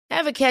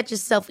Ever catch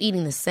yourself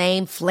eating the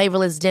same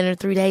flavorless dinner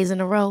 3 days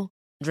in a row?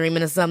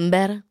 Dreaming of something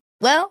better?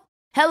 Well,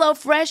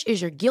 HelloFresh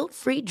is your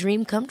guilt-free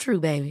dream come true,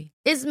 baby.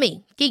 It's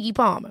me, Keke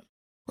Palmer.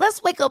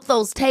 Let's wake up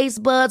those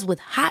taste buds with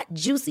hot,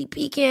 juicy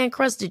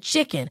pecan-crusted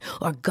chicken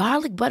or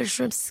garlic butter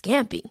shrimp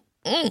scampi.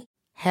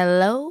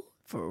 Hello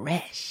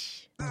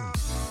Fresh.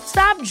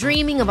 Stop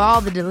dreaming of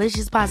all the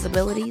delicious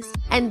possibilities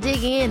and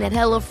dig in at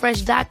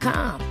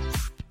HelloFresh.com.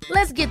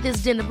 Let's get this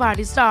dinner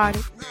party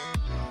started.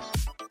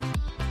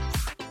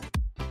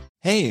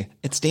 Hey,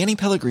 it's Danny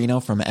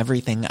Pellegrino from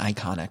Everything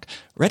Iconic.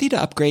 Ready to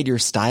upgrade your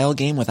style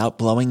game without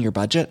blowing your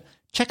budget?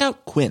 Check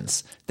out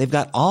Quince. They've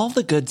got all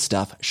the good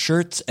stuff,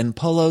 shirts and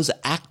polos,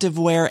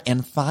 activewear,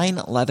 and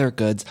fine leather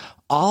goods,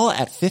 all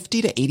at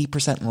 50 to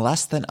 80%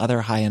 less than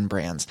other high-end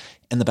brands.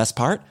 And the best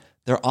part?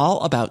 They're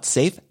all about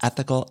safe,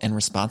 ethical, and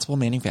responsible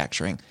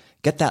manufacturing.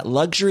 Get that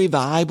luxury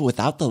vibe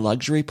without the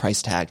luxury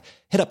price tag.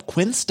 Hit up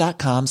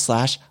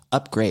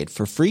quince.com/upgrade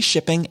for free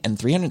shipping and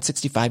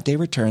 365-day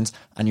returns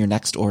on your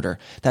next order.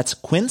 That's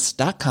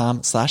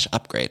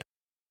quince.com/upgrade.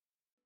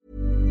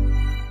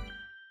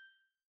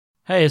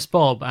 Hey, it's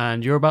Bob,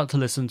 and you're about to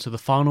listen to the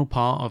final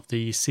part of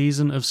the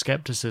Season of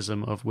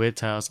Skepticism of Weird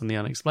Tales and the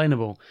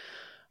Unexplainable.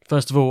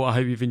 First of all, I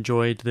hope you've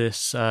enjoyed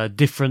this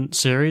different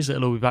series.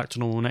 It'll all be back to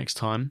normal next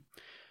time.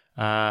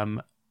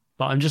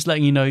 But I'm just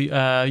letting you know,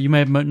 you may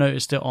have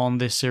noticed it on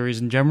this series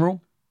in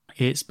general.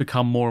 It's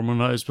become more and more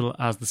noticeable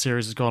as the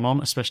series has gone on,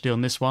 especially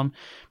on this one.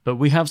 But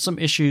we have some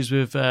issues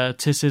with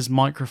Tiss's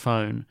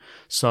microphone.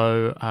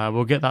 So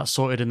we'll get that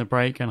sorted in the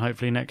break, and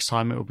hopefully next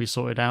time it will be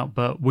sorted out.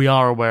 But we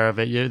are aware of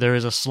it. There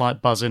is a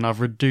slight buzzing.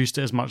 I've reduced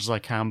it as much as I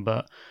can,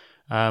 but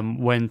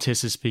when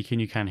Tiss is speaking,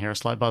 you can hear a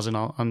slight buzzing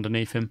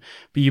underneath him.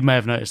 But you may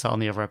have noticed that on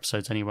the other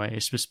episodes anyway.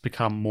 It's just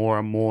become more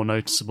and more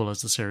noticeable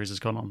as the series has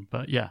gone on.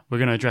 But yeah, we're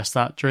going to address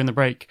that during the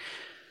break.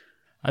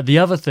 The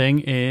other thing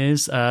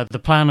is,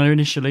 the plan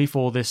initially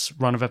for this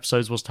run of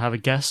episodes was to have a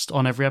guest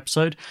on every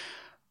episode.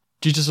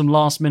 Due to some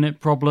last minute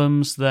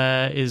problems,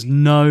 there is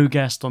no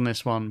guest on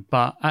this one.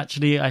 But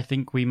actually, I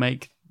think we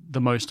make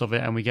the most of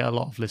it and we get a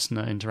lot of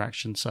listener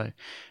interaction. So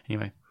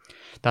anyway,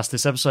 that's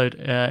this episode.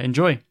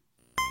 Enjoy.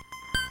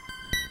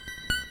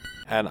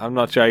 And I'm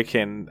not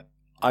joking.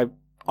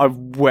 I've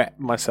wet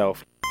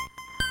myself.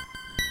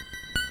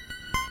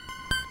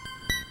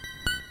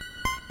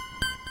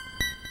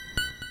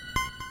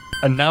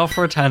 And now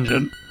for a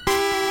tangent.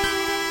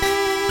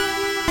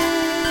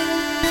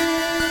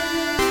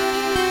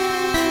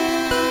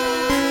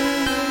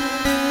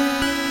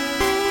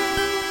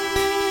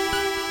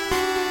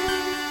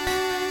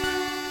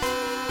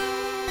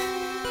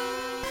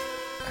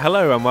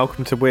 Hello and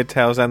welcome to Weird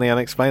Tales and the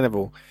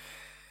Unexplainable.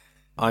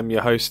 I'm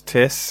your host,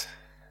 Tiss.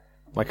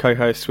 My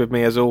co-host with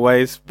me as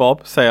always,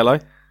 Bob. Say hello.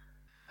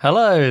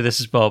 Hello, this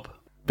is Bob.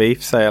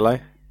 Beef, say hello.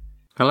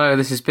 Hello,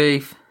 this is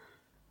Beef.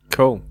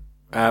 Cool.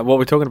 What are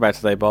we talking about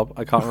today, Bob?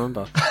 I can't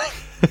remember.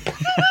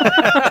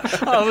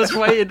 I was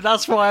waiting.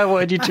 That's why I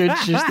wanted you to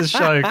introduce the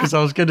show, because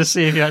I was going to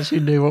see if you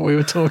actually knew what we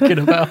were talking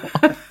about.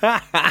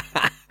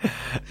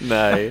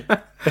 No.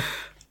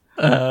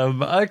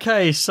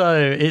 Okay,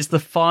 so it's the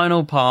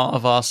final part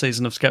of our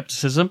Season of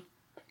Skepticism.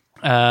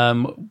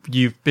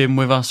 You've been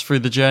with us through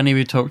the journey.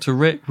 We talked to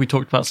Rick. We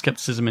talked about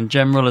skepticism in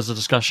general as a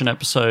discussion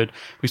episode.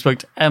 We spoke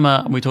to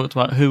Emma, and we talked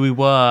about who we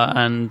were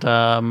and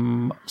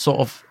sort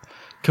of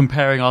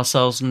comparing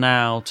ourselves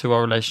now to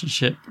our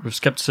relationship with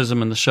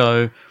skepticism and the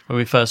show when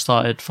we first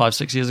started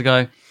 5-6 years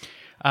ago.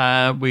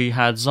 We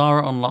had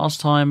Zara on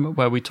last time,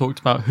 where we talked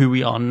about who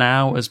we are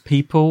now as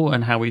people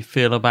and how we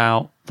feel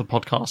about the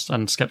podcast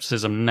and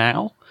skepticism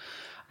now.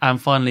 And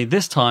finally,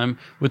 this time,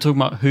 we're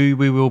talking about who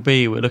we will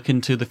be. We're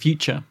looking to the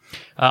future.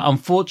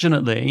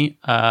 Unfortunately,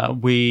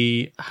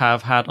 we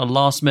have had a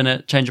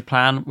last-minute change of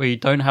plan. We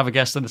don't have a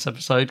guest in this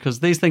episode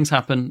because these things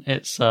happen.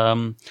 It's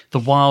the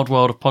wild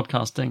world of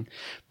podcasting.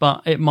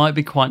 But it might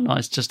be quite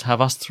nice just to have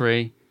us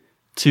three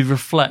to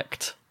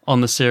reflect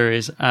on the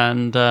series.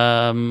 And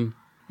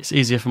it's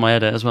easier for my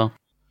edit as well.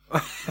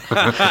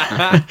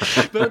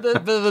 but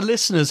the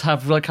listeners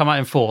have come out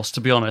in force, to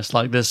be honest.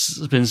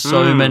 There's been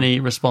so many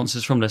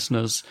responses from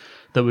listeners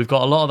that we've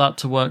got a lot of that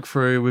to work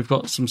through. We've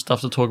got some stuff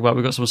to talk about.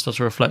 We've got some stuff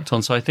to reflect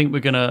on. So I think we're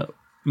going to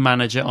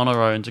manage it on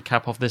our own to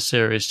cap off this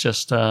series,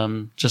 just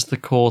the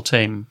core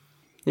team.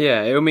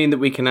 Yeah, it will mean that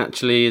we can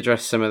actually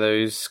address some of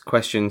those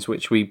questions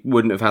which we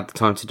wouldn't have had the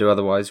time to do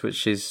otherwise,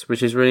 which is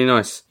really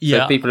nice. Yeah.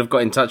 So if people have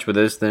got in touch with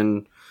us,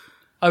 then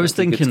I was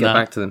thinking that.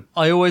 Back to them.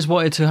 I always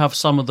wanted to have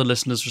some of the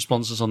listeners'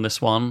 responses on this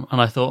one,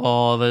 and I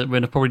thought,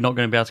 we're probably not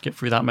going to be able to get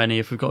through that many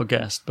if we've got a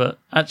guest. But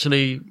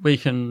actually, we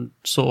can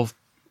sort of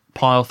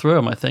pile through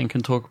them, I think,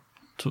 and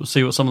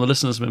see what some of the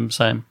listeners have been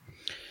saying.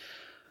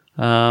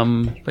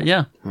 But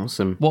yeah,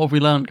 awesome. What have we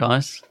learned,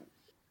 guys?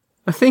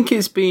 I think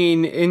it's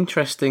been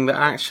interesting that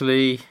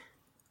actually,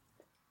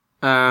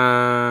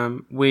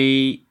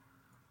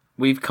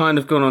 we've kind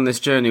of gone on this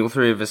journey, all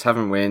three of us,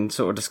 haven't we? And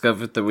sort of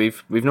discovered that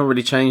we've not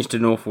really changed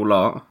an awful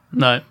lot.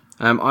 No.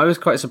 I was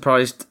quite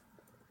surprised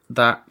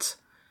that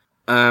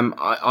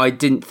I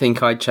didn't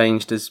think I'd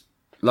changed as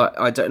like,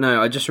 I don't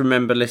know, I just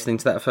remember listening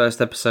to that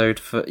first episode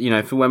for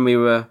when we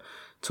were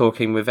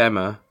talking with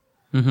Emma.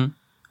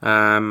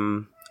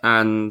 Mm-hmm.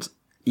 And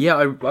yeah,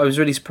 I was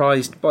really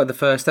surprised by the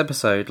first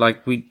episode.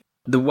 Like,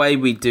 the way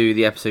we do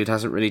the episode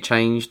hasn't really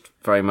changed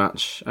very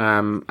much.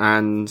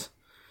 And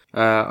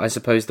I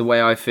suppose the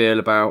way I feel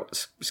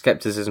about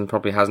skepticism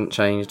probably hasn't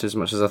changed as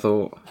much as I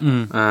thought.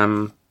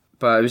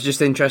 But it was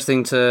just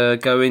interesting to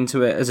go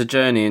into it as a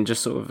journey and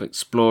just sort of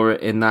explore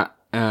it in that,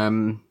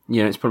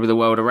 it's probably the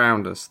world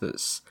around us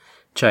that's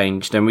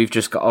changed, and we've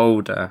just got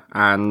older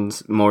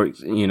and more,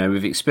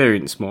 we've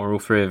experienced more, all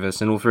three of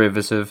us, and all three of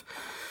us have,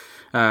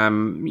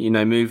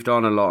 moved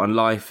on a lot, and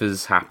life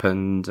has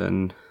happened,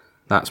 and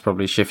that's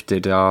probably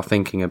shifted our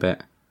thinking a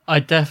bit. I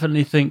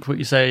definitely think what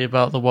you say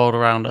about the world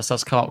around us,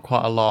 that's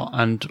quite a lot,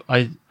 and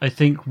I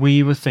think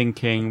we were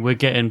thinking we're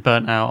getting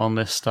burnt out on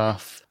this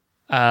stuff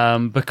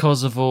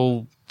because of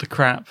all the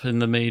crap in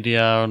the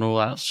media and all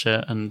that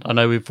shit. And I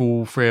know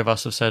all three of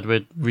us have said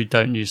we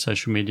don't use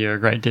social media a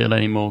great deal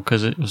anymore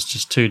because it was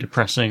just too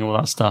depressing, all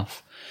that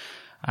stuff.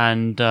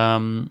 And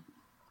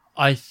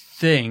I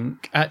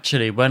think,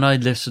 actually, when I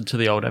listened to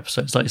the old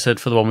episodes, like you said,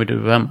 for the one we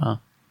did with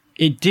Emma,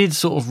 it did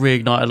sort of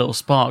reignite a little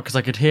spark because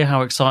I could hear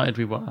how excited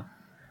we were.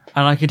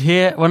 And I could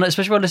hear,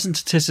 especially when I listened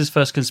to Tiss's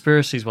first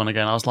conspiracies one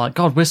again, I was like,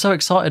 God, we're so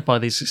excited by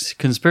these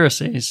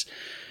conspiracies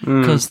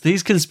because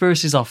these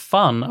conspiracies are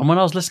fun. And when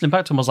I was listening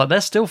back to them, I was like,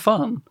 they're still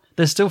fun.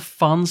 There's still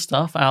fun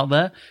stuff out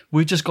there.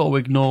 We've just got to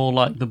ignore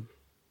like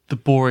the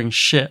boring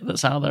shit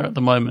that's out there at the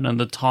moment and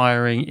the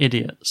tiring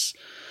idiots.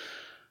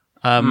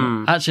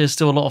 Actually, there's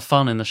still a lot of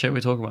fun in the shit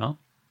we talk about.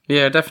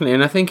 Yeah, definitely.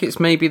 And I think it's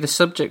maybe the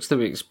subjects that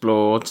we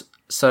explored.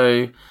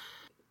 So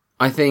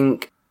I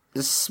think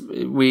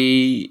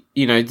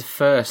the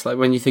first, like,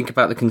 when you think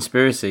about the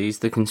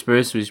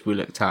conspiracies we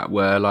looked at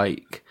were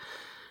like,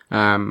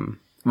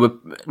 we're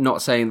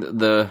not saying that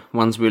the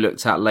ones we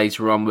looked at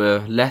later on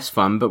were less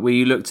fun, but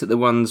we looked at the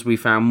ones we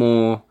found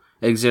more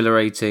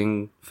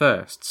exhilarating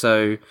first.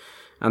 So,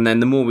 and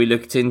then the more we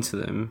looked into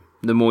them,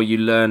 the more you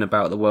learn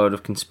about the world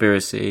of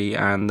conspiracy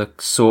and the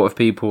sort of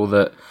people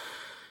that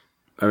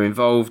are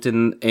involved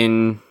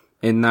in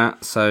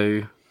that.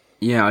 So,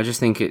 yeah, I just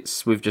think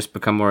we've just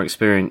become more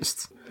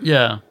experienced.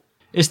 Yeah.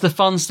 It's the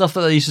fun stuff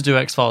that they used to do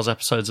X-Files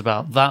episodes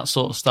about. That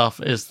sort of stuff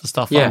is the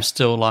stuff I'm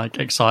still, like,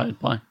 excited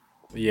by.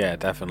 Yeah,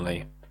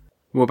 definitely.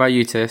 What about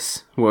you,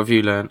 Tiss? What have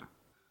you learned?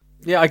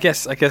 Yeah, I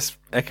guess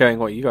echoing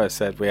what you guys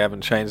said, we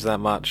haven't changed that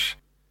much.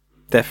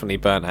 Definitely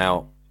burnt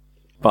out.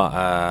 But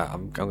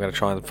I'm going to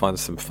try and find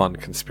some fun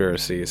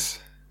conspiracies.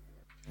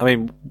 I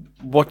mean,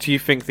 what do you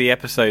think the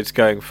episodes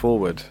going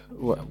forward?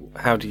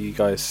 How do you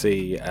guys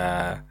see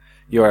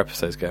your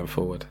episodes going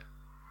forward?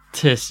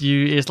 Tiss,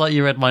 it's like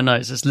you read my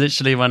notes. It's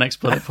literally my next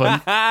bullet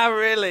point.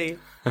 Really?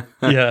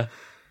 Yeah.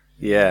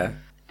 Yeah.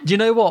 Do you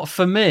know what?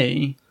 For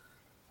me,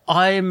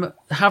 I'm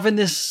having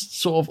this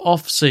sort of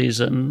off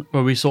season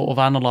where we sort of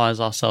analyse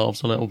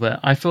ourselves a little bit.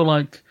 I feel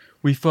like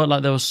we felt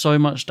like there was so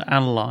much to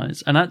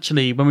analyse. And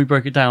actually, when we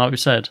broke it down, like we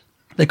said,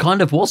 there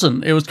kind of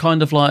wasn't. It was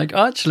kind of like,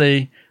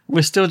 actually,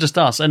 we're still just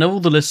us. And all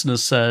the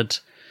listeners said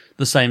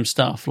the same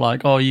stuff,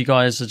 like, oh, you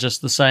guys are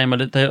just the same.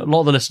 And a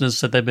lot of the listeners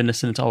said they've been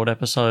listening to old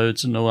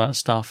episodes and all that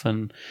stuff,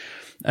 and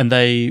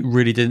they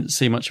really didn't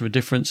see much of a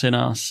difference in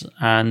us.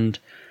 And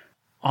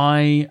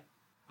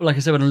like I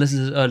said, when I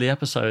listened to the early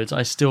episodes,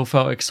 I still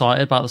felt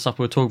excited about the stuff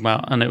we were talking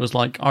about, and it was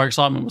like our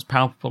excitement was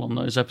palpable on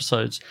those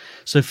episodes.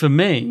 So for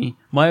me,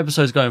 my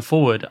episodes going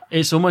forward,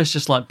 it's almost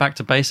just like back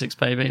to basics,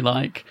 baby.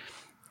 Like,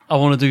 I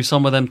want to do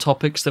some of them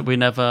topics that we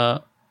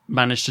never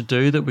managed to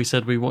do, that we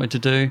said we wanted to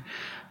do.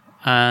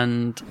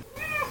 And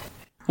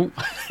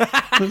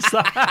what's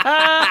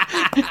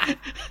that?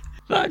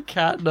 That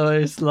cat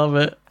noise, love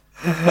it.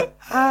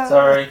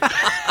 Sorry.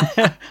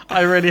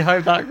 I really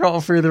hope that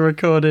got through the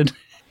recording.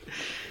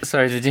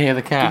 Sorry, did you hear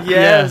the cat?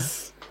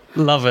 Yes.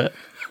 Yeah, love it.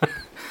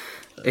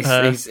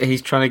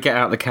 He's trying to get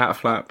out the cat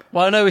flap.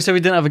 Well, I know we said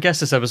we didn't have a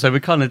guest this episode. We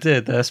kind of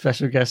did. There's a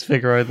special guest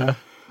figure over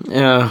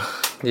there.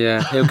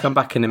 Yeah, he'll come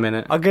back in a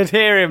minute. I could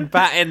hear him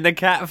batting the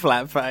cat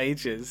flap for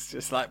ages,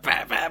 just like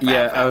bat, bat, bat.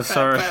 Yeah, bat, I was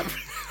sorry. Bat.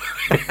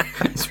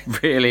 It's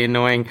really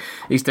annoying.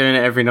 He's doing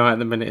it every night at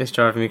the minute. It's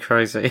driving me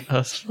crazy.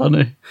 That's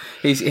funny.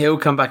 He'll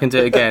come back and do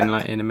it again,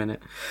 like, in a minute.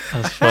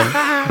 That's fun.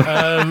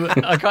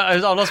 I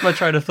lost my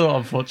train of thought,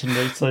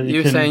 unfortunately. So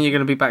you were saying you're going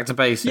to be back to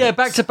basics. Yeah,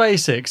 back to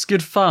basics.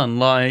 Good fun.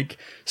 Like,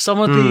 some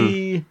of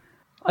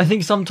I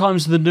think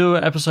sometimes the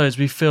newer episodes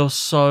we feel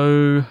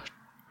so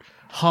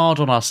hard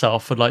on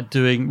ourselves for like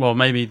doing, well,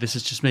 maybe this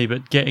is just me,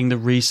 but getting the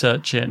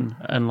research in.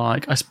 And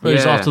like, I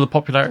suppose after the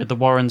popularity of the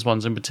Warrens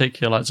ones in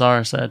particular, like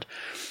Zara said,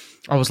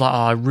 I was like,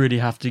 I really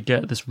have to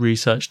get this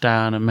research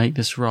down and make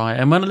this right.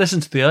 And when I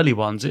listen to the early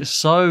ones, it's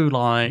so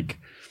like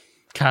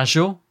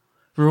casual.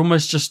 We're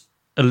almost just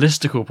a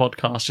listicle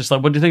podcast. Just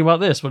like, what do you think about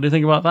this? What do you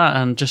think about that?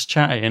 And just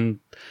chatting. And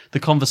the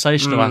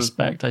conversational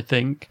aspect, I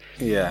think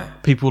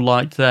people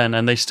liked then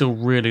and they still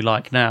really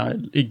like now.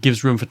 It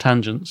gives room for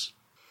tangents.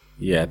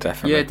 Yeah,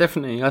 definitely. Yeah,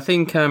 definitely. I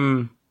think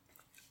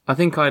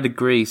I'd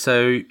agree.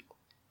 So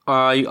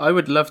I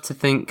would love to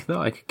think that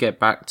I could get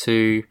back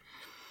to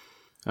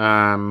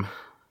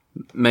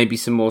maybe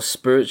some more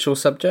spiritual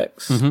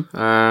subjects.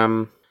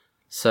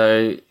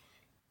 So,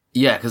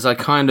 yeah, because I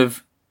kind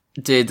of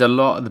did a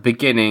lot at the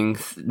beginning,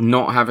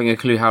 not having a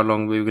clue how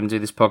long we were going to do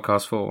this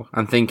podcast for,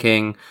 and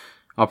thinking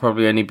I'll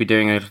probably only be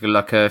doing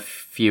like a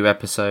few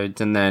episodes,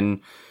 and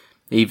then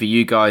either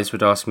you guys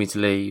would ask me to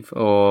leave,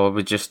 or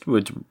would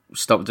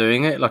stop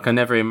doing it. Like, I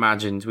never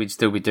imagined we'd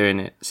still be doing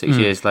it 6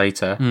 years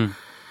later.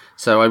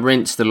 So I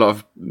rinsed a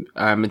lot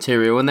of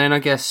material, and then I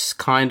guess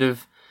kind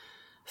of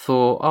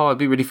thought, it'd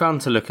be really fun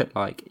to look at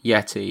like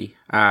Yeti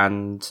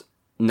and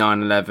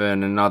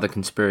 9/11 and other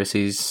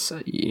conspiracies,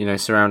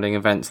 surrounding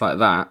events like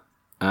that.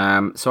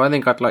 So I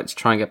think I'd like to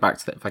try and get back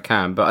to that if I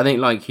can. But I think,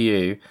 like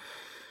you,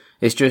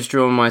 it's just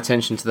drawn my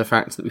attention to the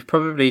fact that we've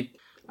probably,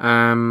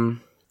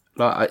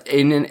 like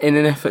in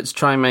an effort to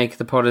try and make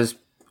the pod as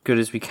good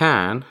as we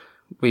can,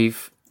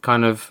 we've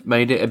kind of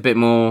made it a bit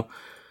more,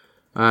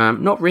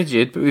 not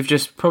rigid, but we've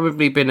just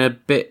probably been a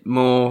bit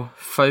more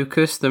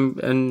focused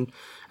and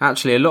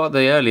actually, a lot of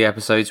the early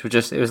episodes were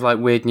it was like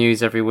weird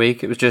news every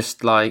week. It was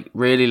just like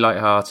really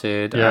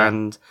lighthearted. Yeah.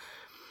 And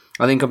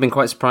I think I've been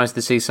quite surprised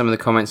to see some of the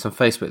comments on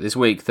Facebook this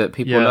week that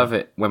people love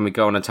it when we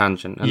go on a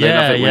tangent. And they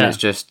love it when it's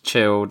just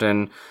chilled.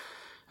 And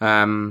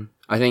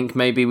I think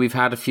maybe we've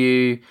had a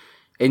few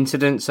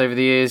incidents over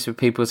the years with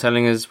people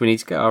telling us we need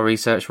to get our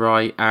research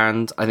right.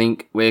 And I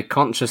think we're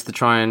conscious to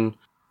try and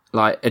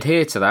like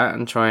adhere to that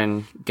and try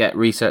and get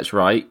research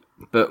right.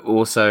 But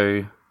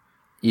also,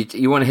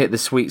 You want to hit the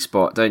sweet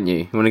spot, don't you?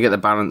 You want to get the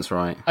balance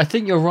right. I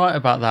think you're right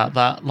about that.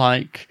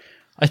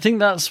 I think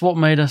that's what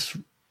made us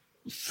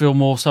feel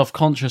more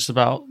self-conscious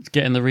about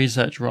getting the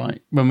research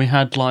right. When we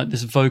had like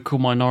this vocal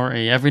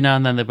minority, every now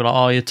and then they'd be like,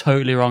 "Oh, you're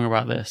totally wrong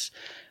about this,"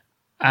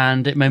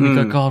 and it made me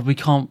go, "God, we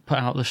can't put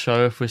out the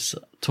show if we're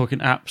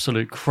talking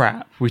absolute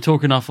crap. We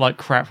talk enough like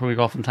crap when we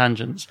go off on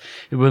tangents.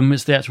 When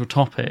it's the actual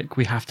topic,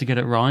 we have to get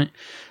it right."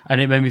 And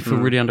it made me feel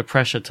really under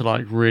pressure to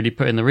like really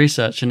put in the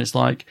research. And it's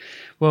like,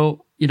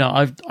 well,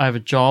 I have a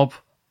job,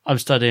 I'm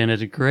studying a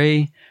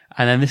degree,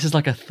 and then this is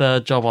like a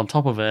third job on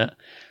top of it.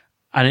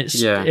 And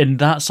it's in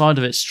that side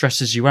of it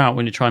stresses you out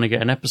when you're trying to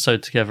get an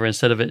episode together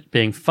instead of it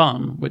being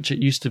fun, which it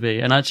used to be.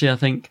 And actually, I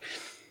think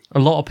a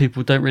lot of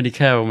people don't really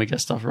care when we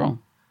get stuff wrong.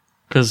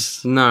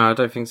 No, I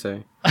don't think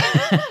so.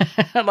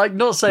 Like,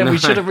 not saying we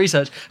should have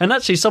researched. And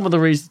actually, some of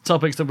the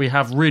topics that we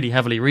have really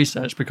heavily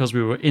researched because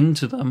we were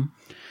into them.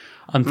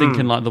 I'm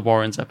thinking like the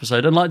Warrens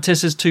episode and like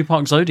Tiss's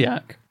Tupac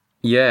Zodiac.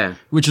 Yeah.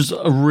 Which is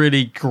a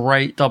really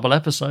great double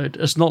episode.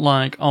 It's not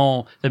like,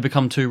 they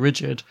become too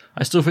rigid.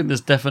 I still think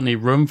there's definitely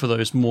room for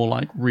those more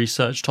like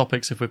research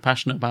topics if we're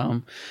passionate about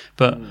them.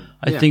 But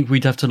I think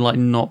we'd have to like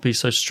not be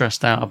so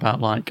stressed out about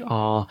like,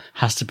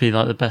 has to be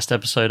like the best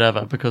episode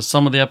ever. Because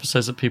some of the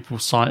episodes that people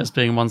cite as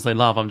being ones they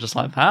love, I'm just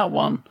like, that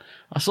one,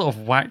 I sort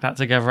of whacked that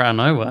together out of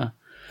nowhere.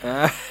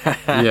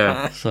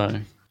 Yeah.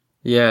 So.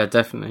 Yeah,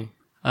 definitely.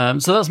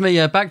 So that's me.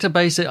 Yeah, back to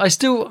basic. It's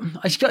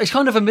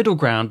kind of a middle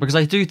ground because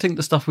I do think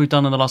the stuff we've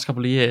done in the last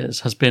couple of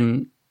years has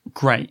been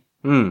great.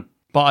 But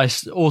I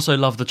also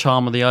love the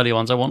charm of the early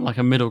ones. I want like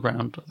a middle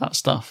ground of that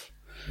stuff.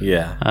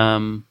 Yeah.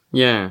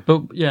 Yeah.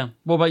 But yeah,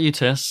 what about you,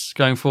 Tiss,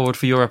 going forward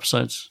for your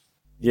episodes?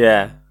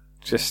 Yeah.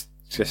 I'm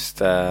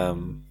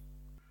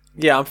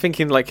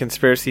thinking like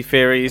conspiracy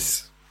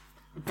theories,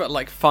 but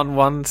like fun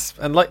ones,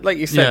 and like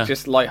you said,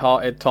 just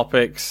light-hearted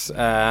topics.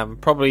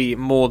 Probably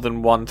more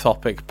than one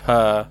topic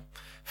per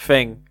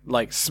thing,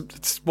 like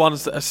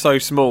ones that are so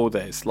small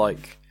that it's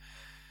like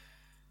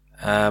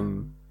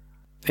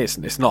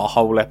it's not a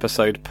whole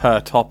episode per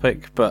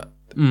topic, but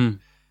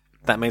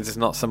that means there's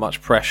not so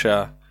much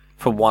pressure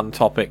for one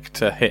topic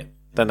to hit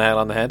the nail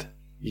on the head.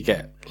 You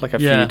get like a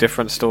few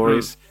different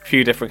stories, a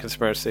few different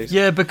conspiracies.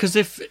 Yeah, because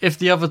if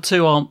the other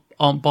two aren't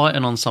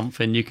biting on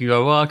something, you can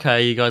go, well,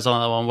 okay, you guys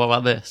aren't that one, what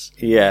about this?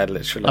 Yeah,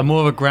 literally. I'm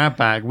more of a grab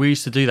bag. We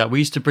used to do that. We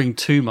used to bring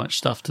too much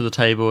stuff to the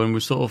table and we're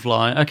sort of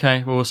like,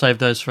 okay, well, we'll save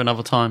those for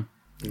another time.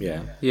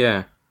 Yeah.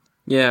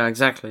 Yeah,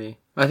 exactly.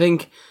 I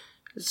think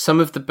some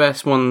of the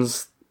best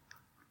ones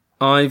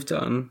I've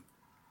done,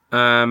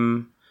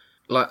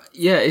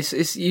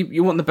 it's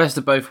you want the best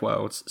of both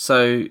worlds.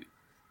 So,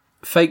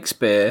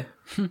 Fakespeare,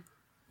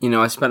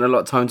 I spent a lot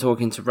of time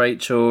talking to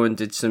Rachel and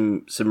did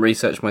some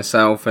research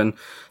myself, and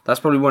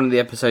that's probably one of the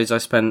episodes I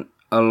spent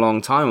a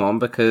long time on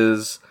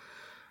because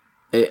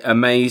it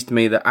amazed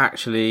me that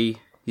actually,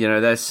 there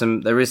is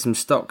some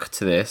stock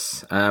to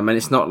this, and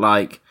it's not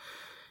like,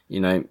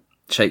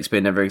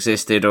 Shakespeare never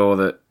existed or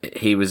that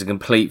he was a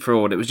complete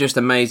fraud. It was just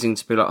amazing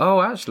to be like,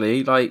 oh,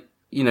 actually, like,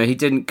 he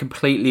didn't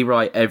completely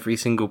write every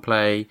single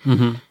play.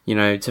 To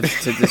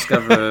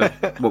discover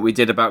what we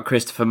did about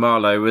Christopher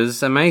Marlowe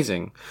was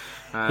amazing.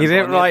 He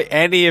didn't write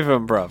any of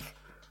them, bruv.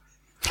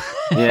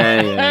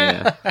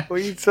 Yeah. What are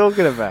you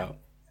talking about?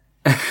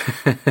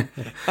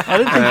 I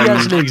didn't think he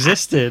actually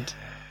existed.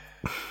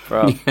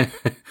 Bro. Yeah.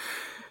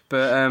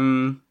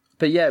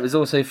 But yeah, it was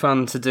also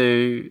fun to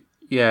do.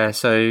 Yeah,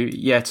 so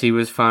Yeti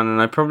was fun,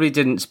 and I probably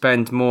didn't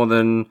spend more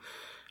than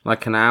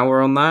like an hour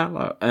on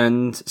that.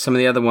 And some of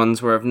the other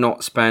ones where I've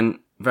not spent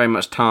very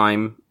much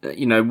time.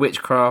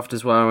 Witchcraft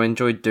as well. I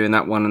enjoyed doing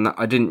that one, and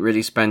I didn't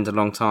really spend a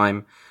long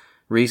time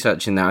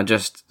researching that. I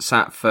just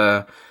sat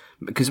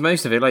because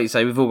most of it, like you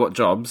say, we've all got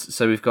jobs,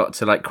 so we've got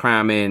to like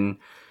cram in,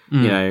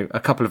 a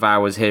couple of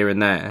hours here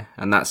and there,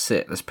 and that's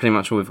it. That's pretty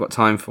much all we've got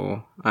time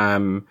for.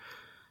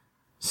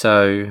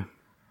 So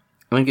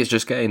I think it's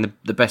just getting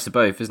the best of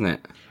both, isn't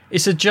it?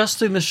 It's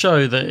adjusting the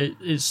show that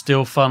it's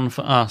still fun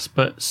for us,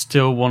 but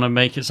still want to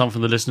make it something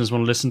the listeners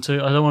want to listen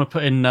to. I don't want to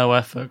put in no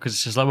effort because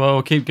it's just like, well,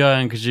 we'll keep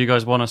going because you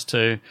guys want us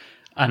to,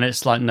 and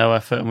it's like no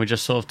effort, and we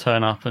just sort of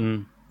turn up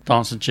and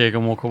dance a jig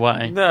and walk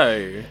away.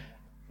 No,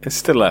 it's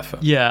still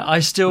effort. Yeah, I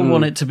still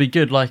want it to be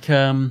good. Like,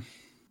 trying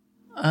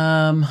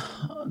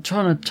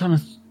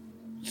to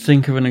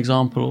think of an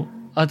example.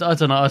 I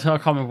don't know. I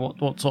can't remember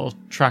what sort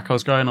of track I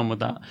was going on with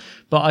that,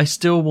 but I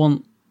still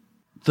want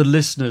the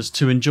listeners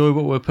to enjoy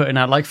what we're putting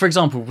out. Like, for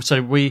example, so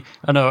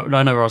I know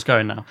where I was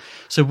going now.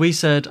 So we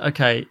said,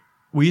 okay,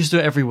 we used to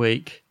do it every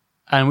week,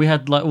 and we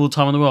had like all the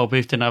time in the world.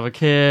 Beef didn't have a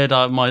kid.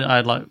 I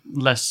had like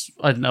less.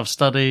 I didn't have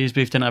studies.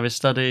 Beef didn't have his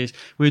studies.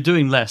 We were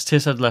doing less.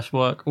 Tiss had less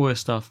work. All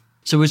this stuff.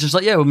 So we're just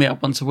like, yeah, we'll meet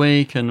up once a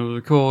week and we'll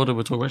record and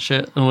we'll talk about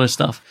shit and all this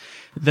stuff.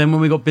 Then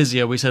when we got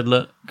busier, we said,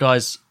 look,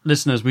 guys,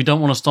 listeners, we don't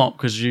want to stop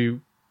because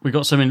we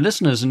got so many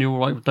listeners and you all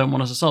like don't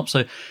want us to stop.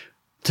 So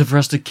for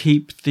us to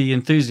keep the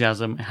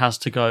enthusiasm, it has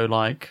to go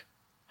like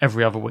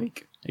every other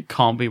week. It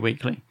can't be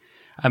weekly.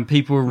 And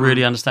people were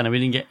really understanding. We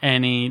didn't get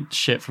any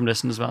shit from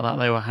listeners about that.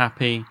 They were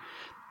happy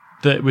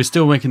that we're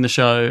still making the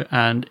show,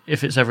 and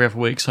if it's every other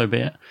week, so be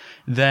it.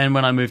 Then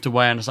when I moved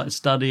away and I started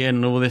studying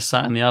and all this,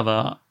 that and the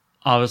other,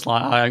 I was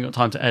like, I ain't got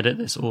time to edit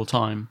this all the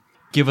time.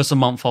 Give us a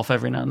month off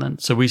every now and then.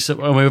 So we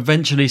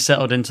eventually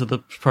settled into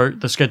the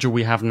schedule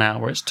we have now,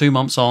 where it's 2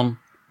 months on,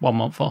 1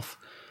 month off.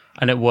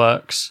 And it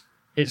works.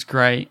 It's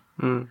great.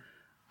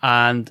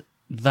 And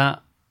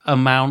that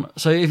amount,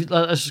 so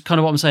that's kind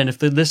of what I'm saying. If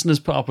the listeners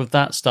put up with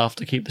that stuff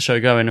to keep the show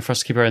going and for us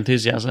to keep our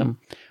enthusiasm,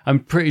 I'm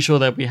pretty sure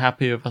they'll be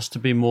happy with us to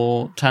be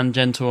more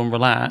tangential and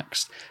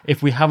relaxed.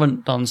 If we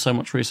haven't done so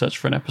much research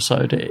for an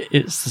episode,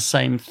 it's the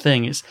same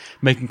thing. It's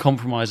making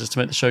compromises to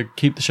make the show,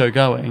 keep the show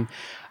going.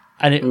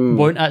 And it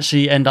won't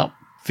actually end up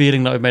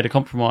feeling like we've made a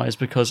compromise,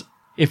 because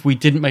if we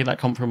didn't make that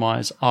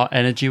compromise, our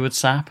energy would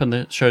sap and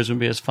the shows wouldn't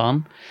be as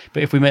fun.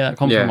 But if we make that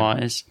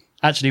compromise,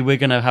 actually we're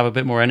going to have a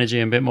bit more energy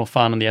and a bit more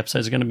fun, and the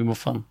episodes are going to be more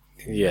fun.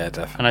 Yeah,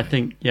 definitely. And I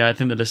think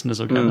the listeners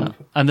will get that.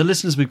 And the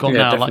listeners we've got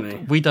now, definitely.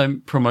 Like, we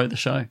don't promote the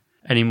show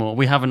anymore.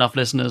 We have enough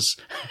listeners.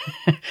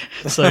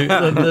 So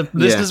the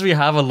listeners we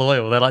have are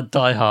loyal. They're like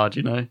diehard,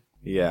 you know?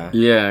 Yeah.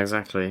 Yeah,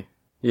 exactly.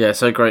 Yeah,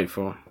 so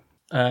grateful.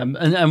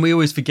 And we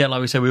always forget,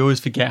 like we said, we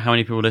always forget how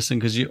many people listen,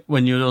 because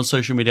when you're on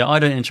social media, I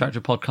don't interact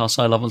with podcasts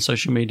I love on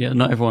social media.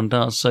 Not everyone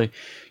does. So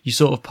you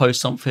sort of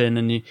post something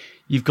and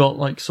you've got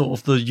like sort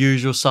of the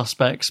usual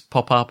suspects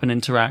pop up and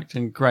interact,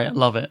 and great, I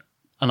love it.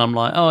 And I'm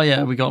like, oh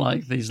yeah, we got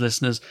like these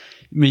listeners.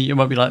 It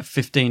might be like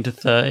 15 to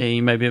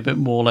 30, maybe a bit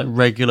more like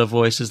regular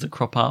voices that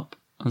crop up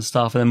and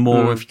stuff. And then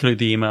more if you include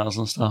the emails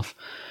and stuff.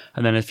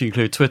 And then if you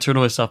include Twitter and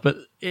all this stuff. But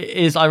it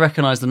is, I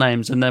recognize the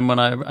names. And then when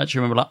I actually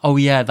remember, like, oh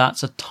yeah,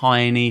 that's a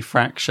tiny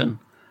fraction,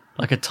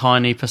 like a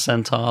tiny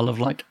percentile of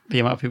like the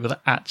amount of people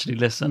that actually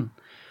listen.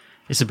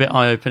 It's a bit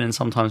eye-opening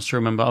sometimes to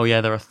remember, oh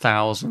yeah, there are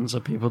thousands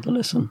of people that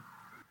listen.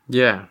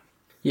 Yeah.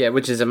 Yeah,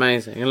 which is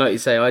amazing. And like you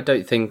say, I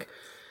don't think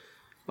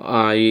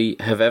I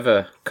have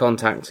ever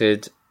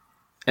contacted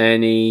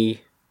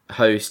any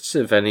hosts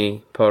of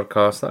any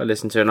podcast that I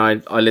listen to. And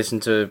I listen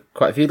to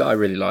quite a few that I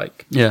really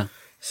like. Yeah.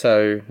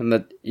 So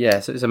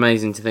it's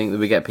amazing to think that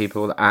we get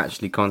people that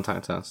actually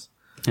contact us.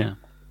 Yeah.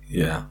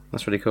 Yeah.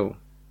 That's really cool.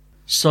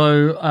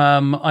 So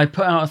I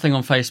put out a thing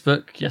on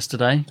Facebook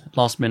yesterday,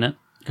 last minute,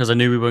 because I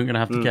knew we weren't going to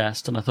have the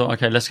guest, and I thought,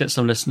 okay, let's get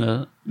some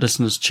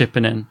listeners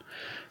chipping in.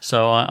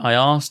 So I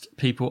asked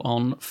people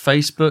on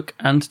Facebook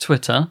and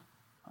Twitter.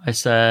 I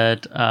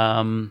said,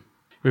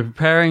 we're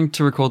preparing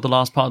to record the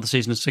last part of the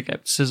season of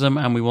Skepticism,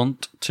 and we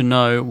want to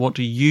know, what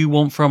do you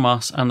want from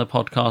us and the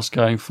podcast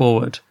going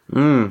forward?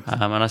 And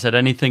I said,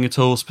 anything at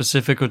all,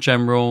 specific or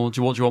general? What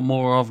do you want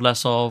more of,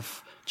 less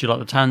of? Do you like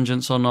the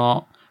tangents or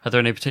not? Are there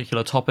any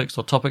particular topics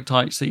or topic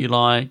types that you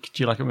like?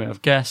 Do you like it when we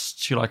have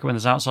guests? Do you like it when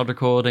there's outside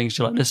recordings?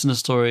 Do you like listener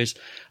stories?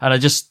 And I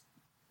just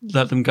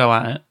let them go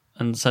at it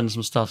and send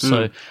some stuff.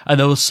 So, and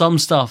there was some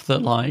stuff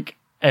that like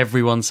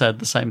everyone said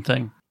the same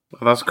thing.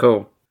 Well, that's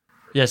cool.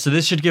 Yeah, so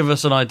this should give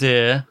us an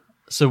idea,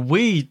 so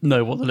we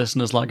know what the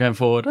listeners like going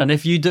forward. And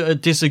if you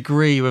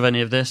disagree with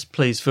any of this,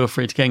 please feel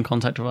free to get in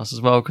contact with us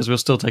as well, because we'll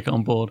still take it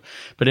on board.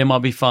 But it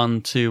might be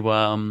fun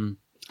to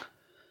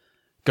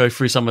go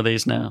through some of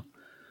these now.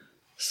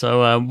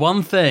 So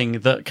one thing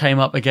that came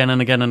up again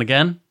and again and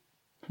again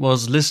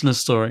was listener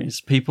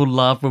stories. People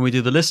love when we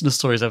do the listener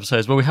stories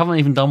episodes. Well, we haven't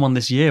even done one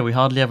this year. We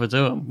hardly ever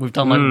do them. We've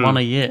done like one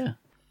a year.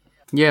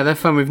 Yeah, they're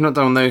fun. We've not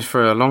done those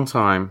for a long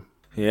time.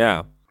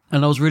 Yeah.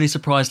 And I was really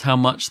surprised how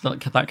much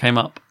that came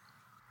up.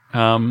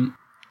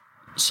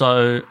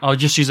 So I'll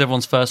just use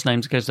everyone's first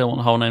names in case they don't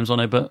want whole names on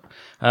it. But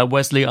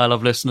Wesley, I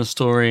love listener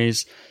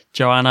stories.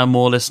 Joanna,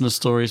 more listener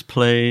stories,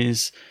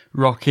 please.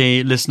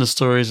 Rocky, listener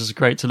stories is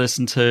great to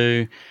listen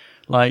to.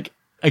 Like,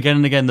 again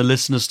and again, the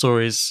listener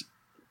stories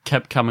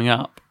kept coming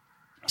up.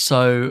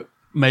 So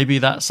maybe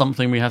that's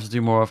something we have to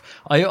do more of.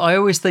 I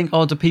always think,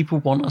 do people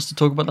want us to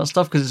talk about that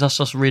stuff? Because it's us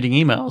just reading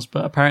emails.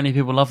 But apparently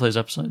people love those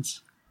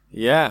episodes.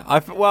 Yeah.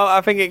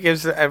 I think it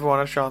gives everyone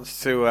a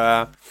chance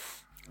to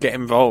get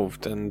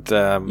involved. And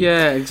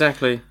yeah,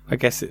 exactly. I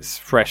guess it's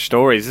fresh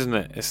stories, isn't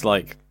it? It's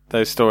like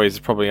those stories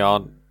probably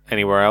aren't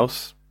anywhere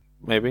else,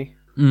 maybe.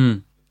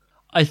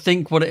 I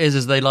think what it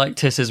is they like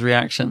Tiss's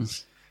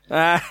reactions.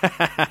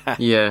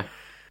 Yeah.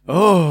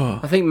 Oh.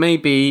 I think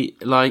maybe,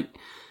 like,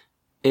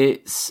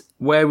 it's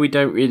where we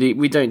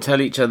don't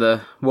tell each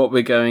other what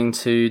we're going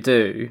to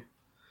do.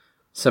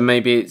 So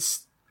maybe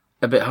it's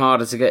a bit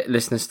harder to get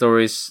listener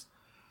stories,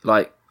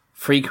 like,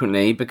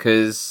 frequently,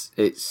 because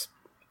it's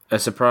a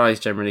surprise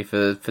generally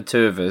for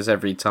two of us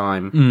every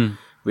time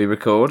we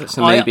record.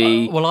 So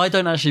maybe... I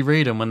don't actually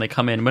read them when they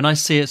come in. When I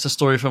see it's a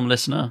story from a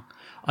listener,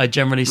 I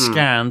generally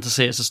scan to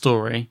see it's a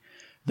story,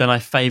 then I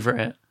favourite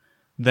it.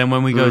 Then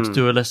when we go to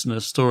do a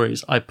listener's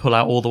stories, I pull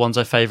out all the ones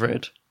I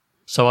favorited.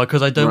 So,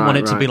 because I don't want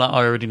it to be like,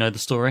 I already know the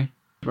story.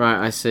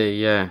 Right, I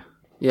see, yeah.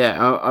 Yeah,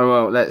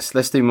 well,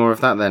 let's do more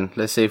of that then.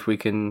 Let's see if we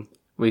can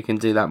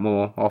do that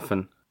more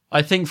often.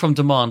 I think from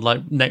demand,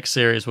 like, next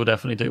series we'll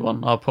definitely do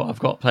one. I've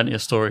got plenty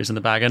of stories in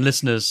the bag. And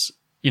listeners,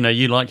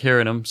 you like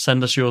hearing them,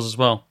 send us yours as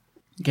well.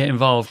 Get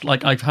involved.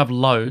 Like, I have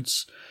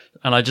loads,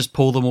 and I just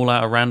pull them all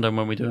out at random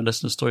when we do a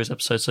listener stories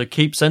episode. So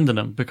keep sending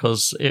them,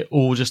 because it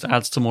all just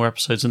adds to more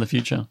episodes in the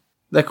future.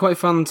 They're quite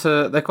fun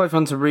to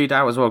read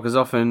out as well, because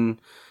often,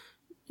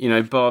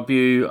 Bob,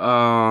 you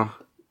are,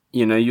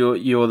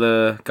 you're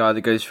the guy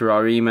that goes through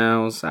our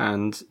emails,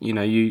 and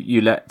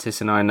you let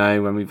Tiss and I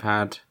know when we've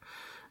had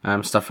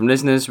stuff from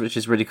listeners, which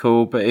is really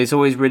cool. But it's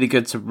always really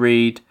good to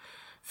read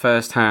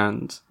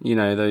firsthand,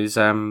 those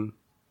the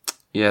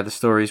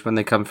stories when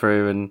they come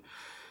through, and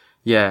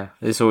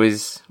it's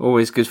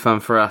always good fun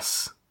for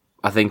us,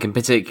 I think, in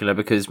particular,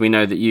 because we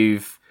know that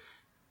you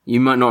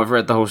might not have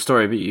read the whole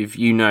story, but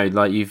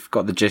you've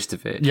got the gist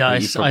of it. Yeah,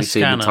 you've probably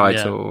seen the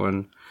title,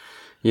 and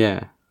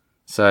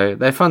so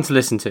they're fun to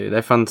listen to.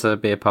 They're fun to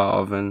be a part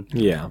of, and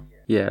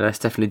let's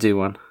definitely do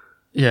one.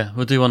 Yeah,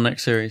 we'll do one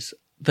next series.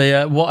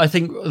 They what I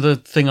think the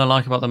thing I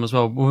like about them as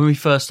well, when we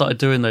first started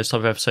doing those type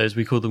of episodes,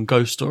 we called them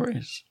ghost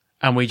stories,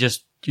 and we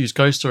just used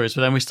ghost stories.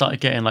 But then we started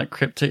getting like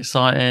cryptic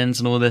sightings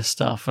and all this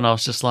stuff, and I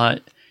was just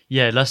like,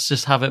 yeah, let's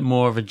just have it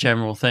more of a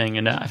general thing,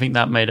 and I think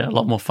that made it a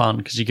lot more fun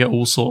because you get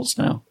all sorts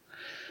now.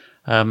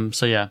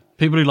 So yeah,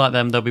 people who like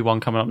them, there'll be one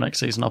coming up next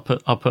season. I'll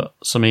put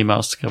some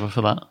emails together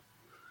for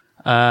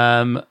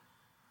that.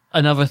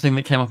 Another thing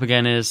that came up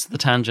again is the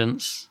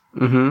tangents.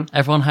 Mm-hmm.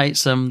 Everyone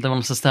hates them. They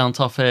want us to stay on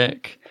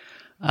topic.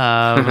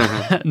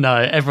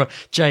 No, everyone.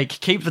 Jake,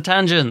 keep the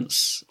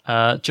tangents.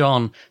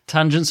 John,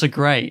 tangents are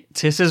great.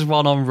 Tiss's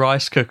one on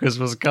rice cookers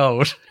was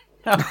gold.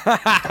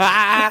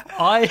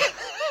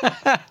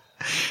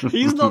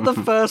 He's not the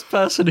first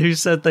person who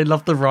said they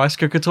loved the rice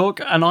cooker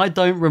talk, and I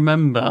don't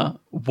remember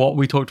what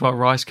we talked about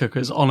rice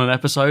cookers on an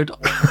episode.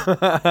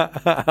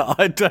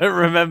 I don't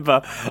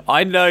remember.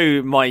 I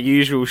know my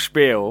usual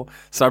spiel,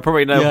 so I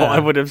probably know what I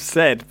would have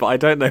said, but I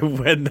don't know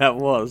when that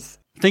was.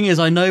 Thing is,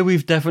 I know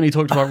we've definitely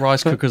talked about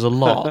rice cookers a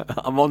lot.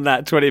 I'm on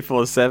that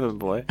 24/7,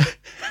 boy.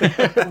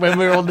 When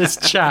we're on this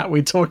chat,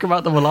 we talk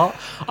about them a lot.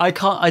 I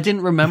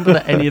didn't remember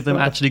that any of them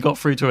actually got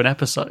through to an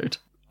episode.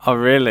 Oh,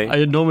 really?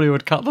 I normally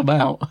would cut them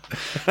out.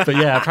 But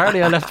yeah,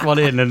 apparently I left one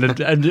in,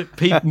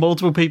 and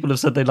multiple people have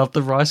said they loved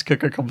the rice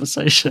cooker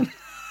conversation.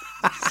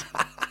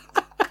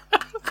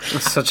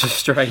 It's such a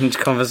strange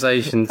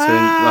conversation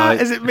to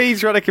Is it me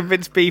trying to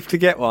convince Beef to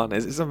get one?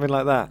 Is it something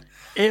like that?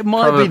 It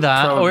might be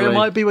that, probably. Or it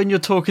might be when you're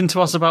talking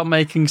to us about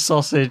making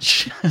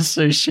sausage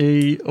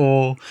sushi,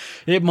 or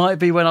it might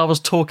be when I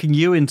was talking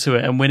you into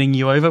it and winning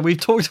you over. We've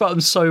talked about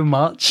them so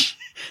much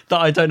that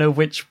I don't know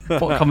what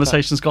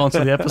conversation's gone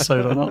to the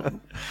episode or not.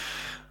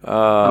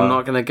 I'm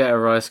not going to get a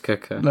rice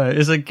cooker. No,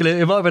 it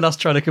might have been us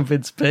trying to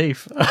convince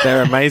Beef.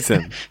 They're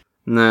amazing.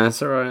 No,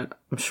 it's alright.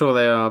 I'm sure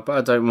they are, but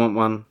I don't want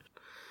one.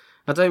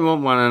 I don't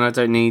want one and I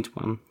don't need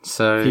one,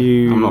 so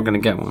I'm not going to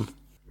get one.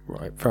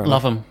 Right, fair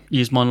Love them.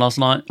 Used mine last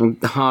night. I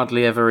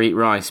hardly ever eat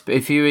rice, but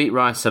if you eat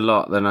rice a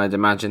lot, then I'd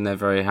imagine they're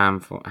very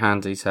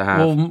handy to have.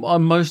 Well,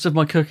 most of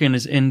my cooking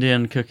is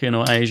Indian cooking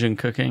or Asian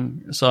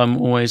cooking, so I'm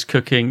always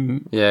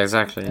cooking. Yeah,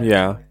 exactly.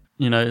 Yeah.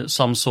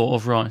 Some sort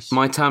of rice.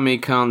 My tummy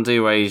can't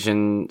do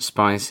Asian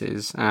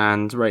spices,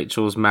 and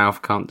Rachel's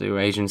mouth can't do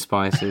Asian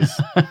spices.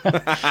 So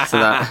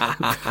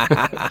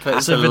that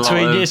puts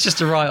it's just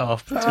a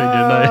write-off between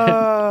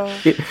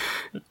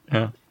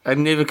yeah.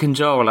 And neither can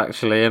Joel,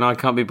 actually, and I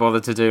can't be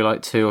bothered to do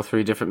like 2 or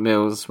 3 different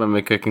meals when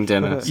we're cooking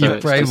dinner. So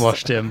you've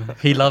brainwashed him.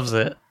 He loves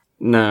it.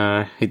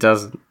 No, he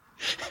doesn't.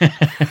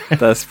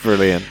 That's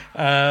brilliant.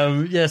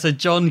 So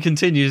John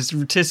continues.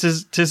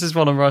 Tiss's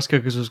one on rice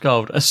cookers was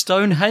gold. A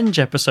Stonehenge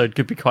episode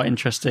could be quite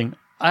interesting.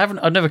 I've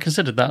never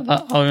considered that.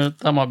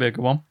 That might be a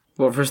good one.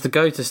 What, for us to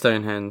go to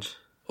Stonehenge?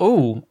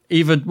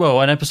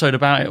 an episode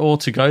about it or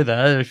to go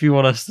there if you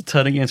want us to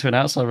turn it into an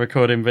outside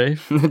recording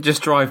booth.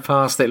 Just drive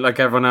past it like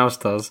everyone else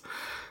does.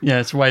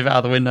 Yeah, to wave it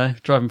out the window,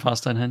 driving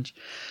past Stonehenge.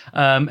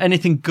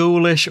 Anything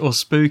ghoulish or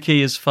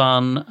spooky is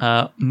fun.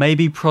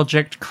 Maybe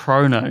Project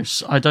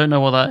Kronos. I don't know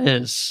what that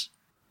is.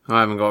 I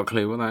haven't got a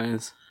clue what that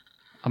is.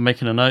 I'm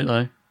making a note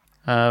though.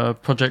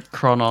 Project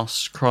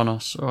Kronos,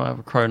 or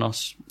whatever,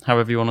 Kronos,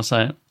 however you want to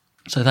say it.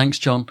 So thanks,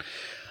 John.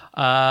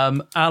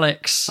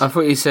 Alex. I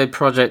thought you said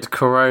Project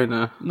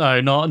Corona.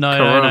 No, no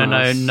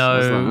Coronas. No.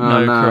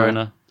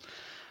 Corona.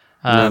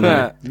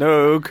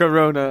 No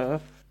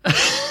Corona.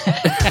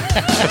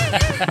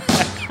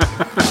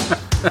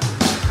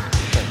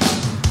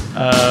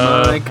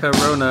 My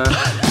Corona.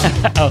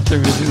 Outro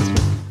music this week.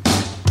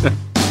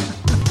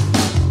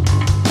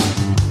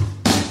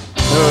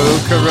 No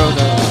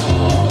Corona.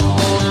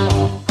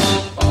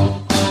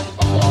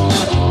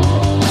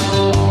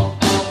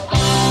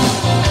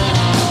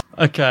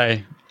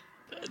 Okay,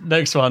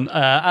 next one.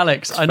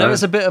 Alex, I know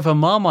it's a bit of a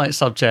Marmite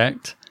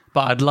subject,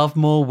 but I'd love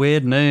more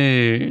weird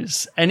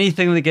news.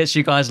 Anything that gets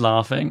you guys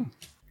laughing.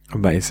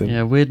 Amazing.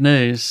 Yeah, weird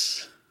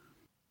news.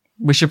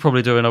 We should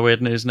probably do a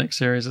weird news next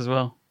series as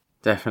well.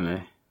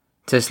 Definitely.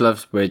 Tis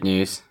loves weird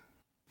news.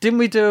 Didn't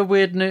we do a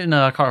weird news?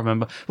 No, I can't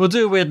remember. We'll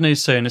do a weird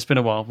news soon. It's been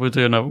a while. We'll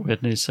do another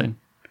weird news soon.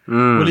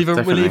 We'll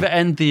either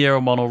end the year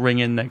on one or ring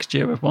in next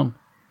year with one.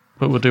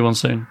 But we'll do one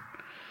soon.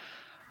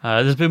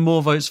 There's been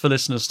more votes for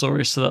listener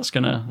stories, so that's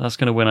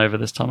gonna win over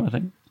this time, I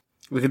think.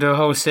 We could do a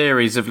whole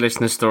series of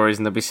listener stories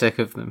and they'll be sick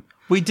of them.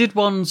 We did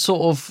one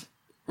sort of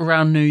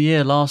around New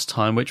Year last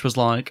time, which was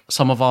like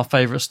some of our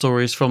favourite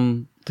stories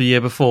from the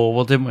year before,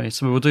 well, didn't we?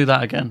 So we will do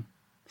that again,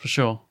 for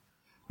sure.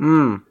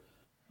 What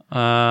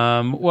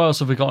else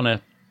have we got on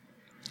here?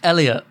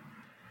 Elliot,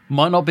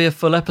 might not be a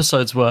full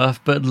episode's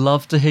worth, but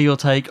love to hear your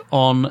take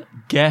on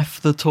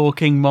Geff the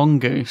Talking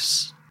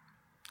Mongoose.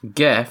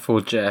 Geff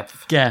or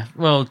Jeff? Geff.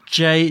 Well,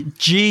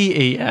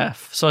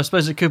 G-E-F. So I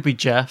suppose it could be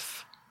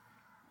Jeff.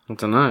 I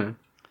don't know.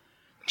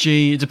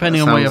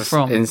 Depending on where you're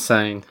from.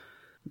 Insane.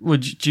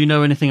 Do you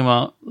know anything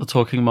about the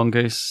Talking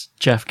Mongoose,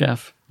 Jeff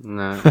Geff?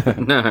 No.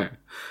 No.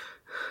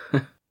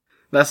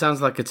 That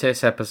sounds like a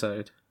Tiss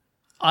episode.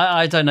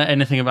 I don't know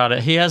anything about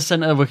it. He has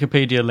sent a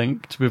Wikipedia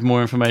link with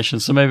more information,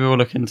 so maybe we'll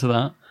look into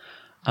that.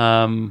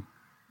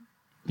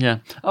 Yeah.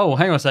 Oh,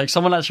 hang on a sec.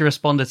 Someone actually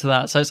responded to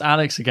that. So it's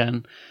Alex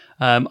again.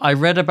 I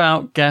read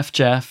about Geff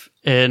Jeff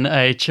in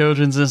a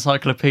children's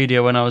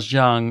encyclopedia when I was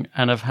young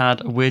and have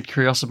had a weird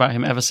curiosity about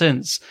him ever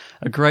since.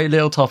 A great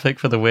little topic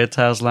for the Weird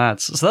Tales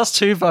lads. So that's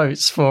 2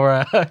 votes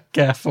for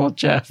Geff or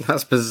Jeff.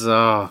 That's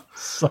bizarre.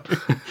 So,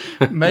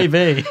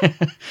 maybe.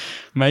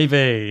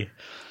 Maybe.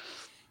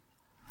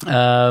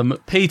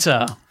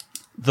 Peter,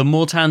 the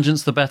more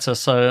tangents the better,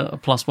 so a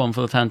 +1 for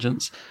the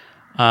tangents.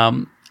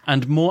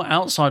 And more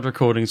outside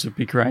recordings would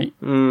be great.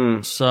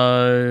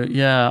 So,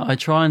 yeah, I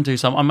try and do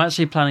some. I'm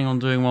actually planning on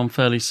doing one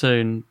fairly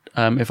soon,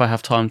 if I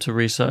have time to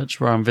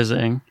research where I'm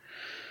visiting.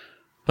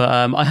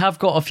 But I have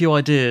got a few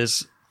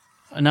ideas.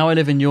 Now I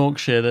live in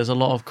Yorkshire, there's a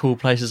lot of cool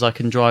places I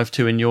can drive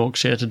to in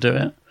Yorkshire to do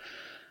it.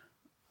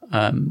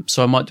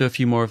 So I might do a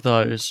few more of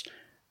those.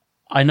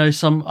 I know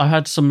I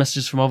had some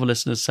messages from other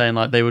listeners saying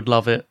like they would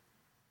love it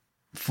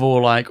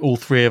for like all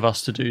 3 of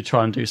us to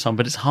try and do some,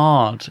 but it's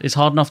hard. It's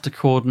hard enough to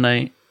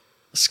coordinate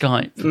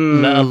Skype,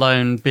 let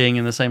alone being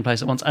in the same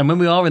place at once. And when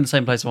we are in the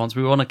same place at once,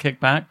 we want to kick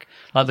back.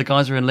 Like the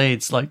guys were in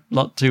Leeds like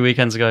 2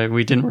 weekends ago,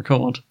 we didn't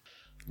record.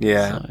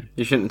 Yeah. So.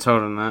 You shouldn't have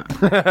told them that.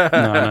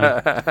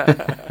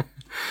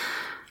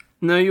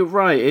 No. No, you're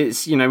right.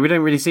 It's, we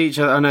don't really see each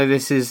other. I know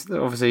this is,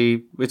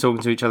 obviously, we're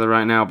talking to each other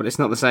right now, but it's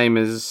not the same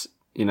as,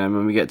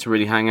 when we get to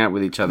really hang out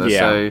with each other. Yeah.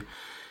 So,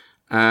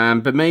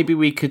 but maybe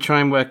we could try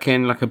and work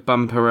in like a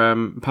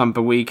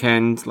bumper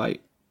weekend,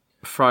 like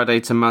Friday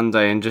to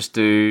Monday, and just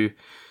do,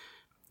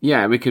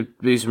 we could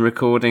do some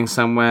recording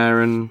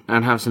somewhere and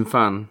have some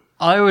fun.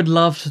 I would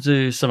love to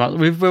do some.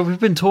 We've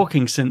been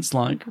talking since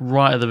like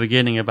right at the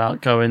beginning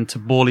about going to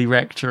Borley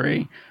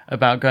Rectory,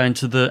 about going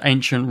to the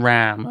Ancient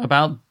Ram,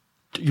 about.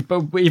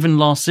 But even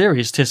last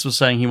series, Tiss was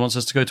saying he wants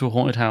us to go to a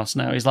haunted house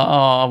now. He's like,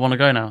 I want to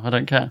go now. I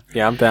don't care.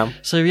 Yeah, I'm down.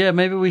 So yeah,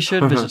 maybe we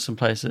should visit some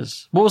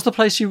places. What was the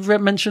place you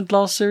mentioned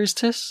last series,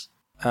 Tiss?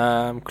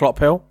 Clop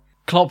Hill.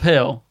 Clop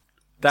Hill.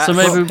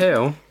 Clop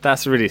Hill?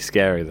 That's really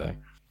scary though.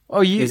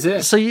 Oh, is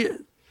it? So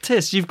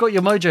Tiss, you've got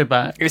your mojo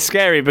back. It's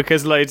scary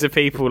because loads of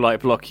people like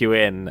block you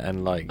in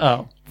and like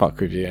fuck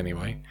with you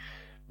anyway.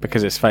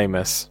 Because it's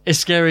famous. It's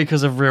scary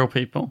because of real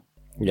people.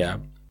 Yeah.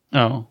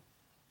 Oh.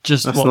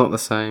 That's not the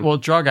same.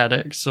 What, drug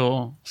addicts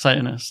or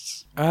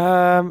Satanists?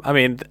 I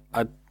mean,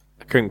 I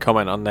couldn't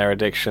comment on their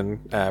addiction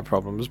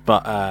problems,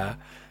 but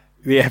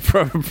yeah,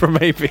 from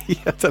maybe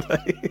I don't know.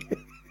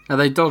 Are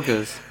they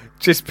doggers?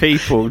 Just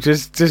people,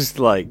 just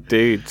like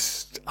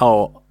dudes.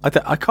 Oh, I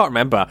can't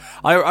remember.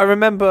 I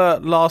remember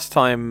last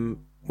time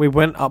we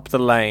went up the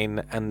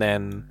lane, and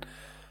then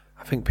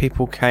I think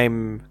people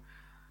came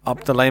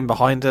up the lane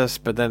behind us,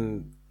 but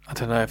then I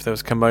don't know if there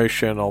was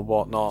commotion or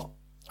whatnot.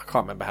 I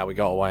can't remember how we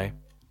got away.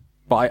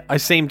 but I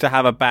seem to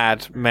have a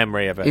bad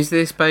memory of it. Is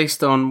this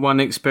based on one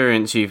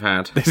experience you've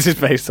had? This is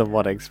based on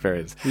one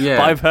experience. Yeah.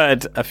 But I've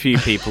heard a few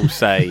people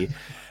say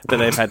that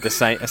they've had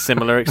a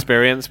similar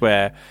experience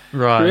where...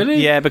 Right.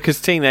 Really? Yeah,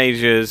 because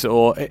teenagers,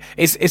 or...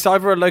 It's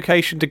either a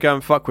location to go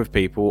and fuck with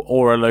people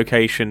or a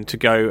location to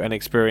go and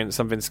experience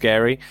something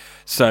scary.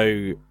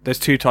 So there's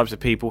two types of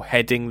people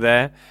heading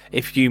there.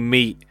 If you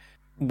meet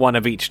one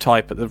of each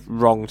type at the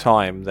wrong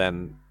time,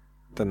 then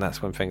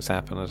that's when things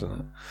happen, isn't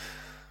it?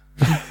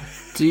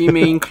 Do you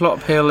mean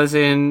Clop Hill as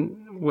in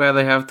where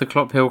they have the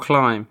Clop Hill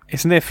climb?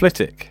 It's near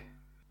Flitwick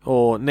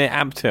or near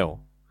Ampthill.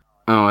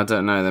 Oh, I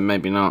don't know. Then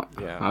maybe not.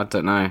 Yeah. I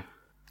don't know.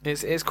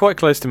 It's quite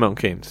close to Milton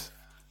Keynes.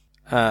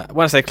 When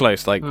I say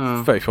close, like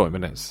 30-40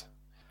 minutes.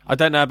 I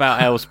don't know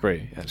about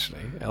Aylesbury,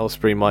 actually.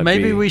 Aylesbury might be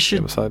Maybe we the should.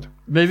 other side.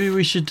 Maybe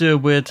we should do a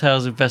Weird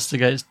Tales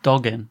Investigates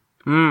Dogging.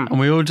 And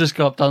we all just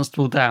go up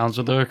Dunstable Downs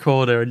with a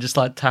recorder and just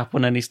like tap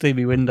on any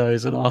steamy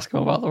windows and ask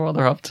them about what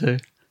they're up to.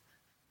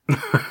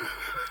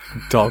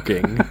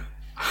 Dogging.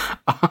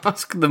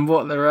 Ask them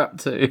what they're up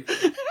to.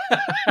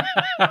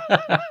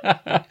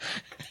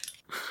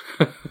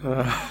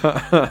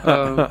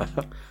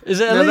 Is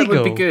it No, illegal? that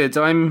would be good.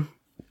 I'm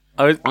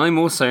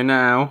also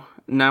now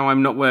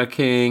I'm not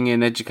working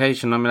in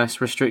education. I'm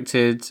less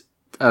restricted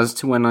as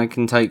to when I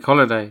can take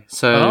holiday.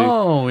 So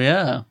Oh,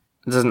 yeah.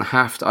 it doesn't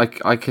have to.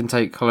 I can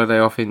take holiday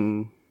off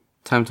in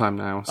term time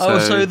now. So,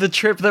 So the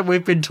trip that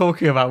we've been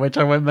talking about, which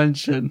I won't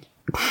mention,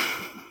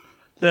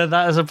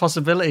 that is a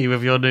possibility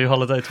with your new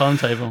holiday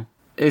timetable.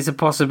 it's a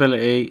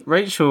possibility.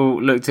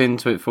 Rachel looked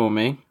into it for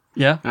me,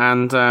 Yeah.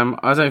 and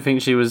I don't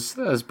think she was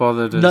as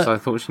bothered as I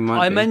thought she might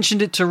I be.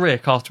 mentioned it to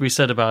Rick after we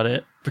said about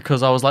it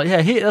because I was like,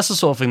 yeah, that's the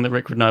sort of thing that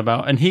Rick would know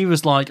about. And he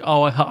was like,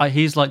 oh,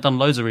 he's like done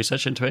loads of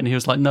research into it. And he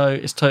was like, no,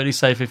 it's totally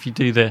safe if you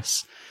do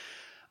this.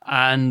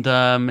 And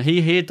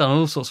he had done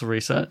all sorts of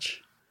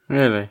research.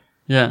 Really?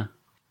 Yeah.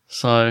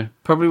 So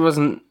Probably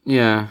wasn't.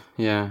 Yeah.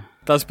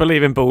 Does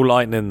believe in ball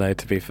lightning, though,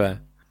 to be fair.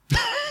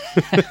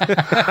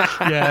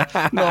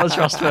 yeah, not a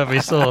trustworthy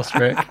source,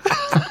 Rick.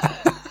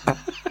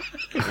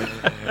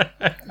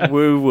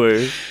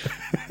 Woo-woo.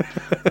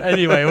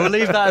 Anyway, we'll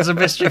leave that as a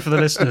mystery for the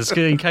listeners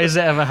in case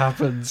it ever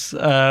happens.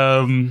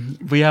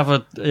 We have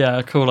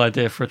a cool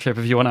idea for a trip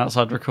if you want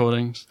outside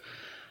recordings.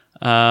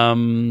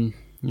 Move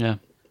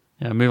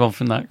on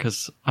from that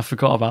because I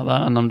forgot about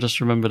that and I'm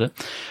just remembered it.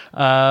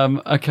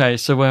 Okay,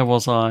 so where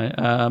was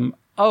I?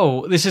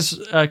 This is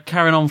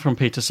carrying on from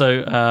Peter.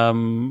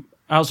 So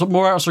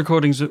more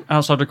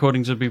outside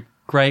recordings would be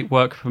great,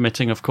 work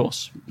permitting, of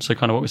course. So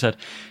kind of what we said.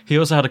 He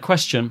also had a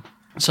question.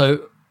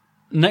 So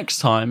next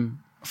time,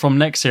 from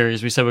next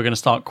series, we said we're going to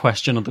start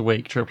question of the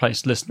week to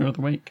replace listener of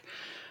the week.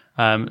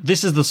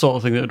 This is the sort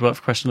of thing that would work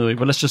for question of the week,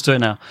 but let's just do it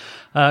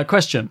now.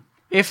 Question.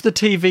 If the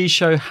TV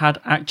show had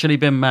actually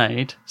been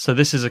made, so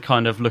this is a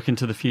kind of look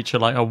into the future,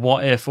 like a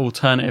what-if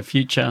alternative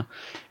future.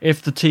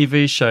 If the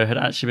TV show had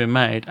actually been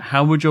made,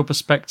 how would your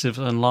perspectives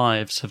and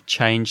lives have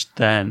changed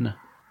then?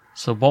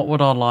 So what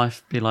would our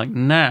life be like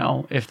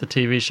now if the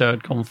TV show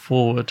had gone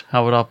forward?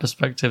 How would our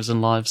perspectives and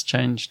lives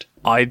changed?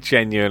 I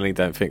genuinely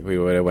don't think we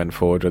would have went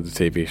forward with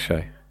the TV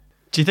show.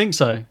 Do you think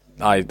so?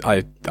 I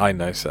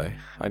know so.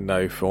 I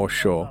know for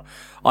sure.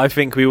 I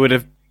think we would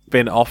have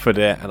been offered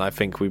it, and I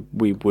think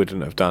we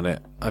wouldn't have done it.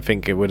 I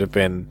think it would have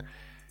been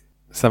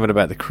something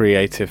about the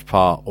creative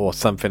part or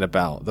something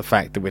about the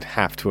fact that we'd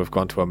have to have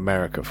gone to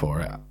America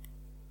for it.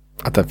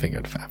 I don't think it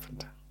would have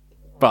happened.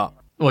 But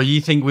Well,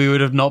 you think we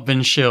would have not been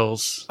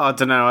shills? I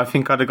don't know. I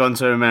think I'd have gone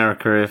to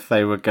America if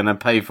they were going to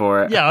pay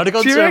for it. Yeah, I'd have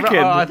gone Do you to.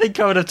 reckon? I think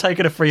I would have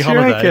taken a free Do you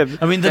holiday. reckon?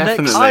 I mean,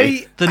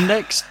 Definitely. the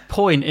next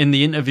point in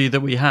the interview that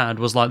we had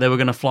was like they were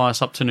going to fly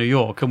us up to New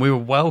York, and we were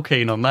well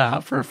keen on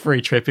that for a free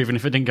trip, even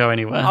if it didn't go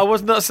anywhere. I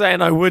was not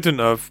saying I wouldn't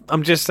have.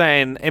 I'm just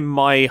saying, in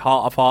my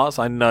heart of hearts,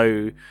 I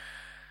know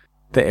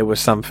that it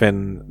was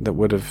something that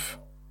would have.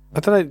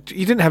 I don't know.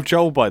 You didn't have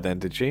Joel by then,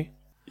 did you?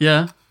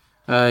 Yeah,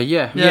 Yeah.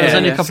 yeah, it was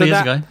only a couple So of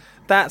years that- ago.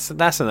 That's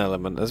an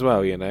element as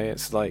well. You know,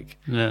 it's like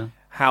Yeah,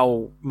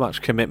 how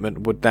much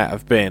commitment would that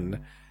have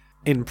been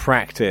in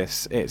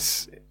practice?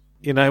 It's,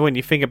 you know, when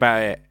you think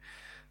about it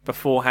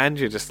beforehand,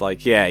 you're just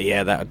like,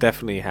 yeah, that would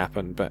definitely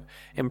happen. But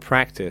in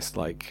practice,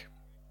 like,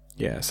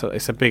 yeah, so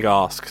it's a big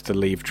ask to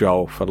leave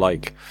Joel for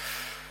like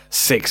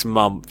 6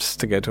 months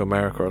to go to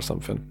America or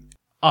something.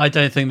 I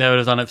don't think they would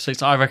have done it for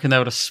 6. I reckon they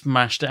would have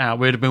smashed it out.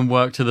 We'd have been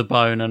worked to the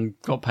bone and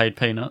got paid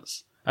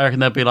peanuts. I reckon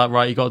they'd be like,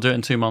 right, you got to do it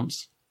in 2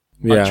 months.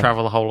 Like,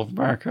 travel the whole of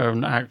America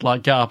and act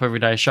like, get up every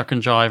day, shuck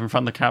and jive in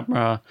front of the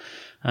camera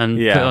and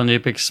put on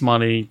your big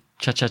smiley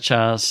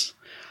cha-cha-chas.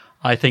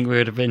 I think we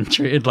would have been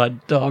treated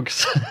like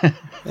dogs.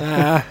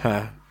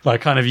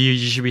 Like, kind of, you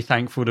should be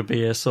thankful to be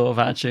here sort of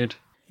attitude.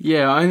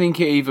 Yeah, I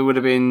think it either would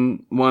have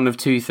been one of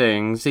two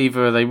things.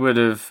 Either they would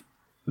have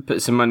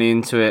put some money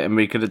into it and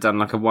we could have done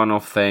like a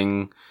one-off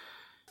thing,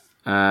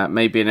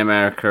 maybe in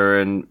America,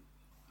 and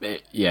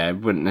it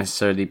wouldn't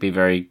necessarily be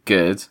very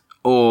good.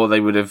 Or they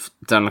would have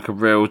done like a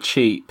real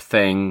cheap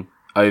thing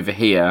over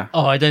here.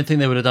 Oh, I don't think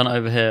they would have done it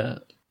over here.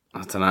 I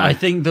don't know. I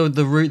think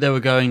the route they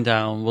were going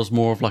down was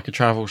more of like a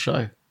travel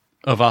show.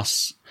 of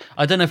us.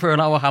 I don't know if we're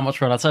allowed, how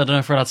much we're allowed to say. I don't know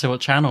if we're allowed to say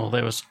what channel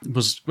they was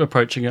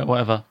approaching it, or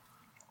whatever.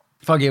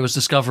 Fuck it, it was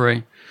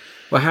Discovery.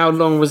 Well, how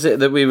long was it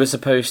that we were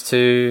supposed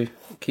to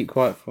keep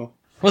quiet for?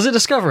 Was it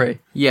Discovery?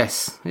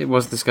 Yes, it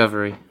was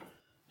Discovery.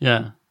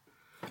 Yeah.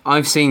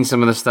 I've seen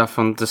some of the stuff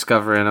on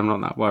Discovery and I'm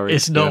not that worried.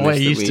 It's not what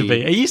it used to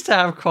be. It used to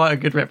have quite a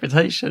good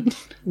reputation.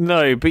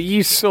 No, but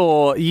you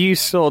saw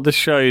the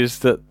shows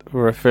that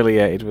were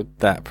affiliated with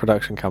that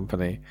production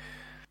company.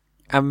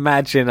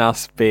 Imagine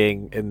us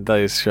being in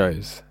those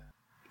shows.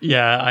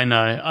 Yeah, I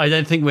know. I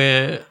don't think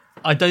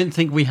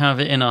we have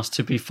it in us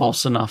to be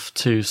false enough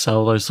to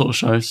sell those sort of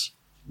shows.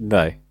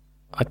 No.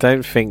 I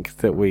don't think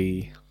that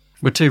we're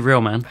too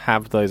real, man.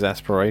 Have those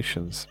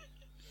aspirations.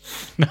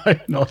 No,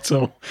 not at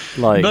all.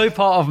 No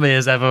part of me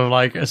has ever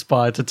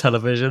aspired to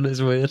television. It's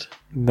weird.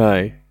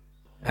 No,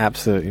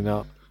 absolutely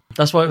not.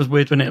 That's why it was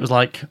weird when it was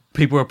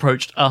people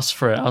approached us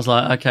for it. I was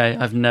like, okay,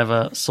 I've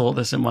never sought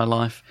this in my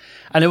life.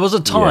 And it was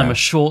a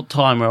short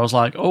time where I was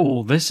like,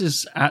 oh, this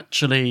is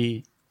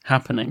actually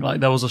happening.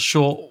 There was a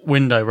short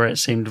window where it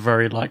seemed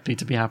very likely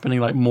to be happening,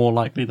 more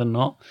likely than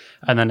not.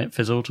 And then it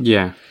fizzled.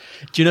 Yeah.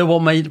 Do you know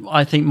what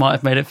I think might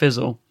have made it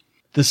fizzle?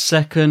 The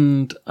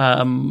second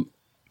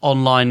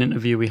online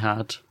interview we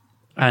had,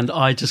 and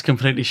I just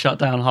completely shut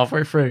down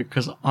halfway through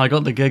because I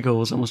got the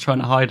giggles and was trying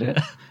to hide it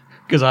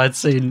because I had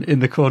seen in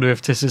the corner of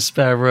Tiss's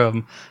spare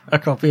room a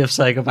copy of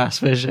Sega Bass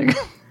Fishing.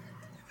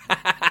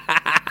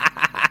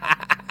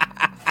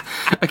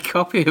 A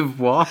copy of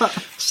what?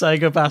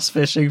 Sega Bass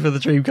Fishing for the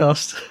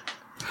Dreamcast.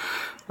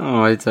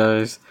 Oh, I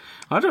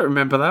don't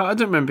remember that. I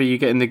don't remember you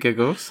getting the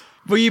giggles.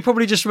 Well, you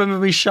probably just remember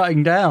me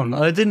shutting down.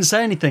 I didn't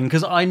say anything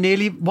because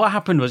what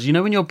happened was,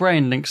 when your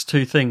brain links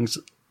two things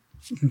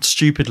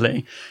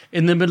stupidly,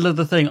 in the middle of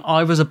the thing,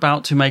 I was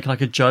about to make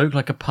a joke,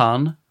 a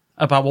pun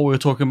about what we were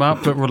talking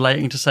about, but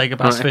relating to Sega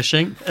Bass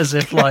Fishing, as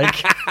if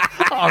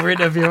our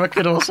interviewer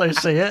could also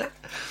see it.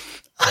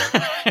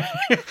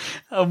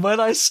 And when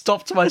I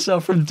stopped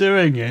myself from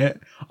doing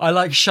it,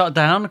 I shut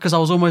down because I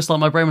was almost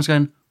my brain was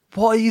going,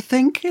 what are you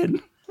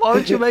thinking? Why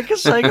would you make a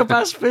Sega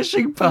Bass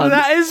Fishing pun?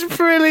 That is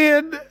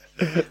brilliant.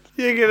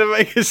 You're going to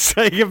make a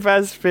Sega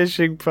Bass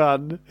Fishing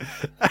pun.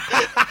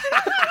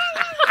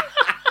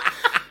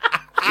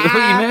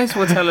 Well, you may as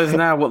well tell us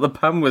now what the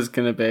pun was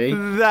going to be.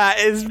 That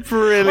is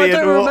brilliant. I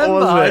don't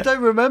remember. I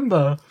don't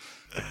remember.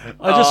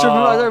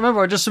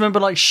 I just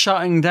remember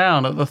shutting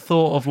down at the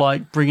thought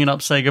of bringing up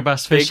Sega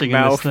Bass Fishing. Big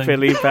mouth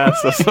Billy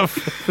Bass or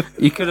something.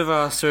 You could have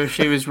asked her if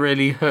she was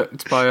really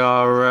hooked by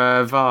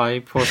our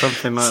vibe or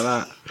something like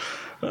that.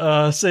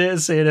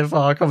 Seeing if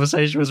our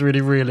conversation was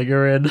really reeling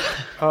her in.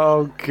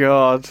 Oh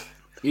God.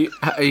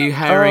 Are you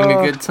having a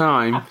good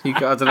time? I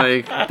don't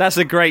know. That's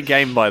a great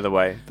game, by the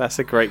way. That's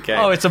a great game.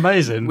 Oh, it's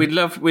amazing. We'd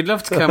love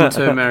to come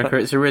to America.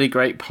 It's a really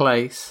great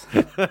place.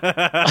 God.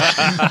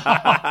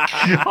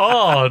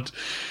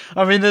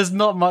 I mean, there's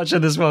not much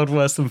in this world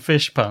worse than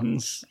fish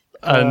puns.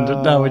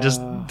 And now we're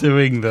just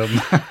doing them.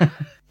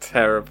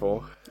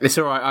 Terrible. It's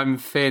all right. I'm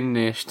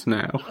finished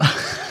now.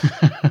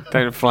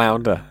 Don't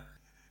flounder.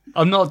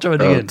 I'm not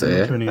joining in.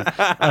 Dear.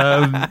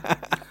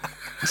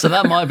 So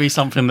that might be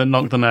something that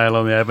knocked the nail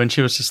on the head when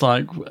she was just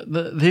like,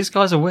 these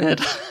guys are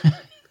weird.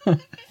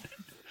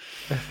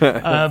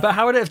 But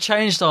how would it have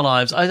changed our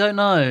lives? I don't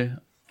know.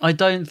 I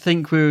don't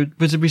think would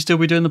we still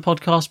be doing the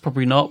podcast?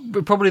 Probably not.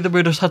 Probably that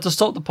we'd have had to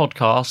stop the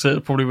podcast.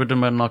 It probably would have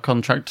been in our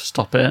contract to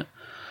stop it.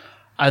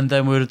 And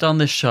then we would have done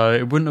this show.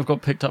 It wouldn't have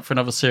got picked up for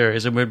another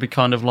series. And we'd be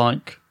kind of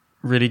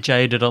really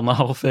jaded on the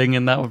whole thing.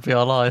 And that would be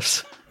our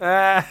lives.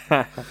 Yeah,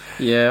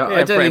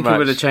 I don't think it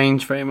would have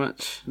changed very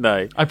much.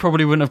 No. I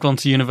probably wouldn't have gone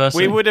to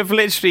university. We would have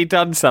literally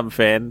done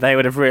something. They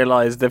would have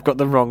realised they've got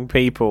the wrong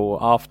people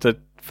after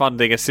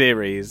funding a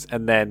series,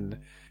 and then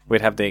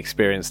we'd have the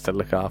experience to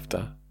look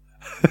after.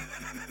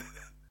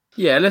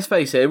 Yeah, let's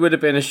face it would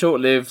have been a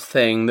short-lived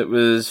thing that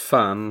was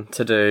fun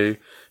to do,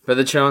 but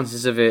the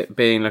chances of it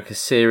being a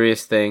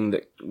serious thing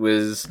that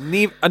was...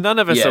 None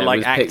of us are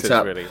actors,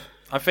 really.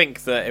 I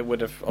think that it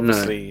would have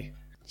obviously... No.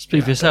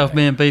 Speak for yourself.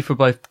 Me and Beef were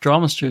both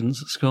drama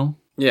students at school.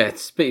 Yeah,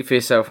 speak for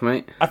yourself,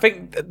 mate. I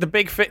think the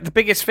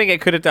biggest thing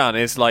it could have done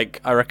is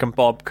I reckon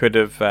Bob could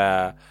have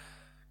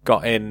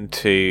got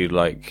into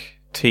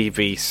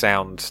TV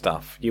sound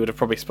stuff. You would have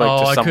probably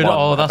spoken to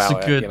someone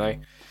about it.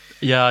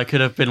 Yeah, I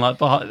could have been I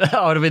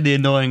would have been the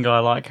annoying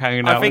guy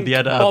hanging out with the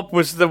editor. Bob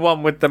was the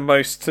one with the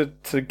most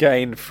to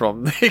gain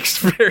from the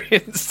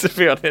experience. To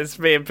be honest,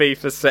 me and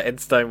Beef are set in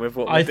stone with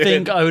what we're doing. I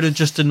think I would have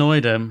just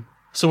annoyed him.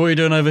 So what are you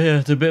doing over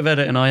here? Do a bit of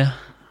editing, are you?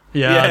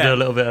 Yeah, I do a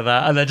little bit of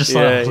that. And they're just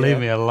leave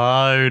me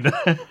alone.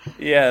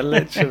 Yeah,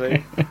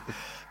 literally.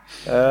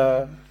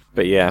 But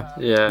yeah,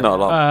 not a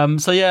lot.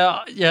 So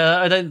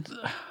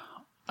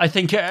I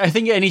think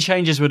any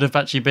changes would have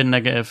actually been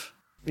negative.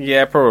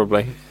 Yeah,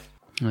 probably.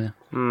 Yeah.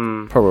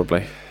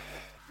 Probably.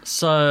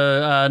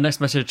 So, next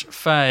message.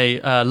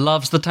 Faye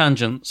loves the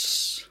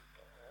tangents.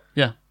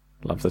 Yeah.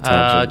 Love the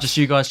tangents. Just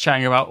you guys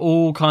chatting about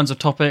all kinds of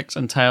topics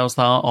and tales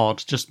that are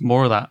odd. Just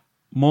more of that.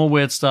 More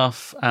weird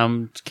stuff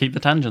and keep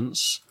the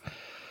tangents.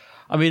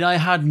 I mean, I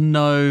had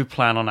no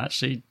plan on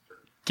actually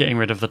getting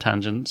rid of the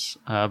tangents,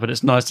 but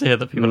it's nice to hear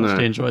that people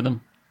actually enjoy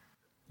them.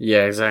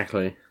 Yeah,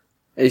 exactly.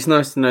 It's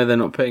nice to know they're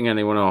not putting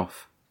anyone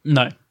off.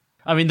 No.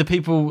 I mean, the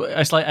people,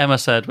 it's like Emma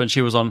said when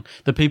she was on,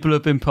 the people who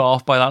have been put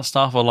off by that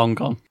stuff are long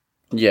gone.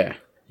 Yeah,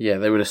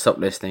 they would have stopped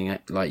listening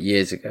like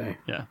years ago.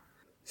 Yeah.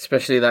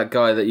 Especially that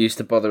guy that used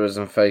to bother us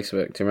on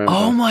Facebook, do you remember?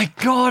 Oh my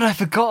god, I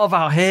forgot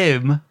about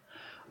him.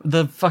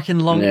 The fucking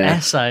long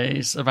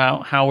essays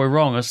about how we're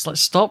wrong. I was like,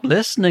 stop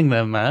listening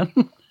then, man.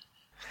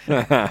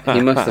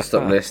 He must have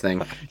stopped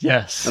listening.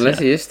 Yes. Unless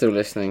he is still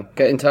listening.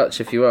 Get in touch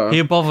if you are.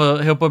 He'll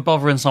be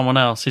bothering someone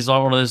else. He's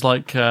like one of those,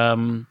 like,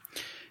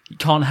 he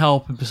can't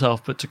help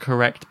himself but to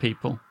correct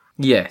people.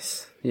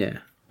 Yes, yeah.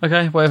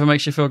 Okay, whatever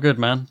makes you feel good,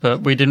 man.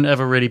 But we didn't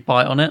ever really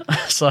bite on it,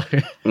 so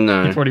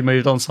No. he probably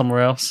moved on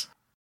somewhere else.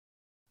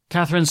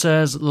 Catherine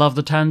says, love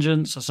the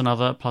tangents. That's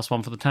another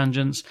 +1 for the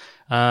tangents.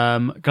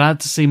 Glad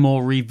to see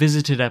more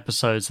revisited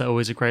episodes. They're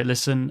always a great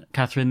listen.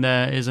 Catherine,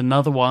 there is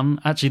another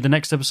one. Actually, the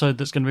next episode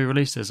that's going to be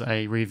released is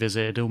a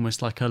revisited,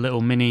 almost like a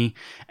little mini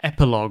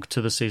epilogue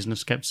to the season of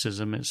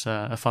Skepticism. It's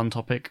a fun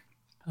topic.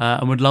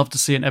 And would love to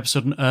see an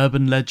episode on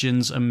urban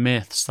legends and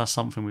myths. That's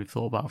something we've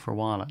thought about for a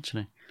while,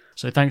 actually.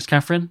 So thanks,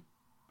 Catherine.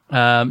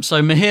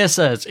 So Mahir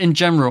says, in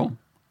general,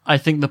 I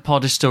think the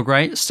pod is still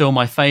great. Still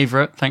my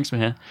favourite. Thanks,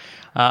 Mahir.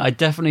 I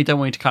definitely don't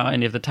want you to cut out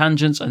any of the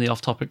tangents and the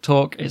off-topic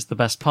talk. It's the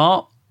best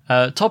part.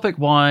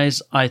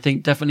 Topic-wise, I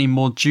think definitely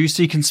more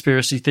juicy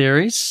conspiracy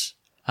theories,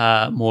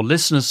 more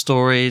listener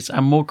stories,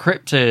 and more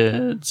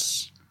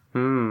cryptids.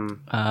 And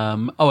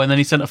then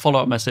he sent a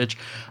follow-up message.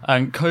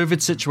 And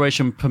COVID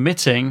situation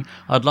permitting,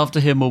 I'd love to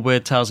hear more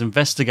Weird Tales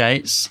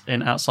investigates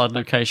in outside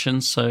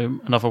locations.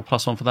 So another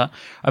 +1 for that.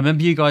 I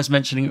remember you guys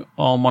mentioning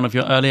on one of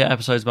your earlier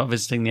episodes about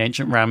visiting the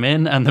ancient Ram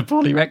Inn and the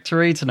Borley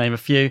Rectory, to name a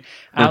few.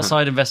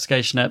 Outside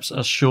investigation eps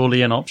are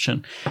surely an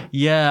option.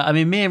 Yeah, I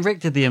mean, me and Rick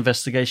did the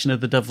investigation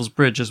of the Devil's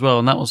Bridge as well,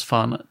 and that was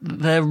fun.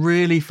 They're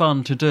really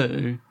fun to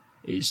do.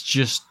 It's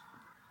just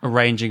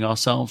arranging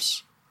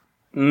ourselves.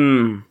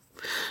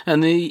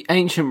 And the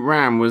ancient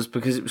ram was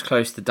because it was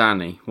close to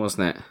Danny,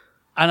 wasn't it?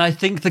 And I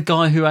think the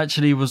guy who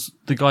actually was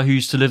the guy who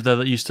used to live there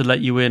that used to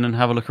let you in and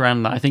have a look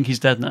around that, I think he's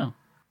dead now.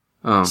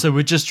 Oh. So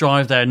we'd just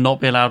drive there and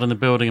not be allowed in the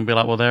building and be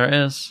like, well, there it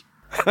is.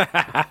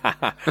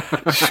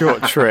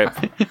 Short trip.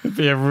 It'd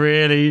be a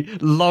really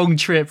long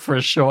trip for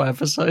a short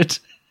episode.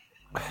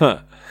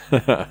 But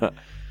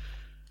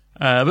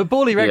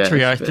Borley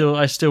Rectory,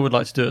 I still would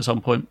like to do at some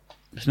point.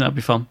 I think that'd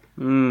be fun.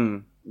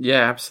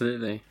 Yeah,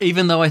 absolutely.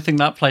 Even though I think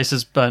that place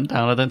is burnt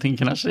down, I don't think you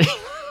can actually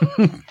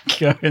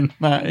go in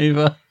that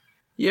either.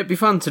 Yeah, it'd be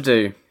fun to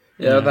do.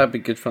 Yeah, that'd be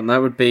good fun.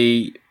 That would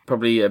be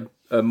probably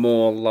a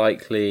more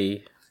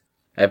likely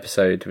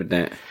episode,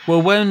 wouldn't it?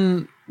 Well,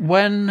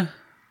 when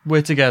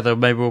we're together,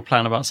 maybe we'll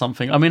plan about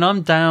something. I mean,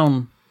 I'm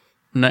down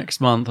next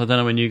month. I don't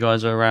know when you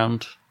guys are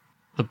around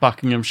the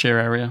Buckinghamshire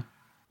area.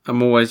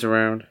 I'm always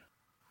around.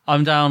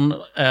 I'm down. Wait,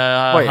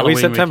 Halloween are we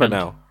September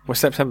weekend. now? We're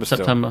September still.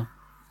 September.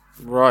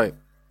 Right.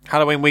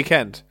 Halloween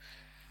weekend.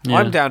 Yeah.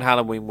 I'm down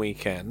Halloween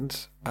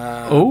weekend.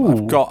 Ooh.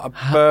 I've got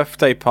a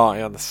birthday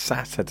party on the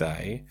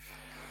Saturday.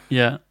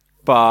 Yeah.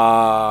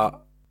 But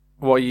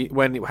how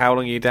long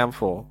are you down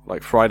for?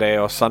 Like Friday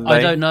or Sunday?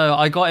 I don't know.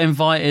 I got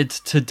invited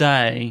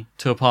today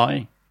to a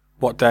party.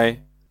 What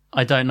day?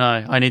 I don't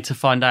know. I need to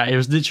find out. It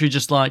was literally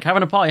just like,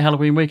 having a party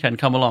Halloween weekend,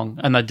 come along.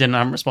 And I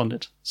haven't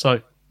responded.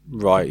 So.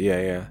 Right,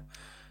 yeah.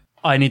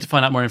 I need to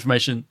find out more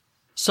information.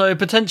 So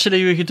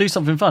potentially we could do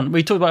something fun.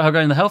 We talked about how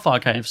going to the Hellfire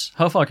Caves.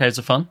 Hellfire Caves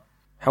are fun.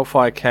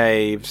 Hellfire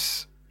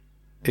Caves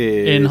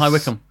is... in High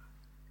Wycombe.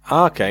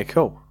 Okay,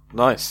 cool.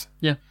 Nice.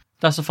 Yeah,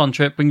 that's a fun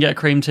trip. We can get a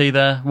cream tea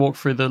there, walk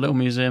through the little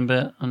museum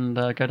bit, and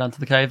go down to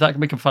the cave. That can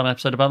make a fun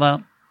episode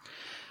about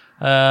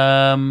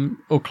that.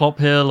 Or Clop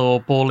Hill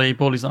or Borley.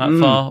 Borley's not that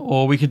far.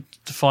 Or we could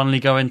finally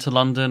go into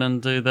London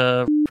and do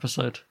the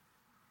episode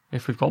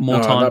if we've got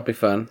more time. That'd be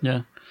fun.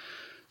 Yeah.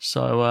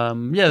 So,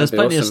 there's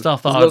plenty of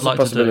stuff that There's I'd like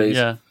lots of to do. possibilities.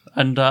 Yeah.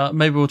 And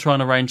maybe we'll try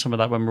and arrange some of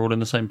that when we're all in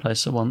the same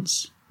place at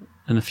once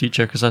in the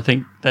future, because I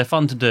think they're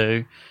fun to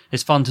do.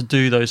 It's fun to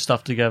do those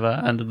stuff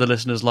together, and the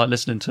listeners like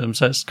listening to them,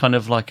 so it's kind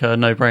of like a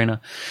no-brainer.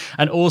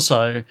 And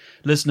also,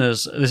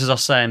 listeners, this is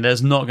us saying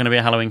there's not going to be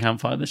a Halloween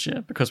campfire this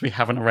year because we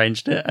haven't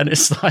arranged it, and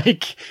it's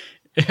like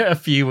a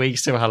few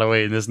weeks till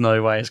Halloween. There's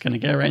no way it's going to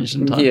get arranged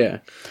in time. Yeah.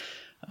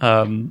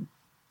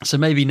 So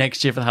maybe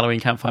next year for the Halloween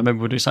campfire, maybe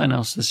we'll do something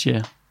else this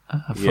year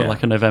for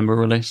like a November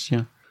release.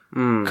 Yeah.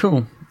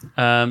 Cool.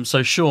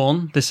 So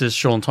Sean, this is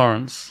Sean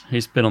Torrance.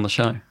 He's been on the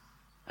show.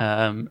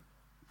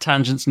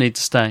 Tangents need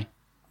to stay.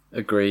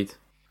 Agreed.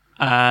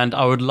 And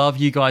I would love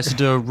you guys to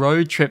do a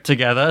road trip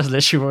together,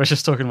 literally what we were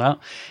just talking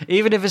about.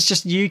 Even if it's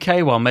just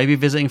UK one, maybe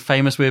visiting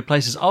famous weird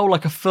places. Oh,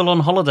 like a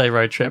full-on holiday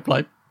road trip,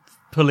 like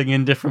pulling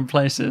in different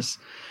places.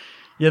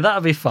 Yeah, that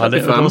would be fun.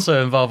 It would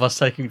also involve us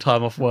taking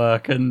time off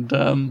work and...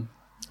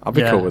 I'll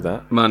be cool with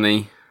that.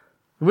 Money.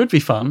 It would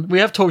be fun. We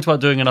have talked about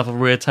doing another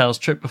Weird Tales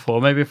trip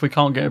before. Maybe if we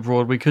can't get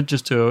abroad, we could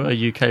just do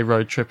a UK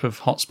road trip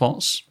of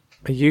hotspots.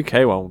 A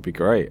UK one would be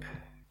great.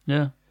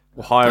 Yeah.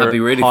 We'll hire That'd be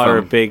really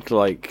a fun.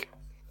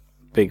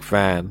 big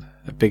van.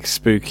 a big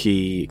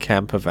spooky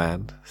camper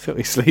van that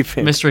we sleep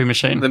in. Mystery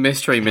machine. The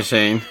mystery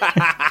machine.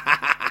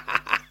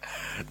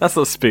 That's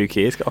not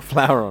spooky. It's got a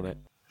flower on it.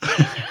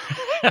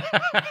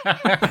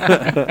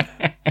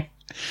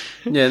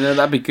 Yeah, no,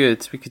 that'd be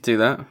good. We could do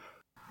that.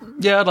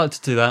 Yeah, I'd like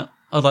to do that.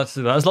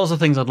 There's lots of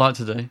things I'd like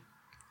to do.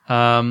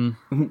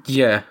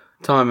 Yeah,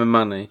 time and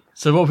money.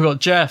 So what have we got?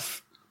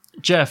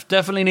 Jeff,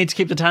 definitely need to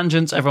keep the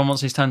tangents. Everyone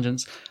wants these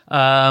tangents.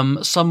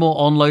 Some more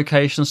on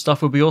location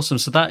stuff would be awesome.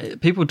 So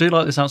that people do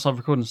like this outside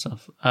recording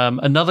stuff.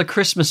 Another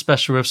Christmas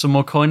special with some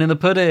more coin in the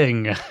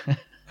pudding.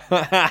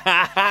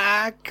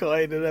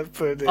 Coin in the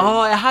pudding. Oh,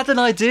 I had an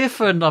idea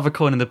for another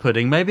coin in the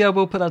pudding. Maybe I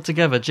will put that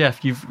together.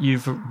 Jeff,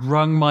 you've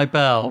rung my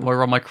bell,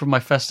 or my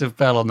festive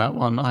bell on that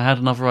one. I had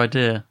another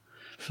idea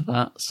for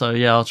that. So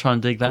yeah, I'll try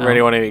and dig that I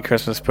really out. want to eat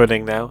Christmas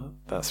pudding now.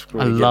 That's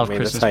really I love giving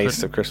me the Christmas taste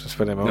pudding. of Christmas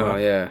pudding. Oh,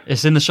 yeah.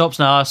 It's in the shops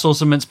now. I saw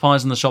some mince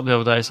pies in the shop the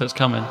other day, so it's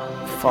coming.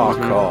 Fuck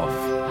off.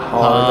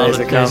 Holidays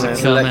are Holidays are coming.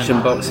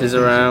 Selection boxes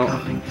are out.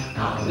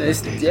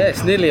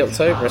 It's nearly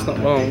October. It's not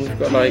long. We've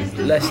got like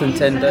less than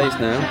 10 days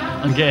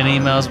now. I'm getting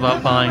emails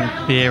about buying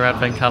beer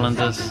advent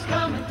calendars.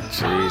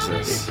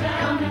 Jesus.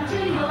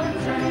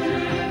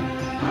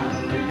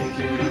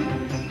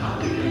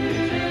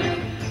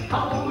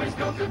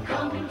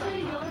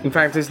 In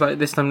fact, it's like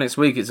this time next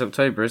week. It's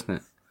October, isn't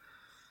it?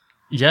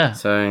 Yeah,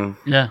 So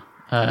yeah.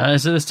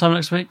 Is it this time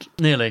next week?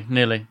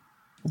 Nearly.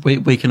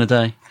 Week and a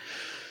day.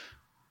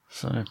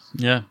 So,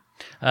 yeah.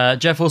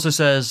 Jeff also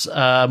says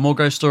more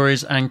ghost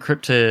stories and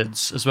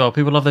cryptids as well.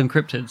 People love them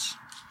cryptids.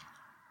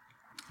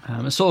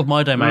 It's sort of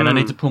my domain. I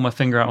need to pull my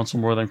finger out on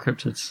some more of them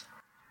cryptids.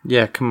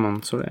 yeah, come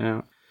on, sort it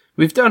out.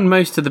 We've done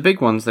most of the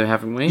big ones, though,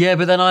 haven't we? Yeah,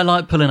 but then I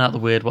like pulling out the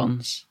weird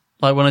ones.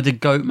 Like when I did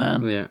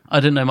Goatman. Yeah. I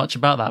didn't know much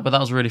about that, but that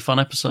was a really fun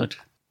episode.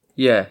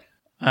 Yeah.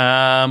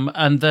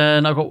 And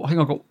then I think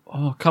I've got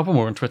a couple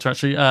more on Twitter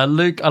actually.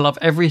 Luke, I love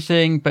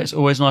everything, but it's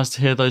always nice to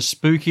hear those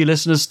spooky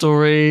listener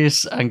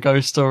stories and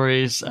ghost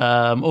stories.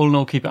 All in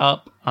all, keep it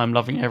up. I'm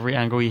loving every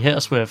angle you hit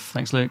us with.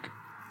 Thanks, Luke.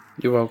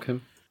 You're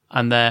welcome.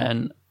 And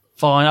then,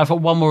 fine, I've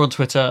got one more on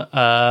Twitter.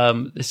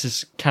 This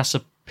is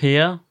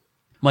Cassiopeia.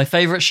 My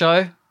favourite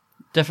show.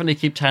 Definitely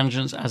keep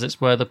tangents as it's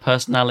where the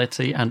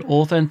personality and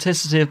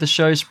authenticity of the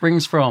show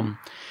springs from.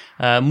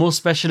 More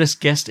specialist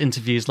guest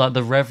interviews like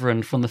the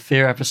Reverend from the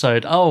Fear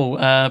episode.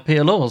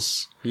 Peter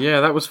Laws. Yeah,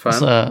 that was fun.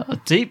 That's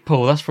a deep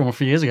pull. That's from a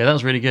few years ago. That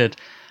was really good.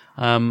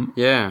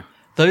 Yeah.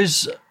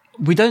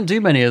 We don't do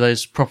many of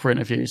those proper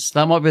interviews.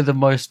 That might be the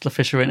most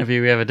official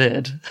interview we ever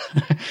did.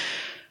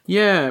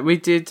 Yeah, we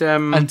did.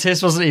 And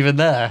Tis wasn't even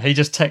there. He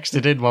just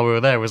texted in while we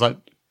were there. It was like,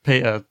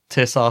 Peter,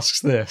 Tis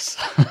asks this.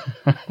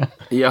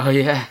 Yeah,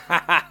 yeah.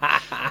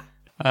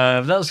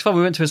 That was fun.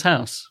 We went to his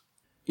house.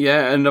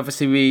 Yeah, and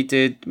obviously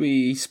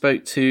we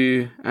spoke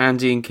to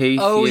Andy and Keith.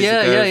 Oh, years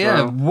yeah, ago yeah, as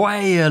yeah. well.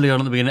 Way early on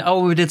at the beginning.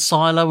 Oh, we did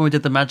Silo when we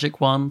did the Magic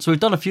one. So we've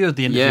done a few of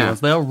the interview Yeah.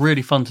 ones. They are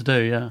really fun to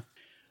do, yeah.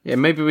 Yeah,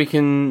 maybe we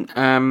can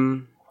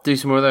do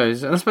some more of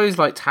those. And I suppose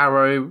like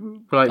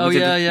Tarot, like Oh, we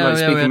did yeah, yeah, like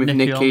yeah, we speaking had with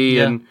Nikki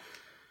Nikki, on, and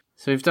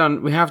so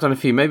we have done a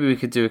few. Maybe we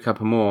could do a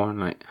couple more and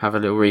like have a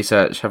little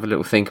research, have a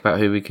little think about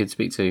who we could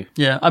speak to.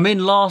 Yeah, I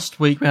mean, last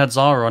week we had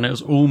Zara on. It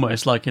was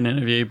almost like an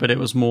interview, but it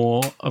was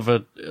more of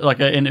an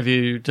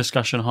interview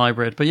discussion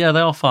hybrid. But yeah, they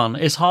are fun.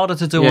 It's harder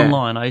to do Yeah.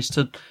 online. I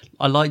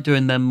like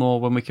doing them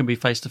more when we can be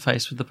face to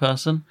face with the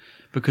person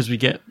because we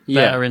get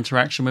Yeah. better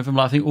interaction with them.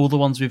 Like, I think all the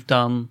ones we've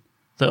done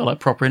that are like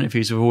proper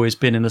interviews have always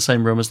been in the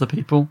same room as the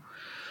people.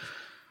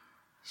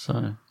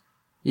 So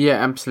Yeah,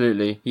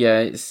 absolutely.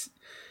 Yeah,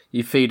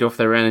 you feed off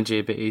their energy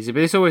a bit easier,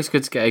 but it's always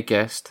good to get a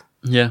guest.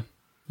 yeah.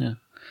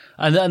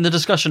 And the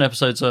discussion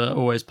episodes are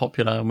always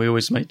popular, and we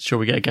always make sure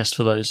we get a guest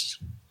for those.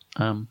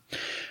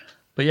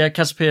 But yeah,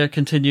 Cassiopeia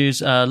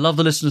continues. Love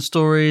the listener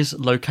stories,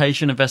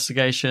 location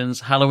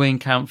investigations, Halloween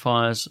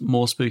campfires,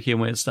 more spooky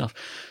and weird stuff.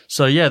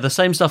 So yeah, the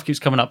same stuff keeps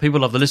coming up.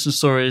 People love the listener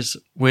stories.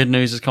 Weird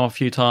news has come up a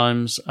few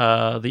times.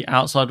 The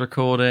outside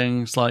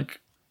recordings,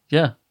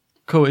 yeah,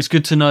 cool. It's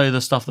good to know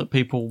the stuff that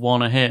people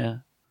want to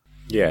hear.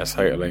 Yeah,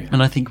 totally.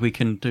 And I think we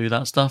can do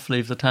that stuff,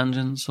 leave the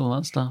tangents, all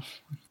that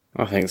stuff.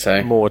 I think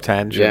so. More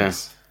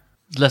tangents.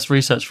 Less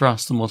research for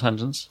us, the more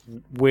tangents.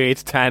 Weird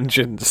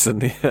tangents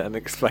and the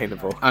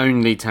unexplainable.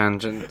 Only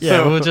tangents.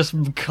 Yeah, we'll just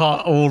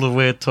cut all the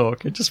weird talk.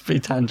 It'd just be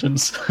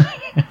tangents.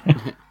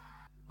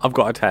 I've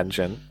got a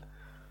tangent.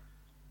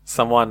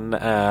 Someone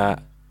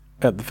at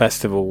the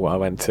festival I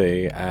went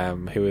to,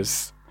 who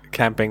was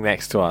camping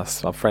next to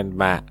us, our friend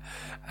Matt,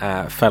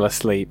 fell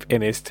asleep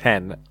in his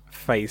tent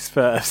face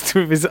first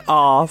with his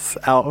arse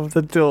out of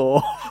the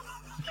door.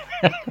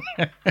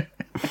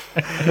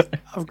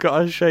 I've got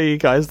to show you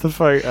guys the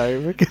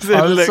photo because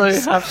I'm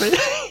so happy.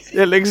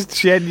 it looks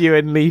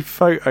genuinely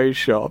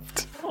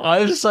photoshopped.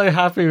 I'm so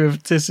happy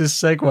with Tiss's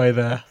segue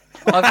there.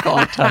 I've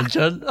got a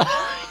tangent.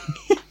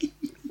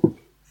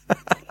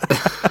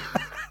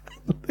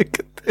 Look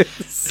at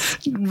this.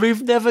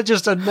 We've never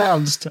just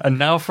announced, and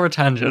now for a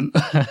tangent.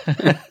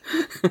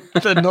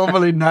 They're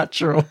normally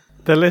natural.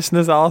 The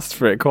listeners asked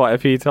for it quite a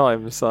few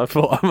times, so I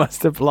thought I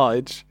must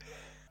oblige.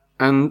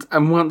 And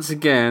once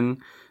again,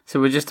 So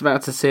we're just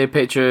about to see a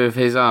picture of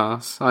his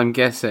ass, I'm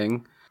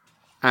guessing,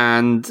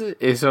 and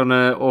it's on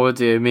an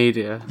audio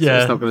media. So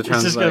it's not going to translate.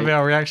 It's just going to be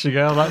our reaction.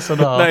 Go, oh, that's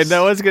an ass.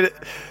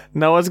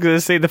 No one's gonna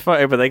see the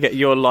photo, but they get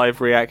your live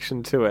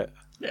reaction to it.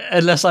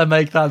 Unless I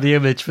make that the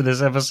image for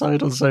this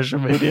episode on social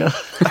media.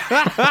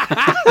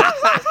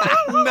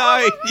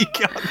 No, you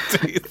can't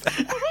do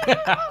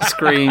that.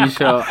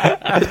 Screenshot.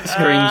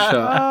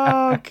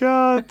 Oh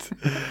God,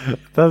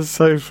 that's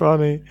so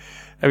funny.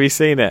 Have you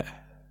seen it?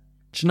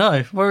 Do you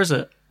know? Where is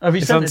it? Have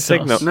you It's sent on it to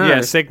Signal. us? No.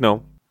 Yeah,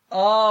 Signal.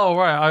 Oh,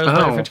 right. I was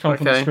waiting for it to come up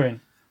on the okay.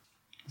 screen.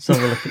 Let's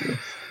have a look at this.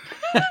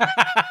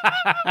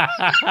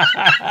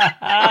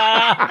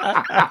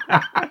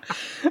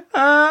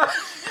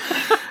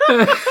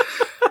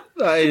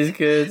 That is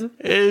good.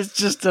 It's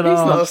just an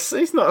ass.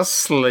 He's not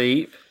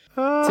asleep.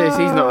 Tis,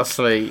 he's not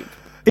asleep.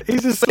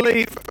 He's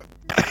asleep.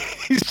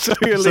 He's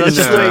totally So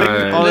asleep.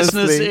 No.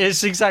 listeners, Honestly.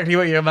 it's exactly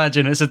what you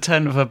imagine. It's a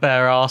tent with a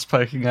bare ass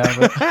poking out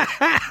of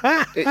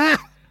it.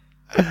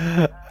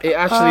 It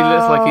actually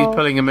looks like he's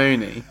pulling a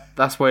moonie.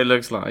 That's what it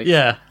looks like.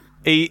 Yeah.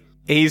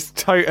 He's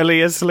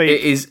totally asleep.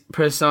 It is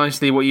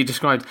precisely what you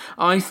described.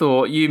 I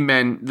thought you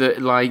meant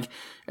that, like,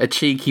 a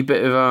cheeky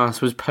bit of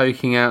ass was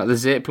poking out the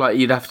zip. Like,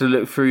 you'd have to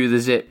look through the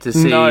zip to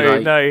see, No,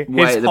 way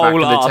his at the back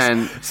whole of the arse.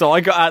 tent. So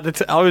I got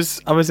out I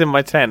was in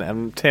my tent,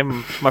 and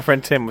my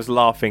friend Tim, was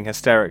laughing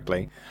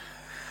hysterically.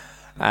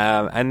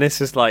 And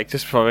this is like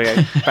just before we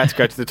about to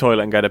go to the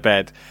toilet and go to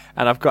bed.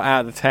 And I've got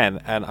out of the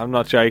tent, and I'm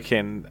not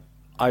joking.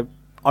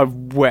 I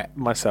wet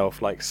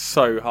myself like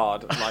so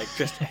hard, like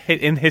just hit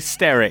in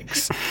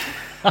hysterics.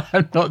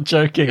 I'm not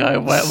joking. I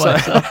wet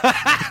myself.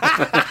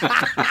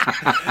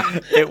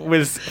 It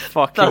was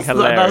fucking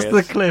hilarious. That's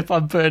the clip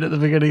I'm putting at the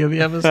beginning of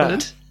the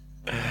episode.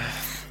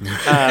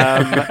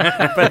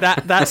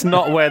 But that's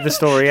not where the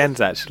story ends,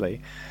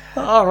 actually.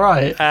 All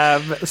right.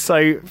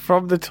 So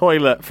from the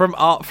toilet, from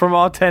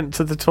our tent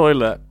to the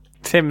toilet,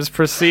 Tim's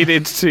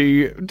proceeded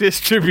to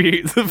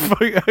distribute the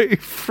photo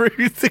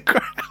through the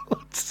crowd.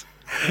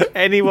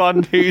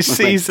 Anyone who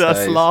sees us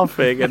days.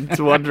 laughing and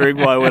wondering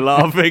why we're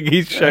laughing,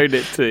 he's shown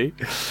it to,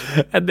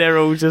 and they're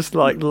all just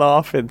like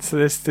laughing. So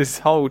there's this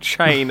whole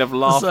chain of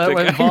laughter it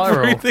went going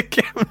viral. through the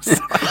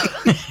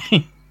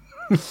campsite.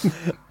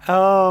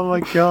 Oh my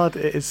God,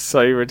 it is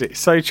so ridiculous,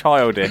 so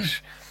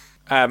childish.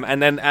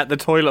 And then at the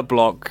toilet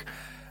block,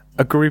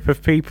 a group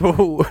of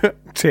people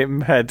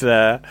Tim had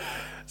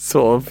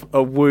sort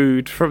of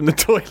wooed from the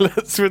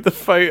toilets with the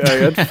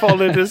photo and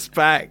followed us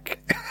back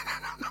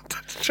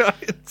to try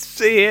and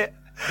see it.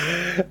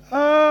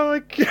 Oh my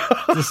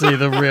God. To see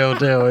the real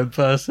deal in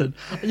person.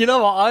 You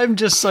know what? I'm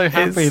just so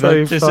happy It's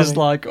so that this is funny.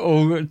 like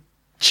all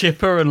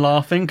chipper and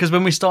laughing, because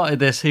when we started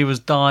this, he was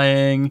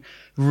dying,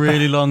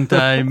 really long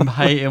day,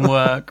 hating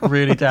work,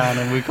 really down,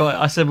 and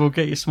I said we'll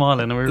get you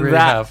smiling, and we really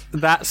have.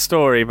 That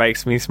story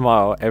makes me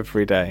smile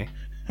every day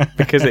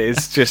because it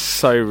is just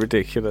so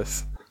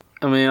ridiculous.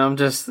 I mean, I'm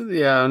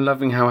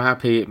loving how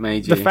happy it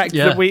made you. The fact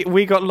Yeah. that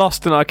we got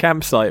lost in our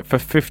campsite for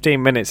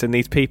 15 minutes and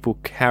these people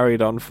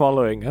carried on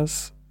following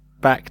us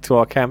back to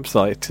our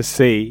campsite to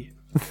see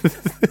the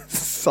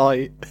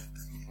site.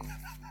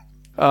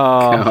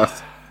 Oh, God.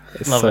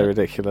 it's Love so it.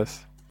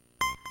 ridiculous.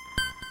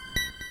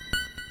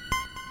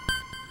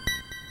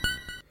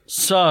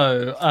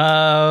 So,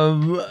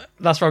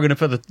 that's where I'm going to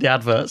put the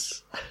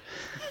adverts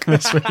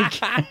this week.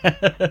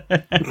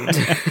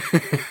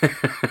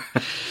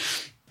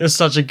 It's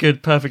such a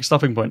good, perfect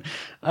stopping point.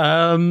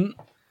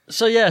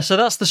 So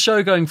that's the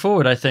show going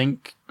forward, I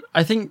think.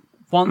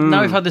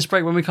 Now we've had this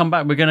break, when we come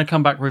back, we're going to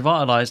come back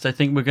revitalised. I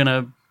think we're going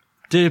to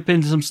dip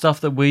into some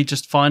stuff that we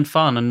just find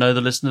fun and know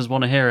the listeners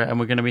want to hear it, and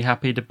we're going to be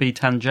happy to be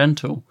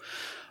tangential.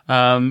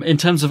 In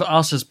terms of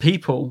us as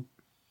people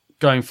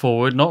going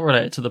forward, not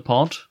related to the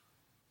pod,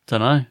 don't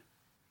know.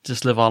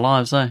 Just live our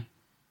lives, eh?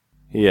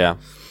 Yeah.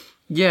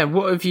 Yeah,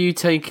 what have you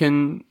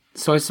taken...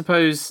 So I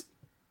suppose...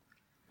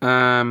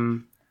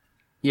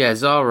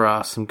 Zara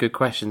asked some good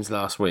questions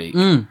last week.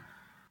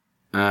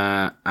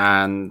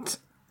 And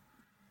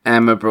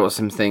Emma brought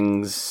some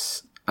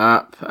things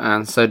up,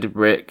 and so did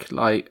Rick.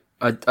 Like,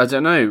 I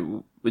don't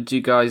know, would you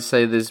guys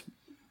say there's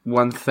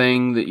one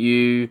thing that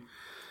you...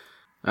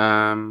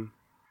 I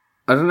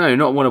don't know,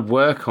 not want to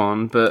work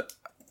on, but...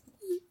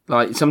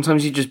 Like,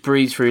 sometimes you just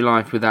breeze through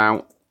life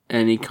without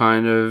any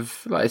kind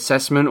of like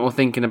assessment or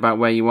thinking about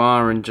where you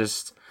are, and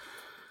just,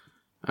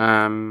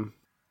 I don't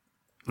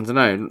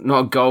know, not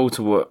a goal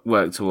to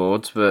work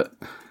towards, but...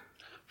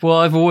 Well,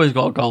 I've always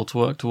got a goal to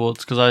work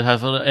towards, because I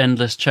have an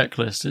endless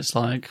checklist. It's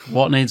like,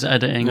 what needs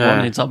editing,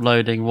 what needs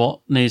uploading,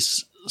 what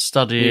needs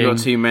studying. You've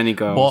got too many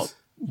goals.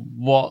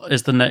 What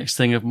is the next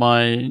thing that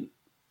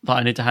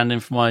I need to hand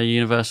in for my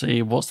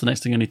university? What's the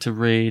next thing I need to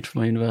read for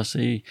my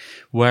university?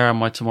 Where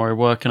am I tomorrow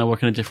working? I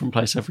work in a different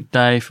place every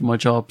day for my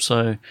job.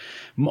 So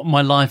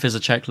my life is a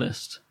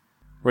checklist.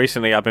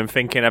 Recently, I've been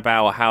thinking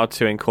about how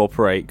to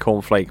incorporate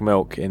cornflake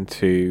milk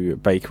into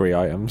bakery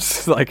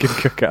items that I can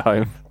cook at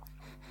home.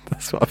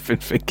 That's what I've been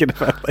thinking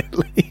about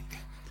lately.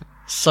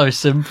 So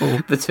simple.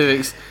 The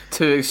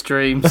two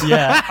extremes.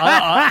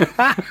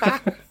 Yeah.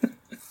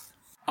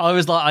 I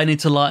was like, I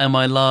need to lighten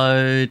my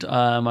load.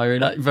 I really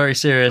like, very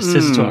serious.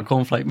 This is about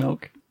cornflake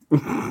milk.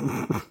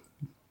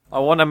 I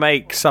want to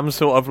make some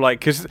sort of like,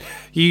 because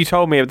you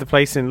told me of the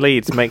place in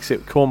Leeds makes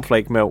it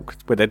cornflake milk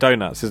with their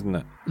donuts, isn't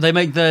it? They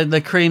make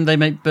the cream. They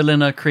make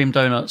Berliner cream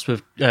donuts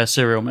with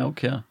cereal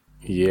milk. Yeah.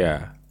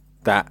 Yeah,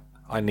 that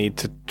I need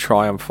to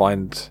try and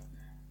find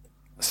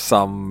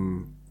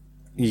some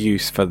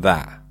use for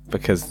that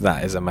because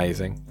that is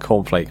amazing.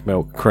 Cornflake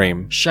milk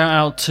cream. Shout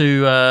out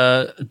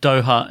to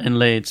Dough Hut in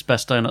Leeds,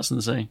 best donuts in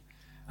the city.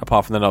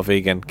 Apart from they're not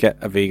vegan, get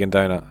a vegan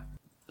donut.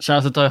 Shout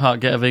out to Dough Hut,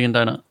 get a vegan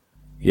donut.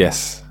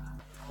 Yes.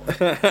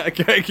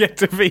 Get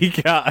to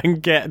V-cut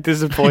and get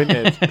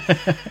disappointed.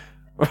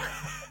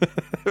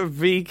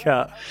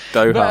 V-cut.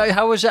 Dough Hut.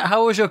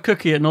 How was your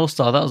cookie at North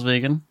Star? That was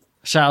vegan.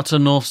 Shout out to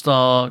North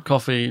Star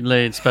Coffee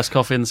Leeds, best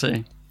coffee in the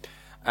city.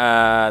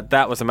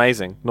 That was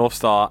amazing. North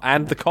Star.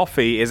 And the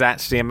coffee is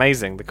actually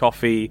amazing. The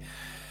coffee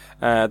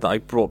that I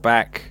brought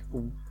back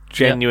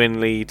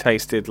genuinely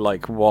tasted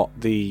like what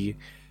the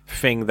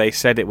thing they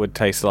said it would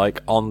taste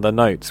like on the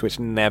notes, which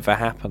never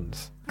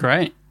happens.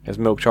 Great. It's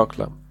milk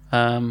chocolate.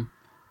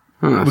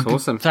 That's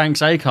awesome.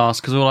 Thanks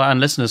Acast and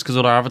listeners, because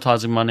all our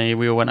advertising money,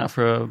 we all went out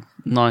for a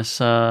nice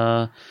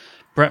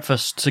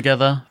breakfast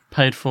together,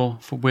 paid for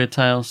Weird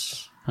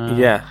Tales.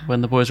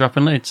 When the boys were up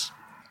in Leeds.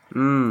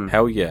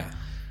 Hell yeah.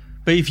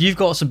 But if you've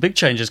got some big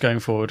changes going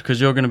forward, because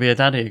you're going to be a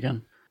daddy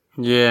again.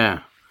 Yeah.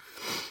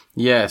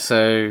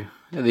 So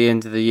at the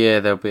end of the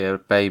year there'll be a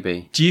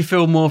baby. Do you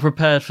feel more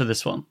prepared for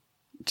this one?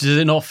 Does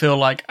it not feel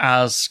like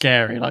as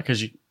scary, like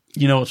as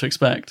you know what to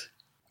expect?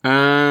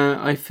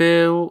 I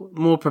feel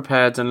more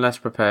prepared and less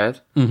prepared.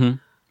 Mm-hmm.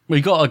 We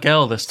got a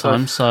girl this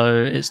time,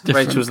 so it's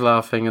different. Rachel's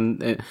laughing,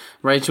 and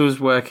Rachel's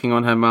working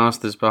on her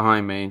masters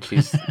behind me, and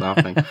she's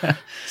laughing.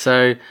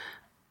 So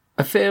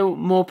I feel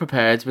more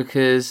prepared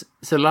because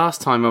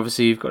last time,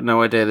 obviously, you've got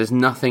no idea. There's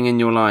nothing in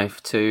your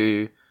life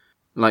to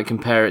like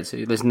compare it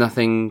to. There's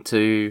nothing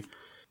to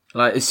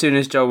like. As soon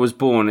as Joel was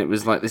born, it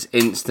was like this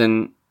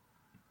instant.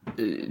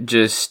 I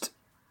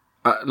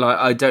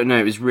don't know.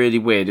 It was really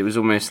weird. It was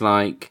almost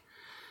like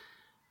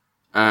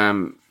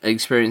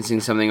experiencing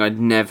something I'd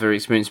never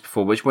experienced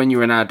before, which when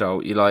you're an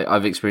adult, you're like,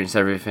 I've experienced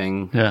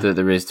everything that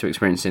there is to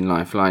experience in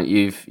life. Like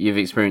you've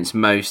experienced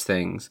most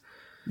things.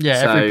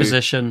 Yeah, so, every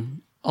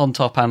position, on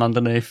top and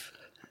underneath.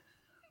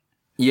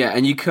 Yeah,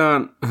 and you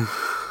can't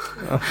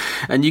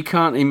and you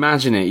can't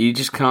imagine it. You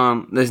just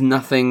can't. There's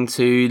nothing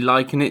to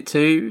liken it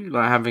to.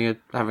 Like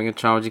having a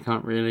child, you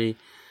can't really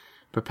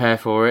prepare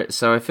for it.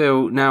 So I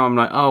feel now I'm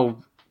like,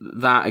 oh,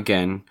 that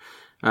again.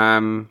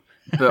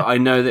 But I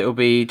know that it'll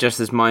be just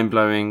as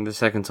mind-blowing the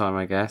second time,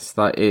 I guess.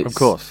 Like it's, of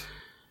course.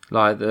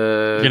 Like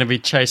you're going to be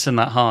chasing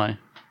that high.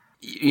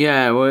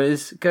 Yeah, well,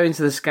 it's going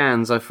to the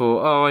scans, I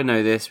thought, oh, I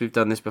know this. We've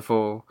done this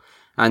before.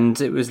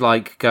 And it was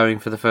like going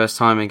for the first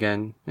time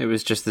again. It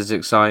was just as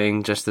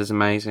exciting, just as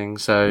amazing.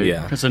 So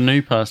yeah, as a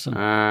new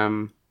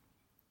person.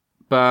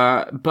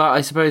 But I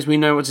suppose we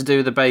know what to do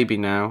with the baby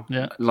now.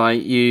 Yeah.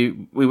 Like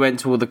we went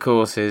to all the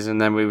courses and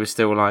then we were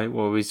still like,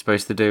 what are we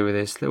supposed to do with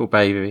this little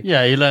baby?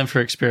 Yeah, you learn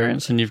through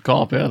experience and you've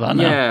got a bit of that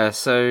now. Yeah,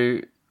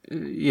 so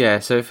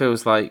it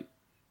feels like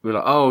we're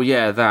like, oh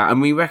yeah, that. And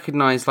we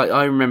recognise, like,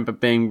 I remember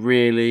being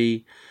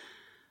really,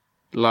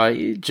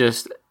 like,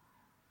 just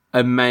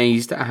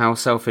amazed at how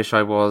selfish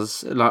I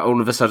was. Like, all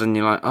of a sudden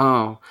you're like,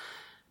 oh,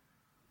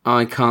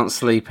 I can't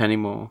sleep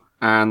anymore.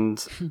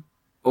 And...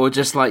 Or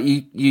just like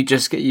you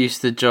just get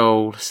used to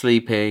Joel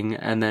sleeping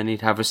and then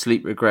he'd have a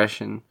sleep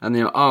regression. And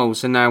then, oh,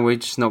 so now we're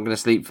just not going to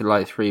sleep for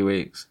like 3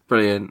 weeks.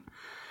 Brilliant.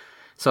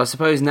 So I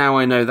suppose now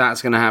I know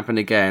that's going to happen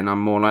again.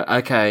 I'm more like,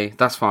 okay,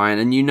 that's fine.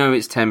 And you know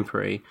it's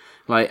temporary.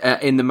 Like,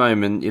 in the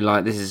moment, you're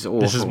like, this is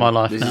awful. This is my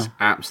life This now. is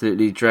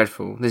absolutely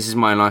dreadful. This is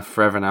my life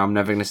forever now. I'm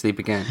never going to sleep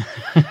again.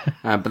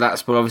 But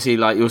obviously,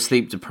 like, you're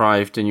sleep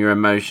deprived and your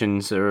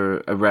emotions are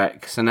a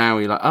wreck. So now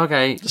you're like,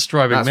 okay, that's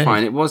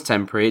fine. It was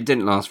temporary. It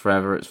didn't last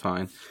forever. It's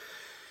fine.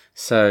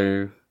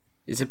 So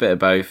it's a bit of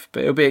both.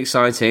 But it'll be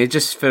exciting. It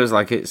just feels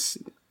like it's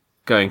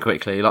going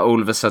quickly. Like,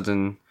 all of a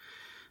sudden,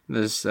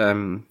 there's,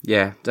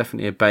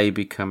 definitely a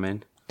baby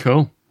coming.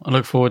 Cool. I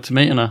look forward to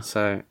meeting her.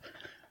 So,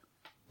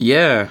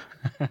 yeah.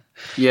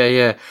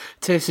 Yeah.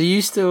 Tiss, are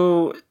you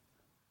still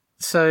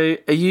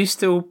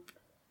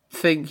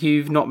think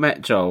you've not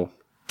met Joel?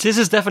 Tiss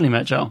has definitely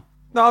met Joel.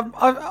 No,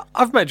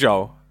 I've met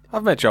Joel.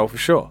 I've met Joel for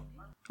sure.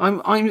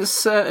 I'm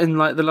certain,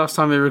 like, the last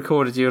time we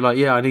recorded, you were like,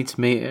 yeah, I need to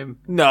meet him.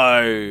 No,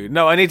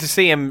 I need to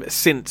see him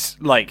since,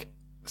 like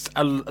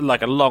a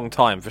long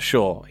time for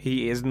sure.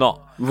 He is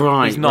not...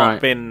 Right, he's not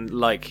been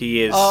like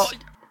he is... Oh,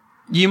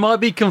 you might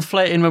be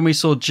conflating when we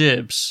saw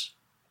Jibs,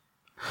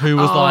 who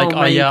was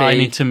maybe. I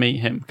need to meet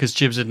him, because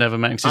Jibs had never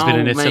met him because he's been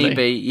in Italy.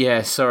 Maybe,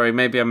 yeah, sorry,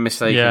 maybe I'm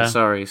mistaken. Yeah.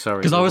 Sorry.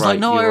 Because I was like,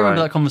 no, I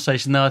remember that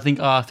conversation. No, I think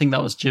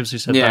that was Jibs who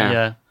said that,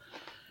 yeah.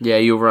 Yeah,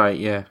 you're right,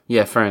 yeah,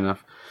 fair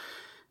enough.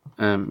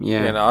 Yeah,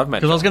 no, I've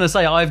met. Because I was going to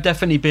say I've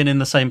definitely been in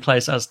the same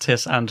place as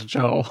Tiss and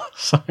Joel.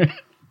 So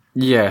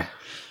yeah,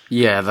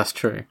 that's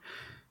true.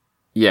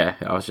 Yeah,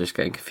 I was just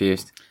getting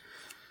confused.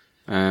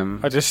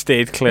 I just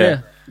steered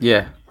clear.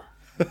 Yeah.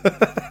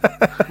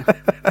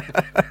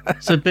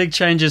 So big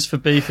changes for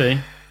Beefy.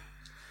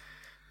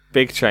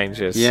 Big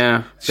changes.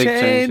 Yeah, big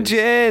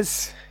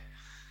changes.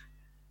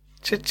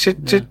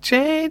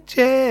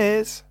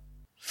 Changes.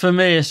 For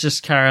me, it's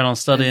just carrying on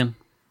studying.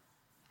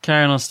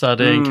 Carrying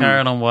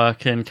on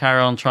working,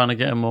 carry on trying to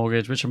get a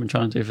mortgage, which I've been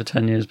trying to do for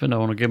 10 years, but no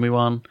one will give me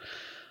one.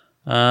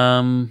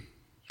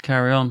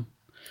 Carry on.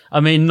 I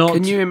mean, not...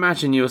 Can you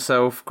imagine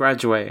yourself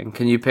graduating?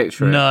 Can you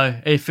picture it? No,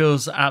 it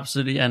feels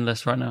absolutely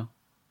endless right now.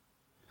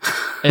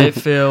 It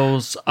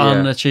feels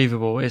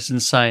unachievable. It's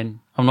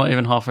insane. I'm not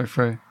even halfway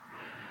through.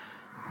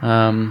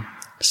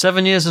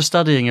 7 years of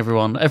studying,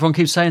 everyone. Everyone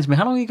keeps saying to me,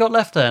 how long have you got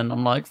left then?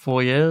 I'm like,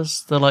 4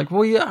 years. They're like,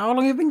 well, how long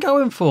have you been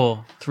going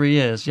for? 3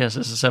 years. Yes,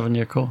 it's a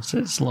 7-year course.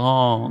 It's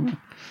long.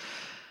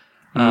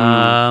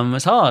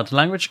 It's hard.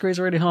 Language degrees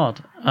are really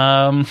hard.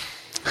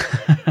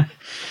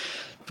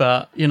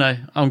 But, you know,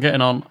 I'm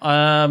getting on.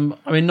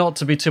 I mean, not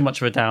to be too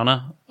much of a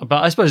downer,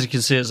 but I suppose you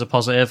can see it as a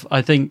positive.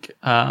 I think,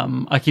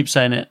 I keep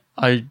saying it,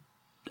 I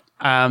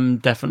am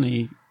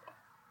definitely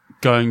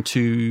going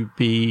to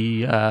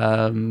be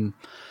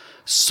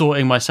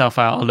sorting myself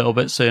out a little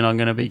bit soon. I'm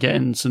going to be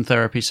getting some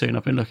therapy soon.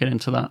 I've been looking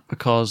into that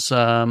because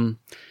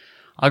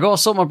I got to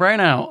sort my brain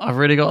out. I've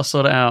really got to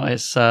sort it out.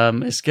 It's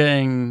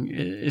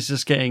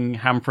just getting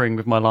hampering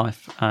with my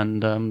life,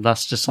 and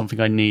that's just something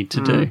I need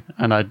to do.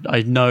 And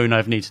I know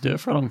I've need to do it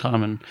for a long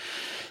time, and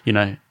you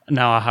know,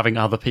 now I'm having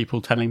other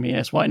people telling me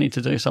it's what I need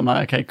to do. So I'm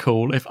like, okay,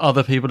 cool. If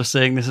other people are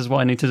saying this is what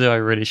I need to do, I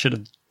really should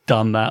have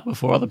done that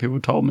before other people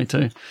told me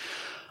to.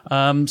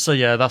 So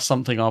yeah, that's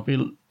something I'll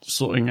be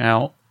sorting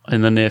out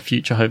in the near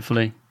future,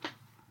 hopefully.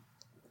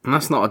 And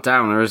that's not a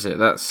downer, is it?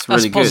 That's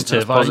really positive. Good.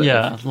 That's positive.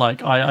 Yeah,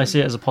 like I see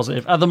it as a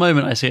positive. At the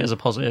moment, I see it as a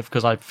positive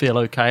because I feel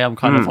okay. I'm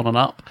kind of on and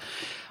up.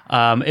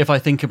 If I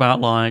think about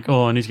like,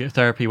 oh, I need to get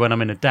therapy when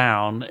I'm in a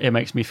down, it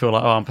makes me feel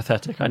like, oh, I'm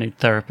pathetic. I need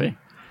therapy.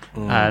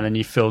 And then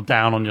you feel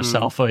down on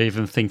yourself for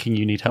even thinking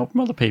you need help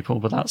from other people.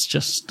 But that's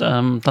just,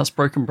 that's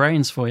broken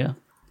brains for you.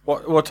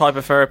 What type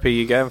of therapy are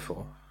you going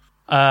for?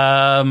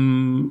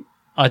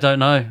 I don't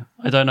know.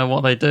 I don't know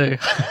what they do.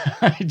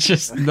 I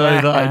just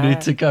know that I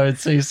need to go and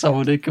see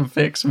someone who can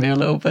fix me a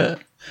little bit.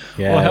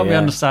 Yeah, or help me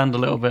understand a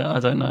little bit. I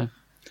don't know.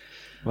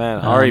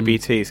 Man,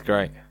 REBT is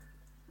great.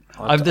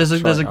 There's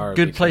a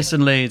good place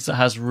in Leeds that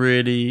has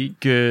really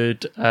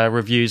good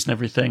reviews and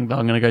everything that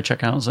I'm going to go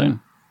check out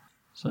soon.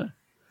 So,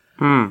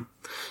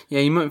 yeah,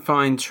 you might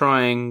find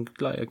trying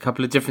like a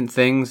couple of different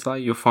things,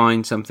 like you'll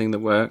find something that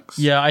works.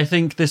 Yeah, I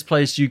think this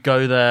place, you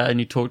go there and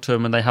you talk to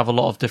them, and they have a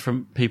lot of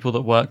different people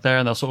that work there,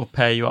 and they'll sort of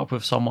pair you up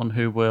with someone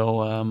who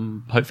will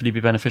hopefully be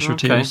beneficial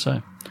to you.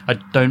 So I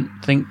don't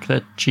think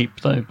they're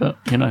cheap though, but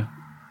you know,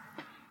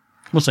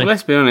 we'll see. Well,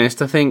 let's be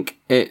honest. I think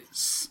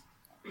it's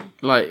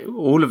like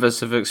all of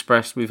us have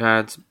expressed we've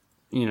had,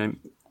 you know,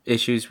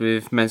 issues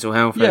with mental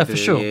health over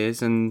the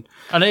years, and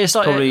it's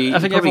like, I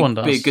think everyone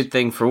does. Be a good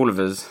thing for all of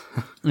us.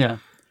 Yeah,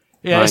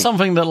 it's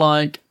something that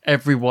like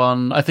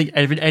everyone, I think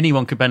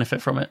anyone could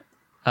benefit from it.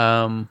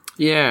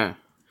 Yeah,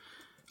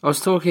 I was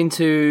talking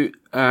to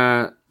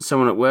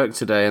someone at work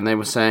today, and they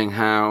were saying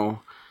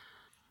how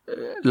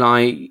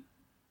like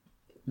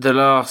the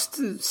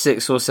last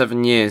 6 or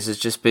 7 years has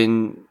just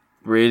been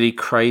really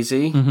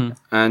crazy,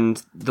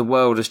 and the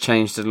world has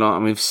changed a lot,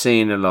 and we've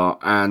seen a lot,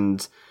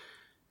 and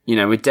you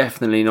know, we're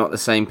definitely not the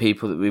same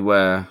people that we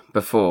were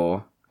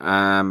before.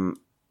 And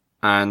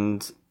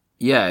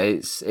yeah,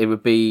 it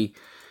would be,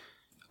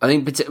 I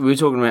think we were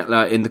talking about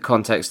like in the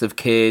context of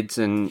kids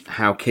and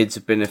how kids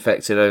have been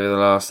affected over the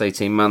last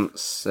 18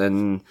 months.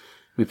 And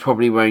we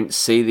probably won't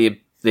see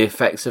the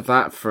effects of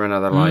that for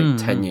another like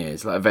 10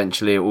 years. Like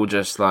eventually it will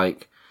just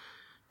like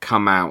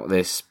come out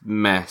this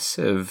mess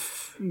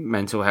of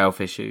mental health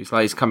issues.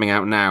 Like it's coming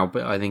out now,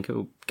 but I think it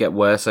will get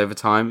worse over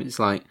time. It's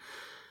like,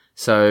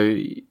 so,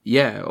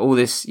 yeah, all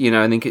this, you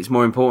know, I think it's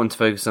more important to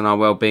focus on our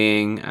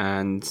well-being,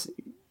 and,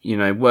 you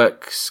know,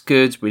 work's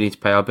good, we need to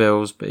pay our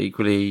bills, but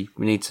equally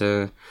we need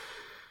to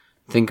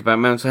think about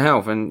mental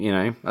health. And, you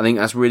know, I think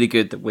that's really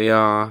good that we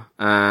are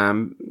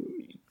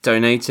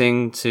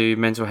donating to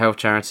mental health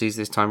charities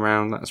this time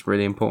around. That's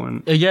really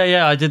important.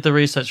 Yeah, I did the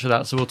research for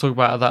that, so we'll talk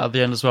about that at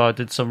the end as well. I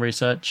did some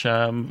research,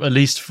 at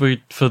least for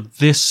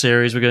this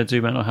series. We're going to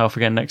do mental health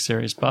again next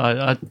series,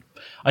 but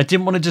I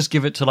didn't want to just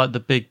give it to like the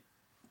big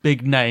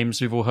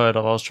names we've all heard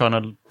of. I was trying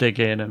to dig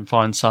in and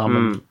find some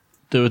and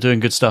they were doing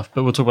good stuff,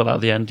 but we'll talk about that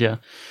at the end. Yeah,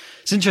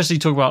 it's interesting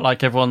to talk about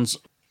like everyone's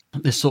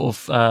this sort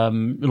of a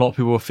lot of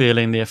people were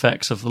feeling the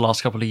effects of the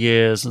last couple of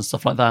years and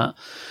stuff like that.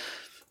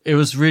 It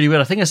was really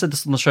weird. I think I said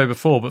this on the show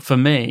before, but for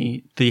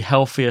me, the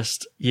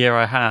healthiest year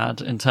I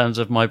had in terms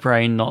of my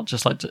brain not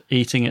just like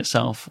eating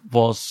itself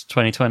was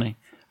 2020.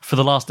 For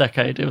the last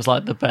decade, it was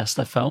like the best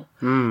I felt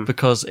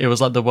because it was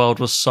like the world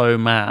was so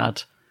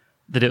mad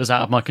that it was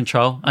out of my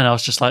control, and I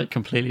was just like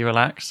completely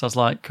relaxed. I was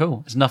like,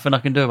 cool, there's nothing I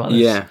can do about this.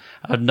 Yeah.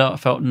 I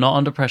felt not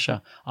under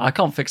pressure. I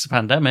can't fix a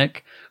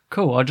pandemic.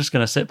 Cool, I'm just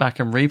going to sit back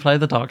and replay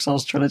the Dark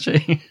Souls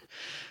trilogy.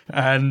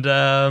 And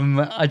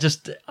I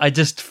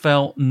just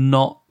felt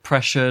not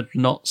pressured,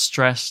 not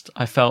stressed.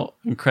 I felt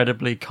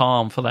incredibly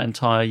calm for that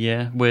entire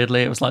year.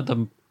 Weirdly, it was like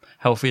the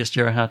healthiest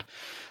year I had.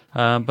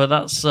 But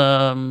that's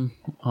our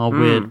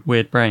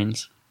weird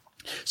brains.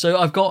 So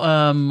I've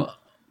got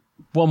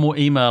one more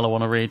email I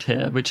want to read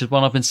here, which is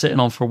one I've been sitting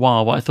on for a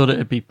while, but I thought it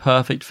would be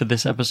perfect for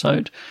this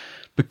episode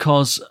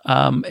because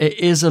it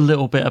is a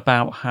little bit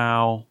about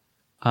how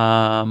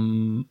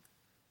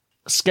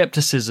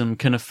skepticism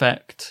can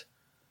affect,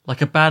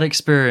 like a bad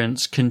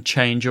experience can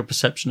change your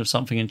perception of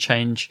something and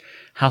change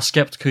how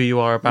skeptical you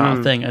are about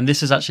a thing. And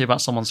this is actually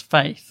about someone's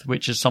faith,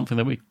 which is something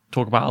that we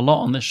talk about a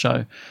lot on this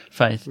show,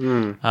 faith.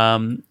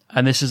 And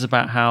this is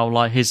about how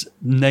like his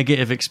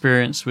negative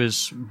experience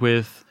was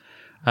with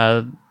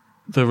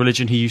the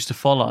religion he used to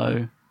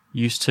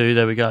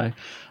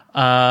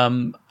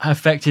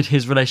affected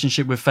his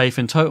relationship with faith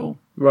in total.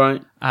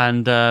 Right.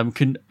 And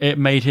it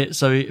made it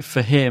so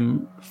for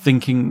him,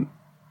 thinking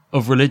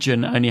of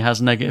religion only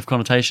has negative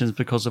connotations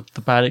because of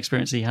the bad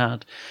experience he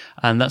had.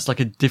 And that's like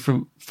a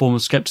different form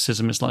of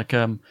skepticism. It's like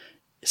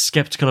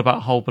skeptical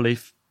about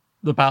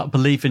about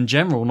belief in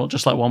general, not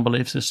just like one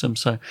belief system.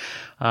 So,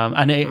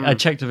 I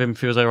checked with him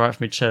if he was all right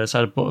for me to share this.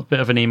 I had a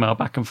bit of an email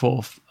back and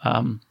forth,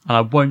 and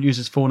I won't use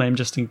his full name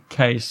just in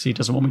case he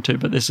doesn't want me to,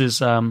 but this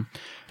is an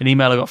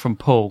email I got from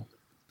Paul.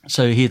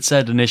 So he had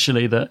said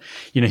initially that,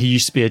 he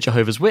used to be a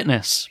Jehovah's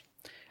Witness,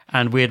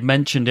 and we had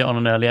mentioned it on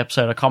an early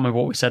episode. I can't remember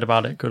what we said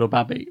about it, good or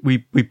bad, but we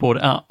brought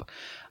it up.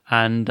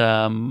 And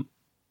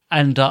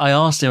I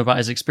asked him about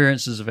his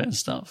experiences of it and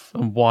stuff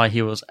and why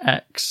he was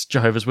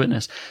ex-Jehovah's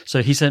Witness.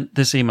 So he sent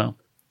this email.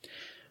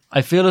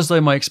 I feel as though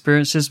my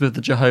experiences with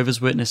the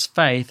Jehovah's Witness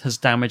faith has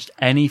damaged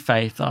any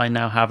faith that I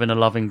now have in a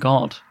loving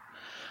God.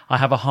 I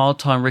have a hard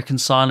time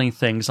reconciling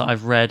things that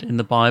I've read in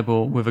the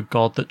Bible with a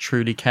God that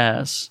truly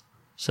cares.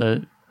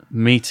 So,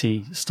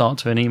 meaty start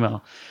to an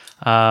email.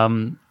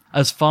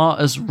 As far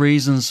as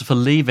reasons for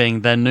leaving,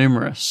 they're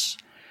numerous.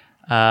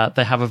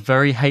 They have a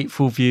very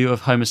hateful view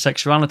of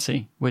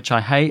homosexuality, which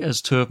I hate,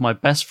 as two of my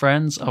best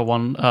friends are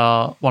one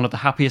of the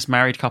happiest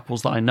married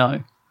couples that I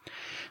know.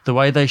 The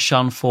way they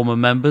shun former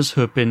members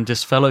who have been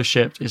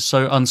disfellowshipped is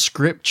so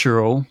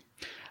unscriptural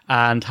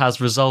and has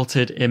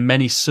resulted in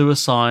many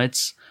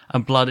suicides,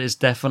 and blood is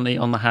definitely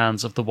on the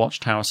hands of the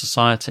Watchtower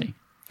Society.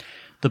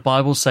 The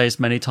Bible says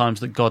many times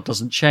that God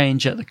doesn't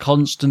change, yet the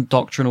constant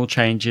doctrinal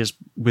changes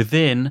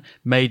within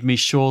made me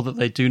sure that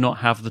they do not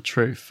have the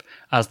truth,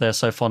 as they're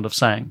so fond of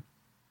saying.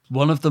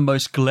 One of the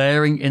most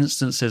glaring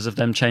instances of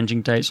them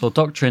changing dates or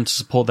doctrine to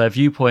support their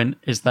viewpoint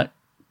is that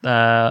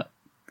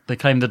they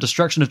claim the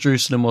destruction of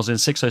Jerusalem was in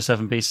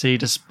 607 BC,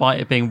 despite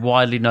it being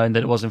widely known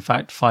that it was in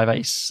fact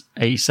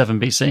 587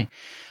 BC.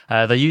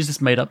 They use this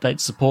made-up date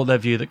to support their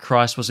view that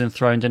Christ was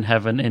enthroned in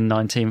heaven in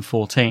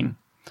 1914.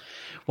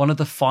 One of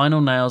the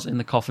final nails in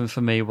the coffin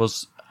for me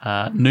was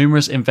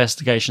numerous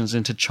investigations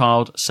into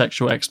child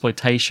sexual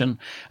exploitation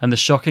and the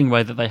shocking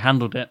way that they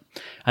handled it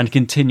and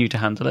continue to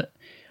handle it.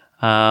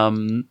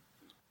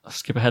 I'll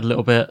skip ahead a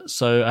little bit.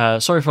 So,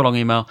 sorry for a long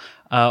email.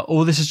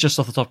 All this is just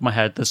off the top of my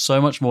head. There's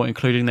so much more,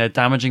 including their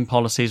damaging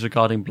policies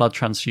regarding blood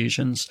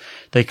transfusions.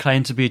 They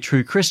claim to be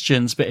true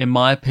Christians, but in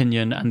my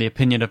opinion, and the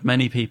opinion of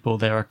many people,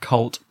 they're a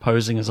cult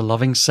posing as a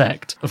loving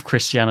sect of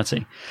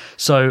Christianity.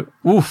 So,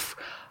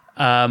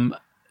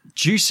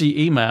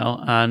 juicy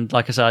email. And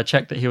like I said, I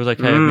checked that he was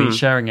okay with me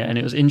sharing it. And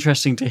it was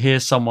interesting to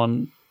hear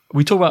someone,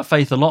 we talk about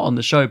faith a lot on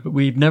the show, but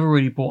we've never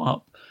really brought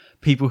up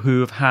people who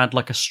have had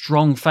like a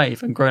strong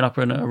faith and grown up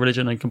in a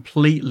religion and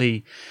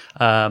completely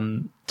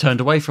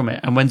turned away from it.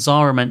 And when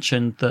Zara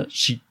mentioned that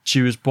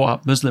she was brought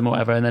up Muslim or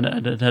whatever, and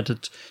then had to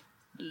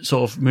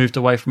sort of moved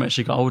away from it as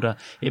she got older,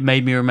 it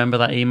made me remember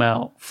that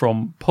email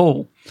from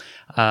Paul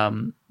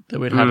that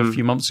we'd had a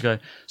few months ago.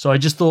 So I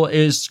just thought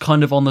it was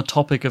kind of on the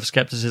topic of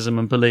skepticism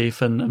and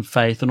belief and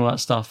faith and all that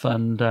stuff.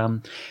 And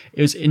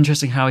it was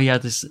interesting how he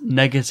had this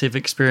negative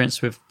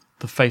experience with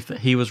the faith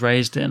that he was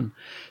raised in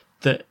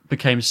that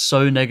became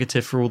so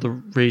negative for all the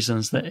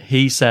reasons that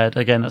he said.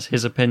 Again, that's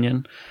his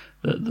opinion,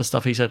 the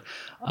stuff he said,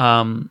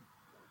 that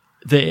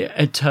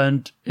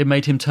it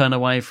made him turn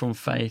away from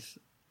faith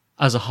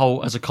as a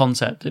whole, as a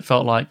concept. It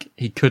felt like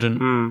he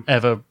couldn't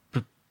ever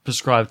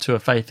prescribe to a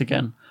faith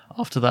again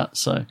after that.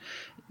 So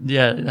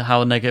yeah,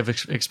 how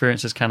negative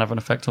experiences can have an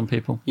effect on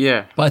people.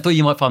 Yeah. But I thought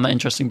you might find that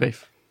interesting,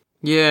 Beef.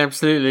 Yeah,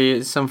 absolutely.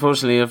 It's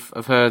unfortunately,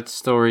 I've heard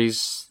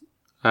stories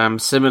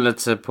similar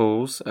to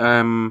Paul's.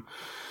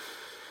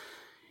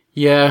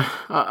 Yeah,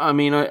 I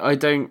mean, I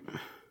don't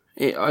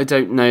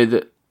know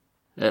that.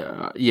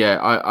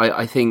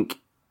 I think,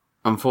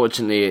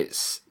 unfortunately,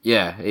 it's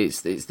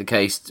the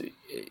case.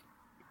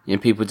 You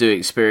know, people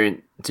do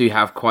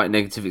have quite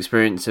negative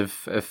experience of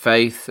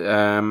faith,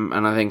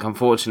 and I think,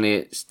 unfortunately,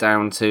 it's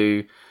down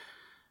to,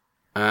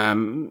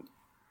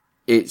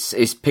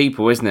 it's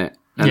people, isn't it?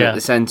 And at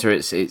the centre,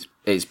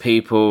 it's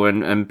people,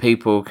 and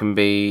people can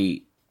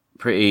be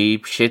pretty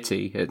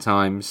shitty at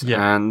times,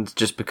 and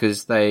just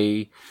because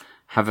they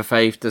have a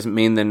faith doesn't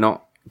mean they're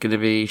not going to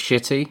be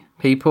shitty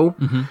people.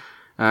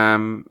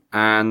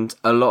 And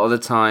a lot of the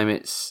time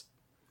it's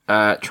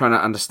trying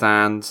to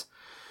understand,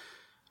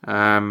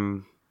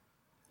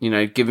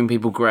 giving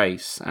people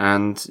grace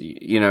and,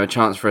 a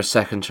chance for a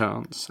second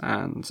chance.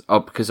 And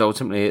because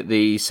ultimately at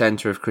the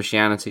center of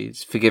Christianity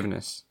is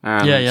forgiveness.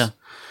 And, Yeah.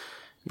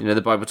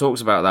 The Bible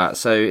talks about that.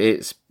 So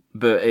it's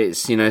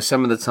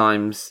some of the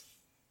times,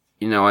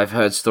 I've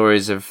heard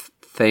stories of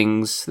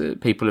things that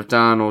people have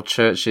done or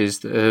churches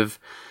that have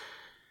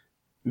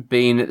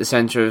been at the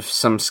center of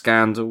some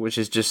scandal, which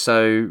is just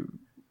so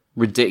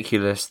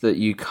ridiculous that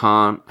you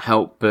can't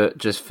help but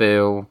just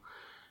feel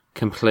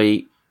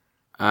complete,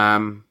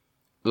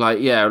 like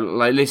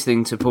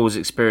listening to Paul's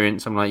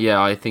experience, I'm like,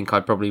 I think I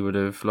probably would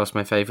have lost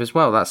my faith as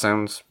well. That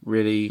sounds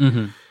really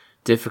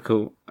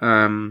difficult. But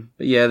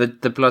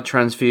the blood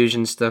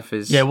transfusion stuff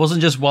is... Yeah, it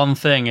wasn't just one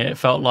thing. It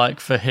felt like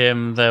for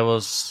him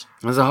there's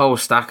a whole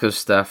stack of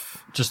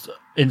stuff. Just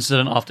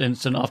incident after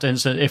incident after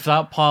incident. If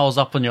that piles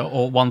up on you,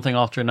 or one thing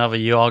after another,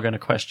 you are going to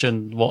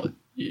question what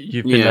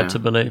you've been led to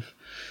believe.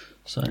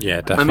 So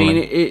yeah,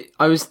 definitely.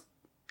 I mean,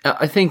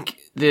 I think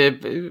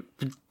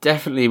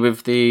definitely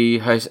with the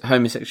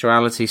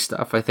homosexuality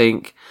stuff, I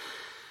think,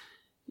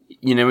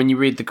 when you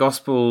read the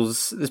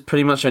Gospels, there's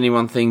pretty much only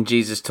one thing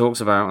Jesus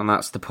talks about, and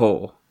that's the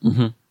poor.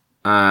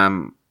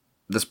 Mm-hmm.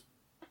 There's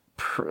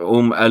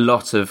a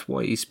lot of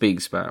what he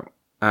speaks about,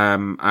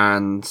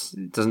 and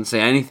it doesn't say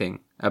anything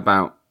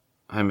about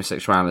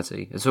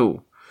homosexuality at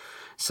all.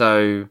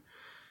 So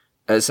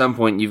at some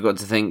point you've got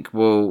to think,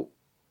 well,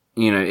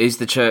 is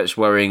the church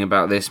worrying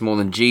about this more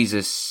than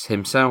Jesus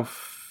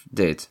himself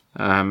did?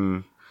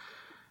 That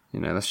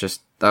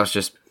was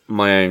just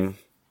my own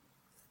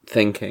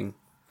thinking.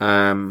 It's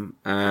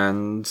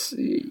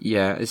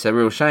a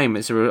real shame.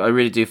 I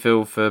really do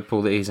feel for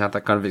Paul that he's had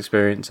that kind of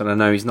experience, and I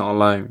know he's not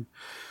alone.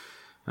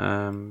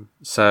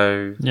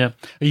 Yeah,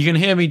 you can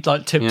hear me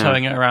like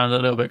tiptoeing it around a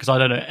little bit because I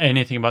don't know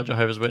anything about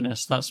Jehovah's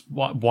Witness. That's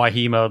why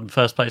he emailed in the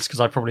first place, because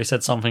I probably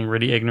said something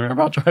really ignorant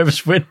about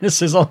Jehovah's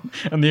Witnesses on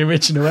the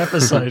original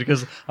episode,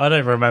 because I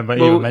don't remember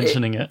even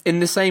mentioning it.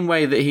 In the same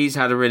way that he's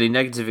had a really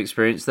negative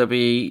experience, there'll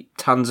be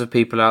tons of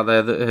people out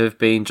there that have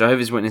been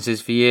Jehovah's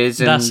Witnesses for years.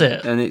 And, that's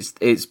it, and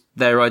it's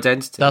their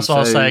identity. That's what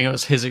I was saying. It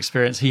was his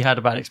experience. He had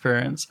a bad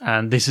experience,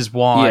 and this is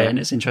why. And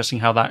it's interesting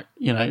how that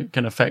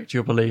can affect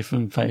your belief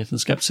and faith and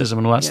skepticism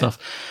and all that stuff.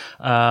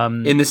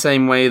 In the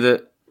same way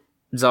that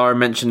Zara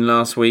mentioned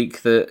last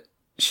week that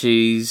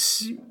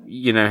she's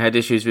had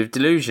issues with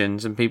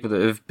delusions and people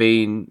that have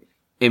been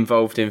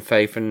involved in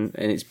faith, and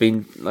it's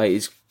been like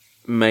it's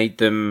made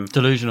them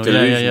delusional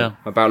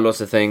about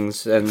lots of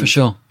things. And for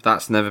sure,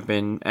 that's never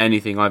been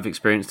anything I've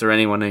experienced or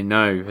anyone I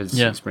know has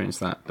experienced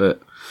that.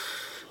 But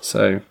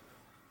so.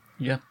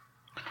 Yeah.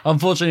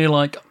 Unfortunately,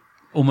 like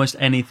almost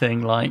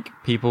anything, like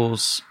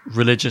people's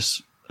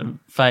religious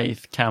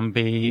faith can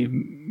be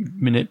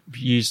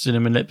used in a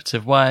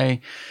manipulative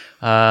way,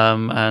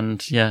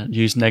 and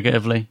used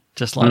negatively,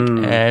 just like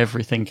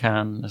everything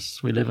can, as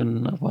we live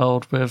in a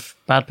world with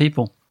bad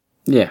people.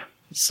 Yeah.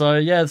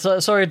 So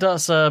sorry,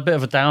 that's a bit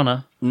of a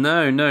downer.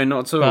 No, not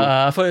at all. But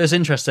I thought it was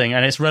interesting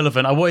and it's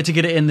relevant. I wanted to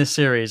get it in this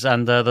series,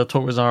 and the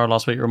talk with Zara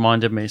last week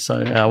reminded me, so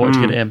I wanted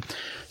to get it in.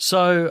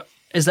 So,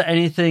 is there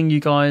anything you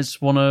guys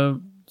want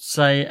to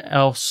say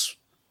else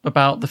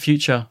about the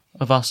future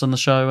of us and the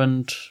show,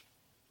 and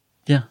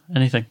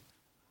anything?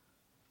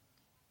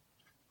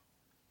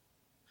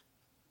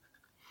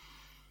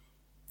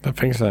 I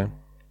think so.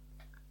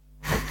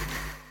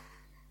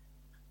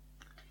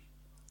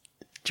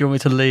 Do you want me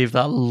to leave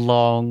that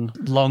long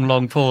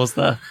pause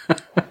there?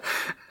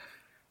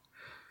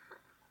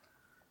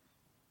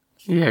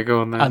 Yeah, go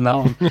on then. And that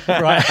one.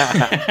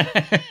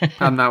 Right.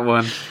 And that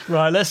one.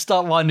 Right, let's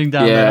start winding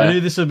down then. I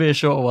knew this would be a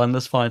shorter one,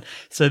 that's fine.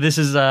 So this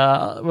is,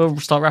 we'll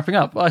start wrapping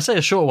up. I say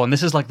a short one.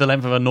 This is like the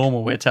length of a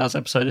normal Weird Tales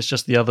episode. It's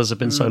just the others have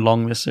been so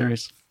long this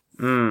series.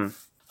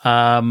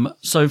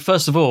 So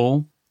first of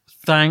all,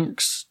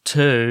 thanks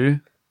to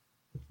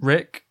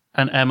Rick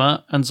and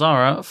Emma and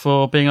Zara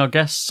for being our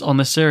guests on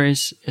this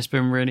series. It's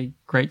been really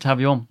great to have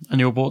you on, and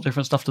you all brought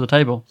different stuff to the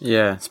table.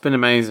 Yeah, it's been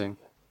amazing.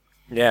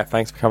 Yeah,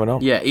 thanks for coming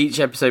on. Yeah, each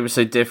episode was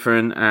so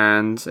different,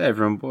 and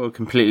everyone brought a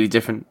completely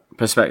different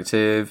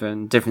perspective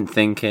and different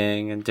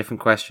thinking and different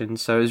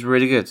questions, so it was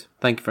really good.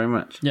 Thank you very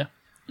much. Yeah,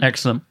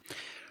 excellent.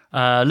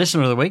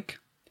 Listener of the week.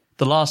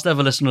 The last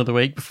ever listener of the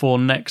week before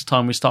next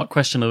time we start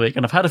question of the week.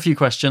 And I've had a few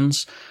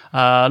questions,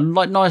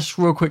 like nice,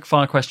 real quick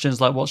fire questions,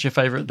 like what's your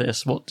favourite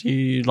this? What do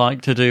you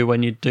like to do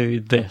when you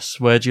do this?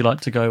 Where do you like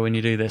to go when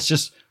you do this?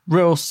 Just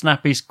real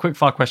snappy, quick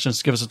fire questions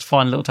to give us a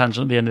fine little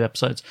tangent at the end of the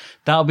episodes.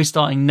 That'll be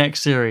starting next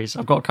series.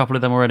 I've got a couple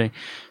of them already.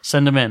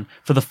 Send them in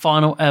for the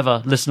final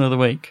ever listener of the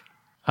week.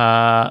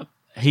 I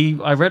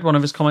read one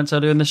of his comments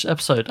earlier in this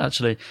episode,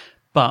 actually,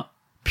 but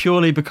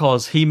purely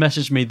because he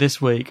messaged me this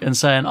week and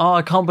saying,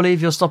 I can't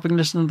believe you're stopping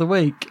listening of the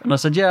week. And I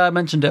said, I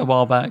mentioned it a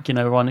while back,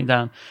 writing it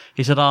down.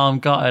 He said, I'm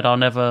gutted.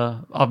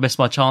 I've missed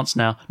my chance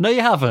now. No,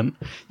 you haven't.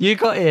 You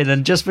got in,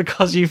 and just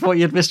because you thought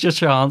you'd missed your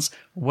chance,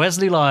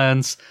 Wesley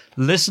Lyons,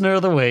 listener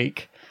of the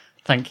week.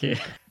 Thank you.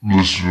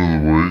 Listener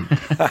of the week.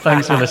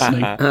 Thanks for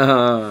listening.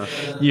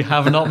 You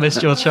have not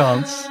missed your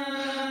chance.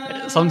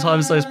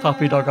 Sometimes those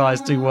puppy dog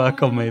eyes do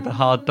work on me. They're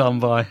hard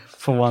done by,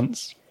 for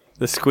once.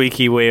 The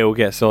squeaky wheel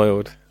gets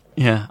oiled.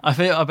 Yeah, I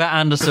bet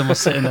Anderson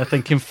was sitting there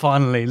thinking,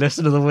 finally,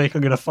 listen of the week,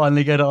 I'm going to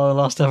finally get it on the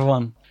last ever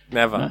one.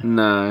 Never.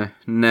 No,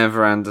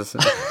 never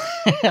Anderson.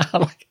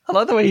 I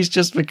like the way he's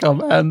just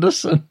become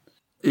Anderson.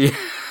 Yeah.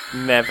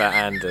 Never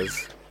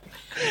Anders.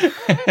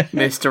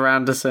 Mr.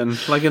 Anderson,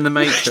 like in The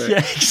Matrix. Yeah,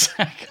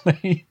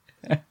 exactly.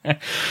 But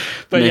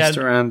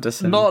Mr.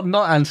 Anderson.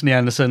 Not Anthony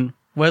Anderson.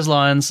 Wes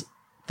Lyons,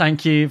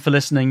 thank you for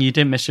listening. You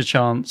didn't miss your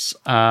chance.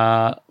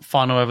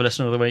 Final ever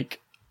listener of the week.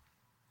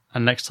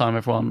 And next time,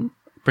 everyone,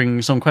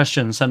 bring some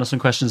questions. Send us some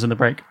questions in the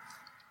break.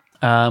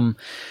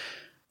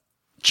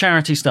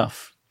 Charity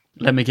stuff.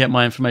 Let me get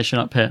my information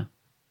up here.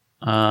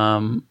 I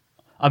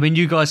mean,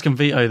 you guys can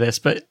veto this,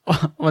 but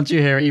once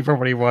you hear it, you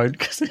probably won't,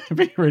 because it'd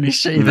be a really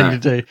shitty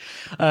thing to do.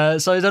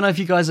 So I don't know if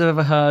you guys have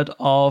ever heard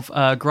of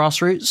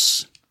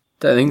Grassroots.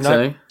 Don't think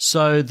so.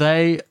 So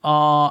they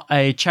are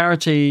a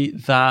charity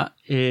that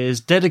is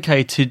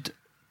dedicated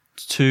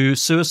to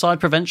suicide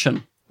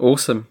prevention.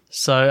 Awesome.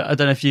 So I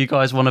don't know if you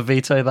guys want to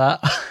veto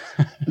that.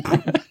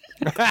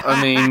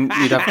 I mean,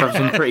 you'd have to have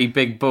some pretty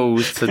big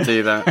balls to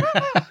do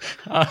that.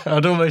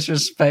 I'd almost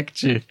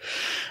respect you.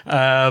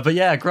 But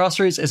yeah,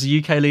 Grassroots is a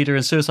UK leader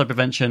in suicide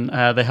prevention.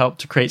 They help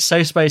to create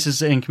safe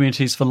spaces in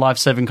communities for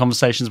life-saving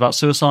conversations about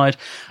suicide,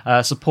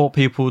 support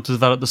people to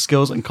develop the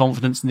skills and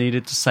confidence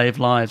needed to save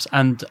lives.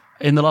 And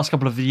in the last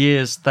couple of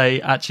years,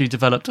 they actually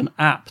developed an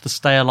app, the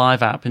Stay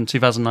Alive app, in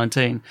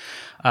 2019.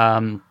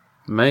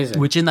 Amazing.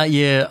 Which in that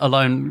year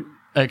alone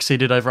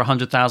exceeded over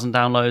 100,000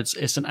 downloads.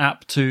 It's an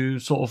app to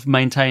sort of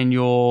maintain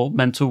your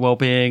mental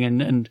well-being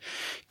and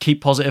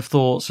keep positive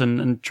thoughts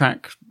and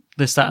track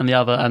this, that, and the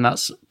other. And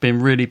that's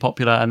been really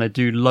popular, and they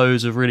do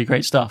loads of really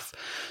great stuff.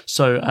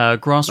 So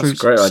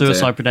Grassroots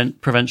Suicide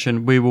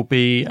Prevention, we will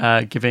be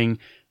giving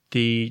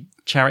the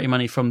charity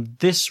money from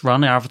this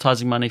run, our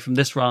advertising money from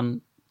this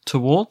run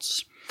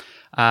towards,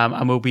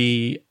 and we'll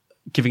be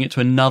giving it to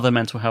another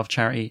mental health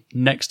charity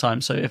next time.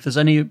 So if there's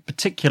any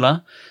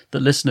particular that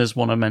listeners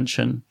want to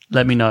mention,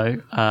 let me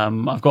know.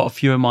 I've got a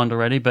few in mind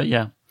already, but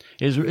yeah,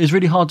 it's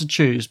really hard to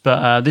choose. But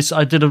I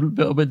did a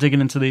little bit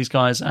digging into these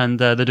guys, and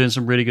they're doing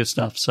some really good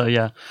stuff. So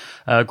yeah,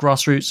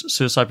 Grassroots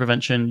Suicide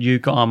Prevention, you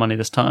got our money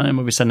this time.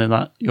 We'll be sending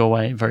that your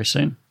way very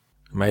soon.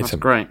 Amazing. That's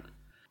great.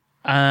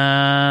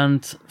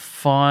 And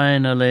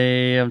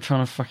finally, I'm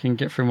trying to fucking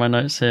get through my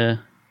notes here.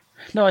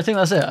 No, I think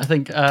that's it. I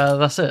think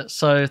that's it.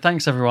 So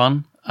thanks,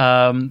 everyone.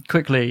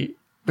 Quickly,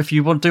 if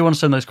you do want to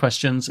send those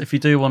questions, if you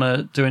do want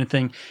to do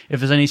anything, if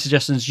there's any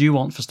suggestions you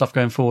want for stuff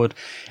going forward,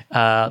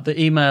 the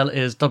email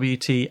is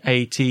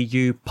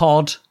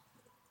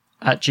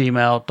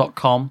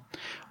wtatupod@gmail.com,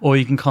 or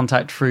you can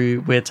contact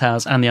through Weird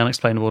Tales and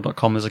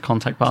theunexplainable.com. There's a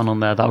contact button on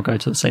there that'll go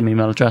to the same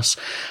email address.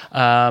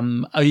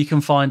 Or you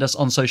can find us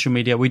on social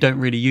media. We don't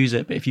really use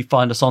it, but if you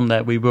find us on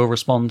there, we will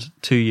respond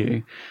to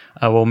you.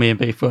 Well, me and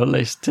Beef will, at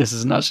least. This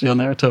isn't actually on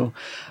there at all.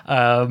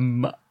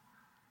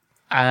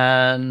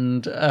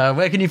 And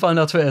where can you find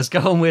our Twitters? Go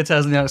on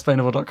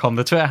weirdtalesandtheunexplainable.com.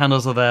 The Twitter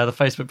handles are there. The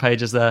Facebook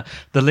page is there.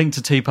 The link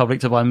to TeePublic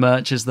to buy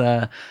merch is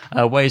there.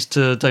 Ways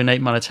to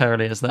donate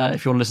monetarily is there.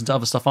 If you want to listen to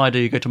other stuff I do,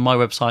 you go to my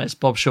website. It's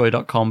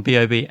bobshoy.com,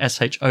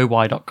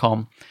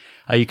 BOBSHOY.com.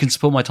 You can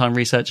support my time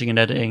researching and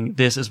editing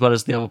this, as well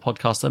as the other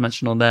podcasts I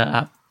mentioned on there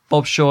at at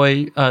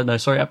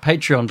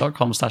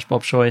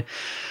patreon.com/bobshoy.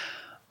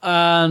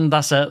 And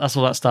that's it. That's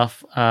all that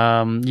stuff.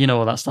 You know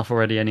all that stuff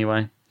already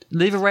anyway.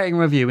 Leave a rating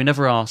and review. We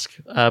never ask,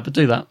 but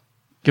do that.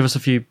 Give us a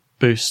few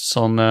boosts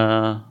on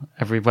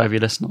wherever you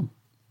listen on,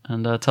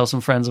 and tell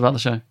some friends about the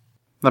show.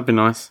 That'd be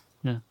nice.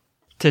 Yeah.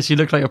 Tiss, you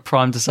look like you're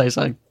primed to say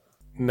something.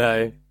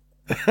 No.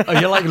 Oh,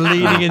 you're like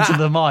leaning into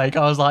the mic.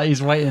 I was like,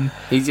 he's waiting.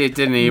 He did,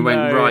 didn't he? He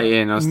went right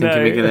in. I was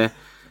thinking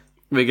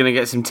we're gonna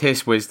get some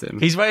Tiss wisdom.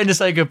 He's waiting to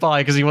say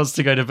goodbye because he wants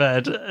to go to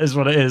bed, is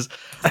what it is.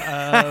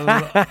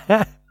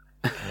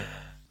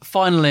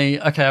 Finally,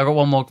 okay, I've got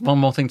one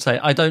more thing to say.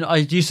 I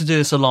used to do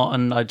this a lot,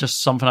 and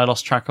something I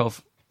lost track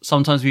of.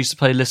 Sometimes we used to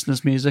play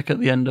listeners' music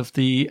at the end of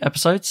the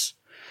episodes,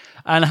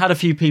 and I had a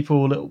few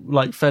people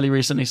like fairly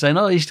recently saying,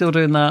 "Oh, are you still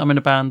doing that? I'm in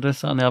a band,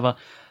 this, that, and the other."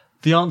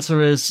 The answer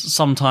is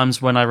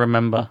sometimes when I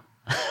remember.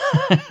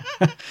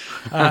 But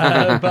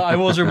I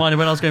was reminded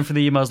when I was going through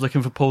the emails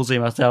looking for Paul's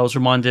emails, I was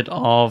reminded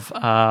of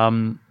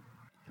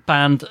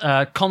band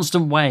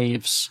Constant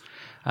Waves.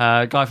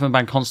 A guy from the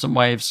band Constant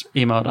Waves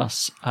emailed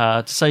us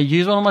to say,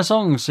 use one of my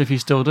songs if you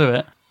still do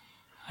it.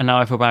 And now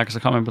I feel bad because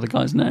I can't remember the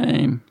guy's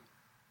name.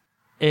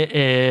 It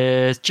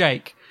is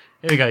Jake.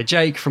 Here we go.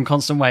 Jake from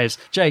Constant Waves.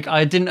 Jake,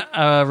 I didn't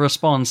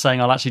respond saying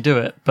I'll actually do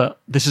it, but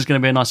this is going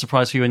to be a nice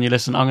surprise for you when you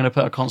listen. I'm going to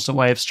put a Constant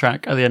Waves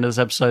track at the end of this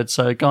episode.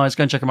 So guys,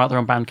 go and check them out. They're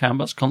on Bandcamp.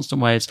 That's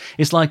Constant Waves.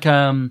 It's like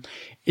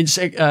it's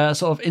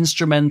sort of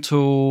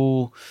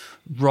instrumental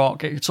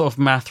rock, sort of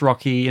math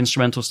rocky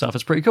instrumental stuff.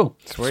 It's pretty cool.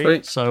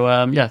 Sweet. So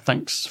yeah,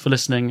 thanks for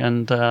listening,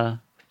 and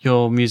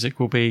your music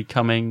will be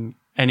coming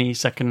any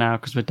second now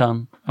because we're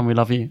done, and we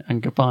love you,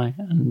 and goodbye,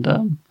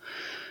 and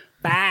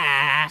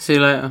bye. See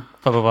you later.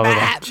 Bye bye bye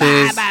bye.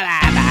 Cheers. See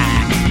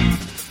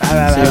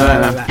you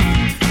later.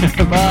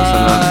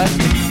 Bye.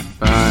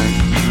 Bye.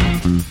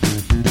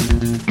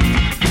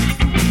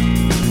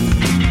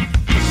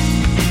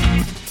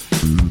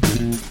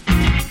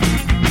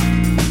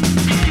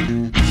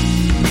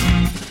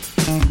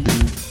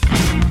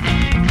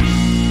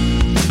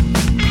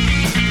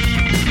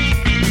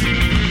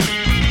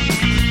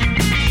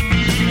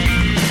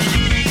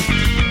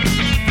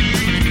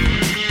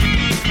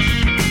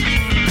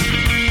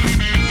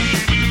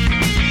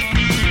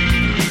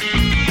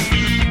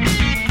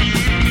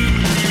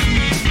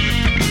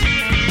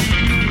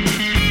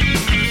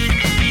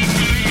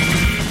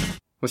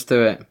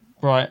 do it.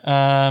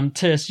 Right,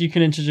 Tis, you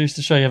can introduce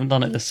the show. You haven't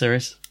done it this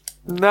series.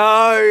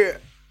 No.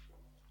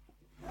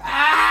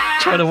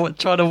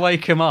 Trying to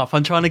wake him up.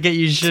 I'm trying to get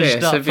you zhuzhed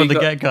Tis, up from the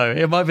get-go.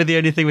 It might be the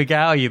only thing we get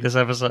out of you this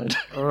episode.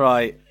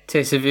 Right.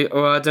 Tis, have you?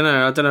 Well, I don't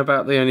know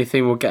about the only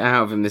thing we'll get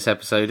out of him this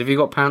episode. Have you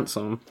got pants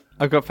on?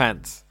 I've got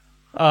pants.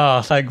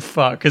 Oh, thank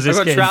fuck, because it's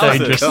I've got getting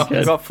dangerous trousers. again.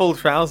 I've got full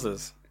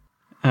trousers.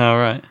 All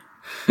right.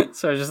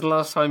 So just the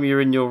last time you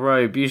were in your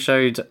robe, you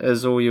showed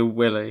us all your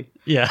willy.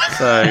 Yeah.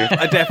 So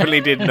I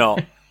definitely did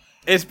not.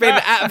 It's been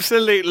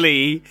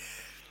absolutely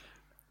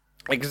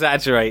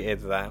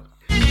exaggerated, that.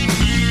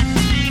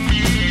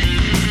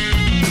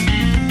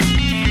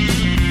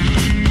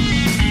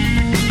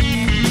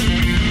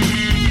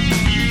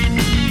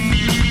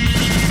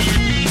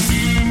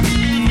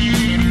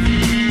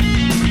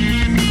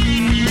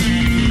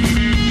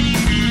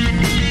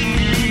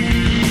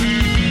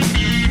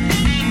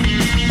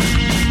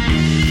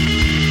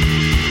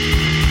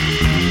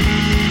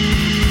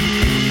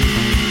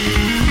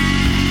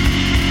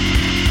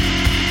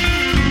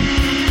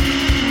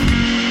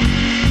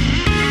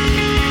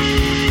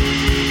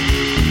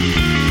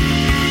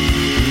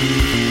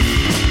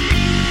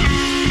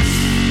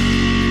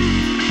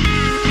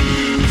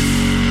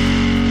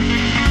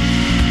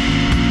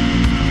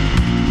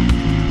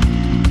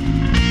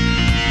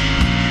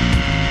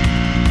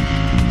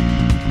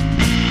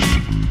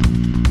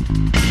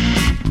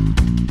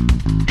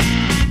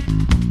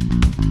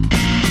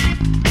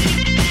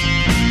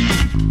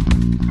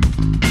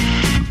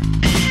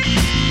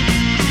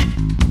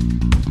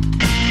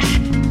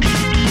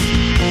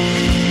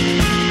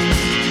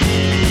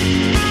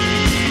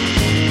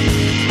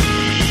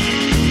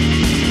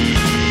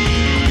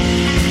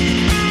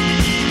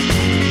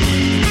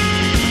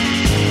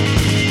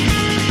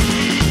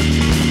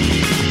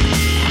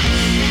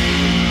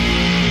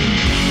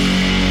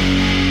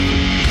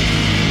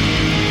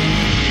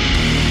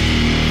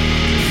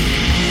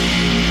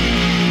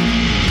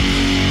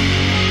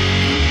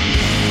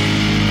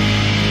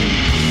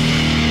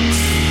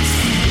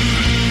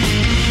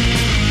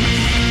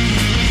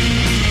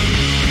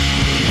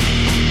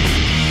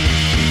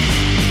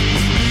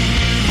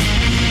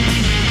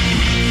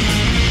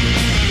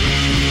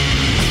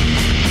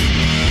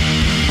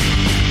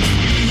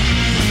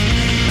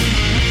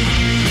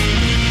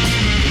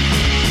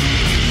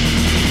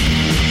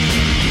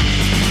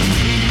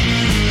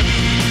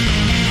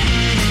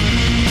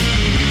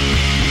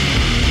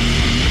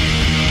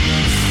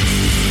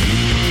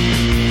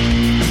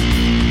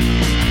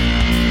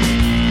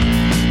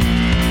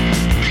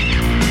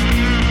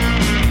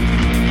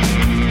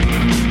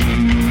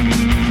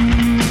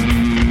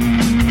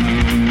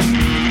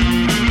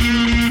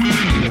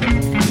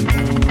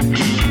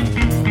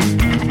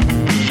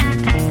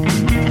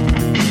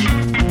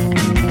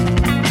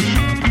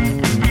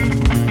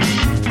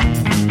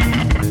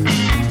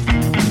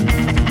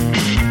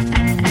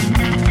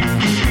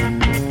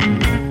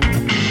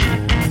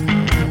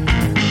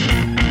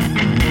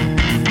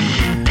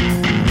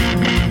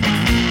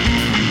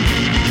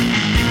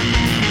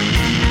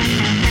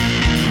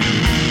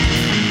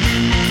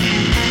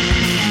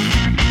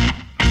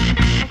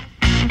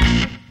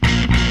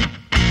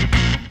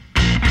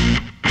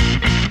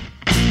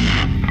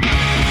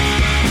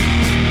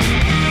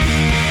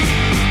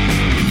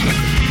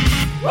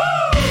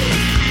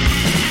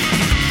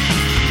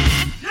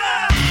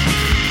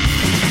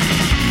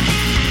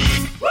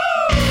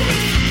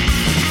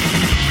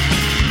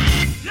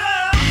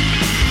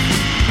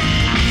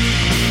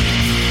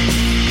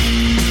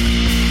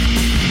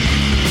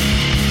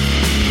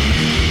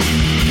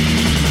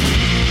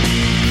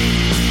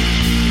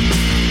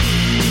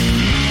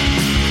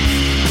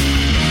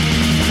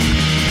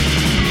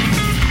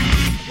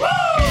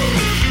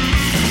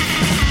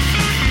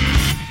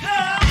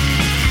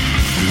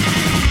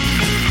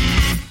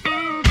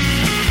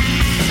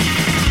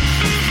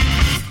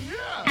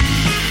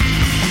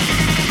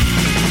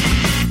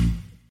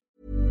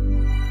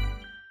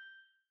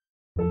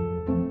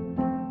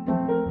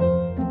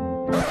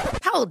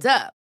 Hold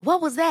up.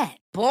 What was that?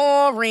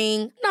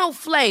 Boring. No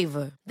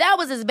flavor. That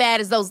was as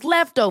bad as those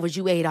leftovers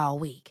you ate all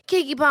week.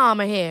 Keke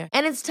Palmer here,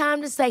 and it's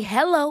time to say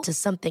hello to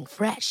something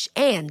fresh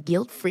and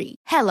guilt-free.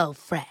 Hello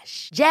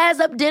Fresh.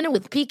 Jazz up dinner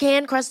with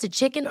pecan-crusted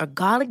chicken or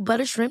garlic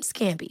butter shrimp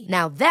scampi.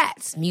 Now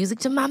that's music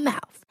to my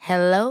mouth.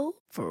 Hello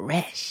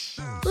Fresh.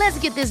 Let's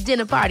get this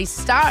dinner party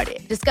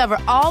started. Discover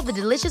all the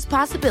delicious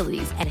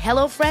possibilities at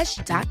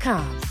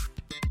hellofresh.com.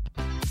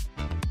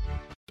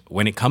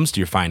 When it comes to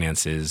your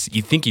finances,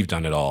 you think you've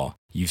done it all.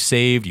 You've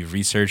saved, you've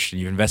researched, and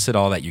you've invested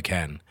all that you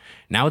can.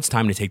 Now it's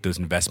time to take those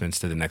investments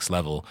to the next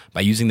level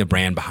by using the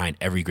brand behind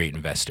every great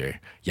investor,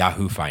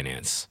 Yahoo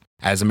Finance.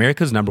 As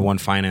America's #1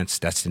 finance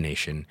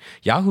destination,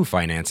 Yahoo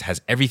Finance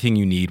has everything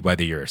you need,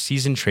 whether you're a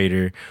seasoned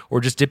trader or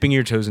just dipping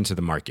your toes into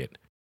the market.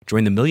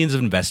 Join the millions of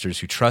investors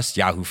who trust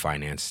Yahoo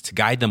Finance to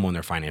guide them on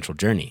their financial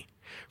journey.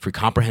 For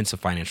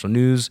comprehensive financial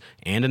news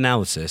and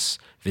analysis,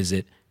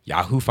 visit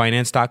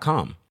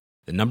yahoofinance.com,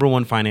 the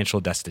 #1 financial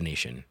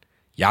destination,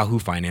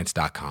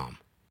 yahoofinance.com.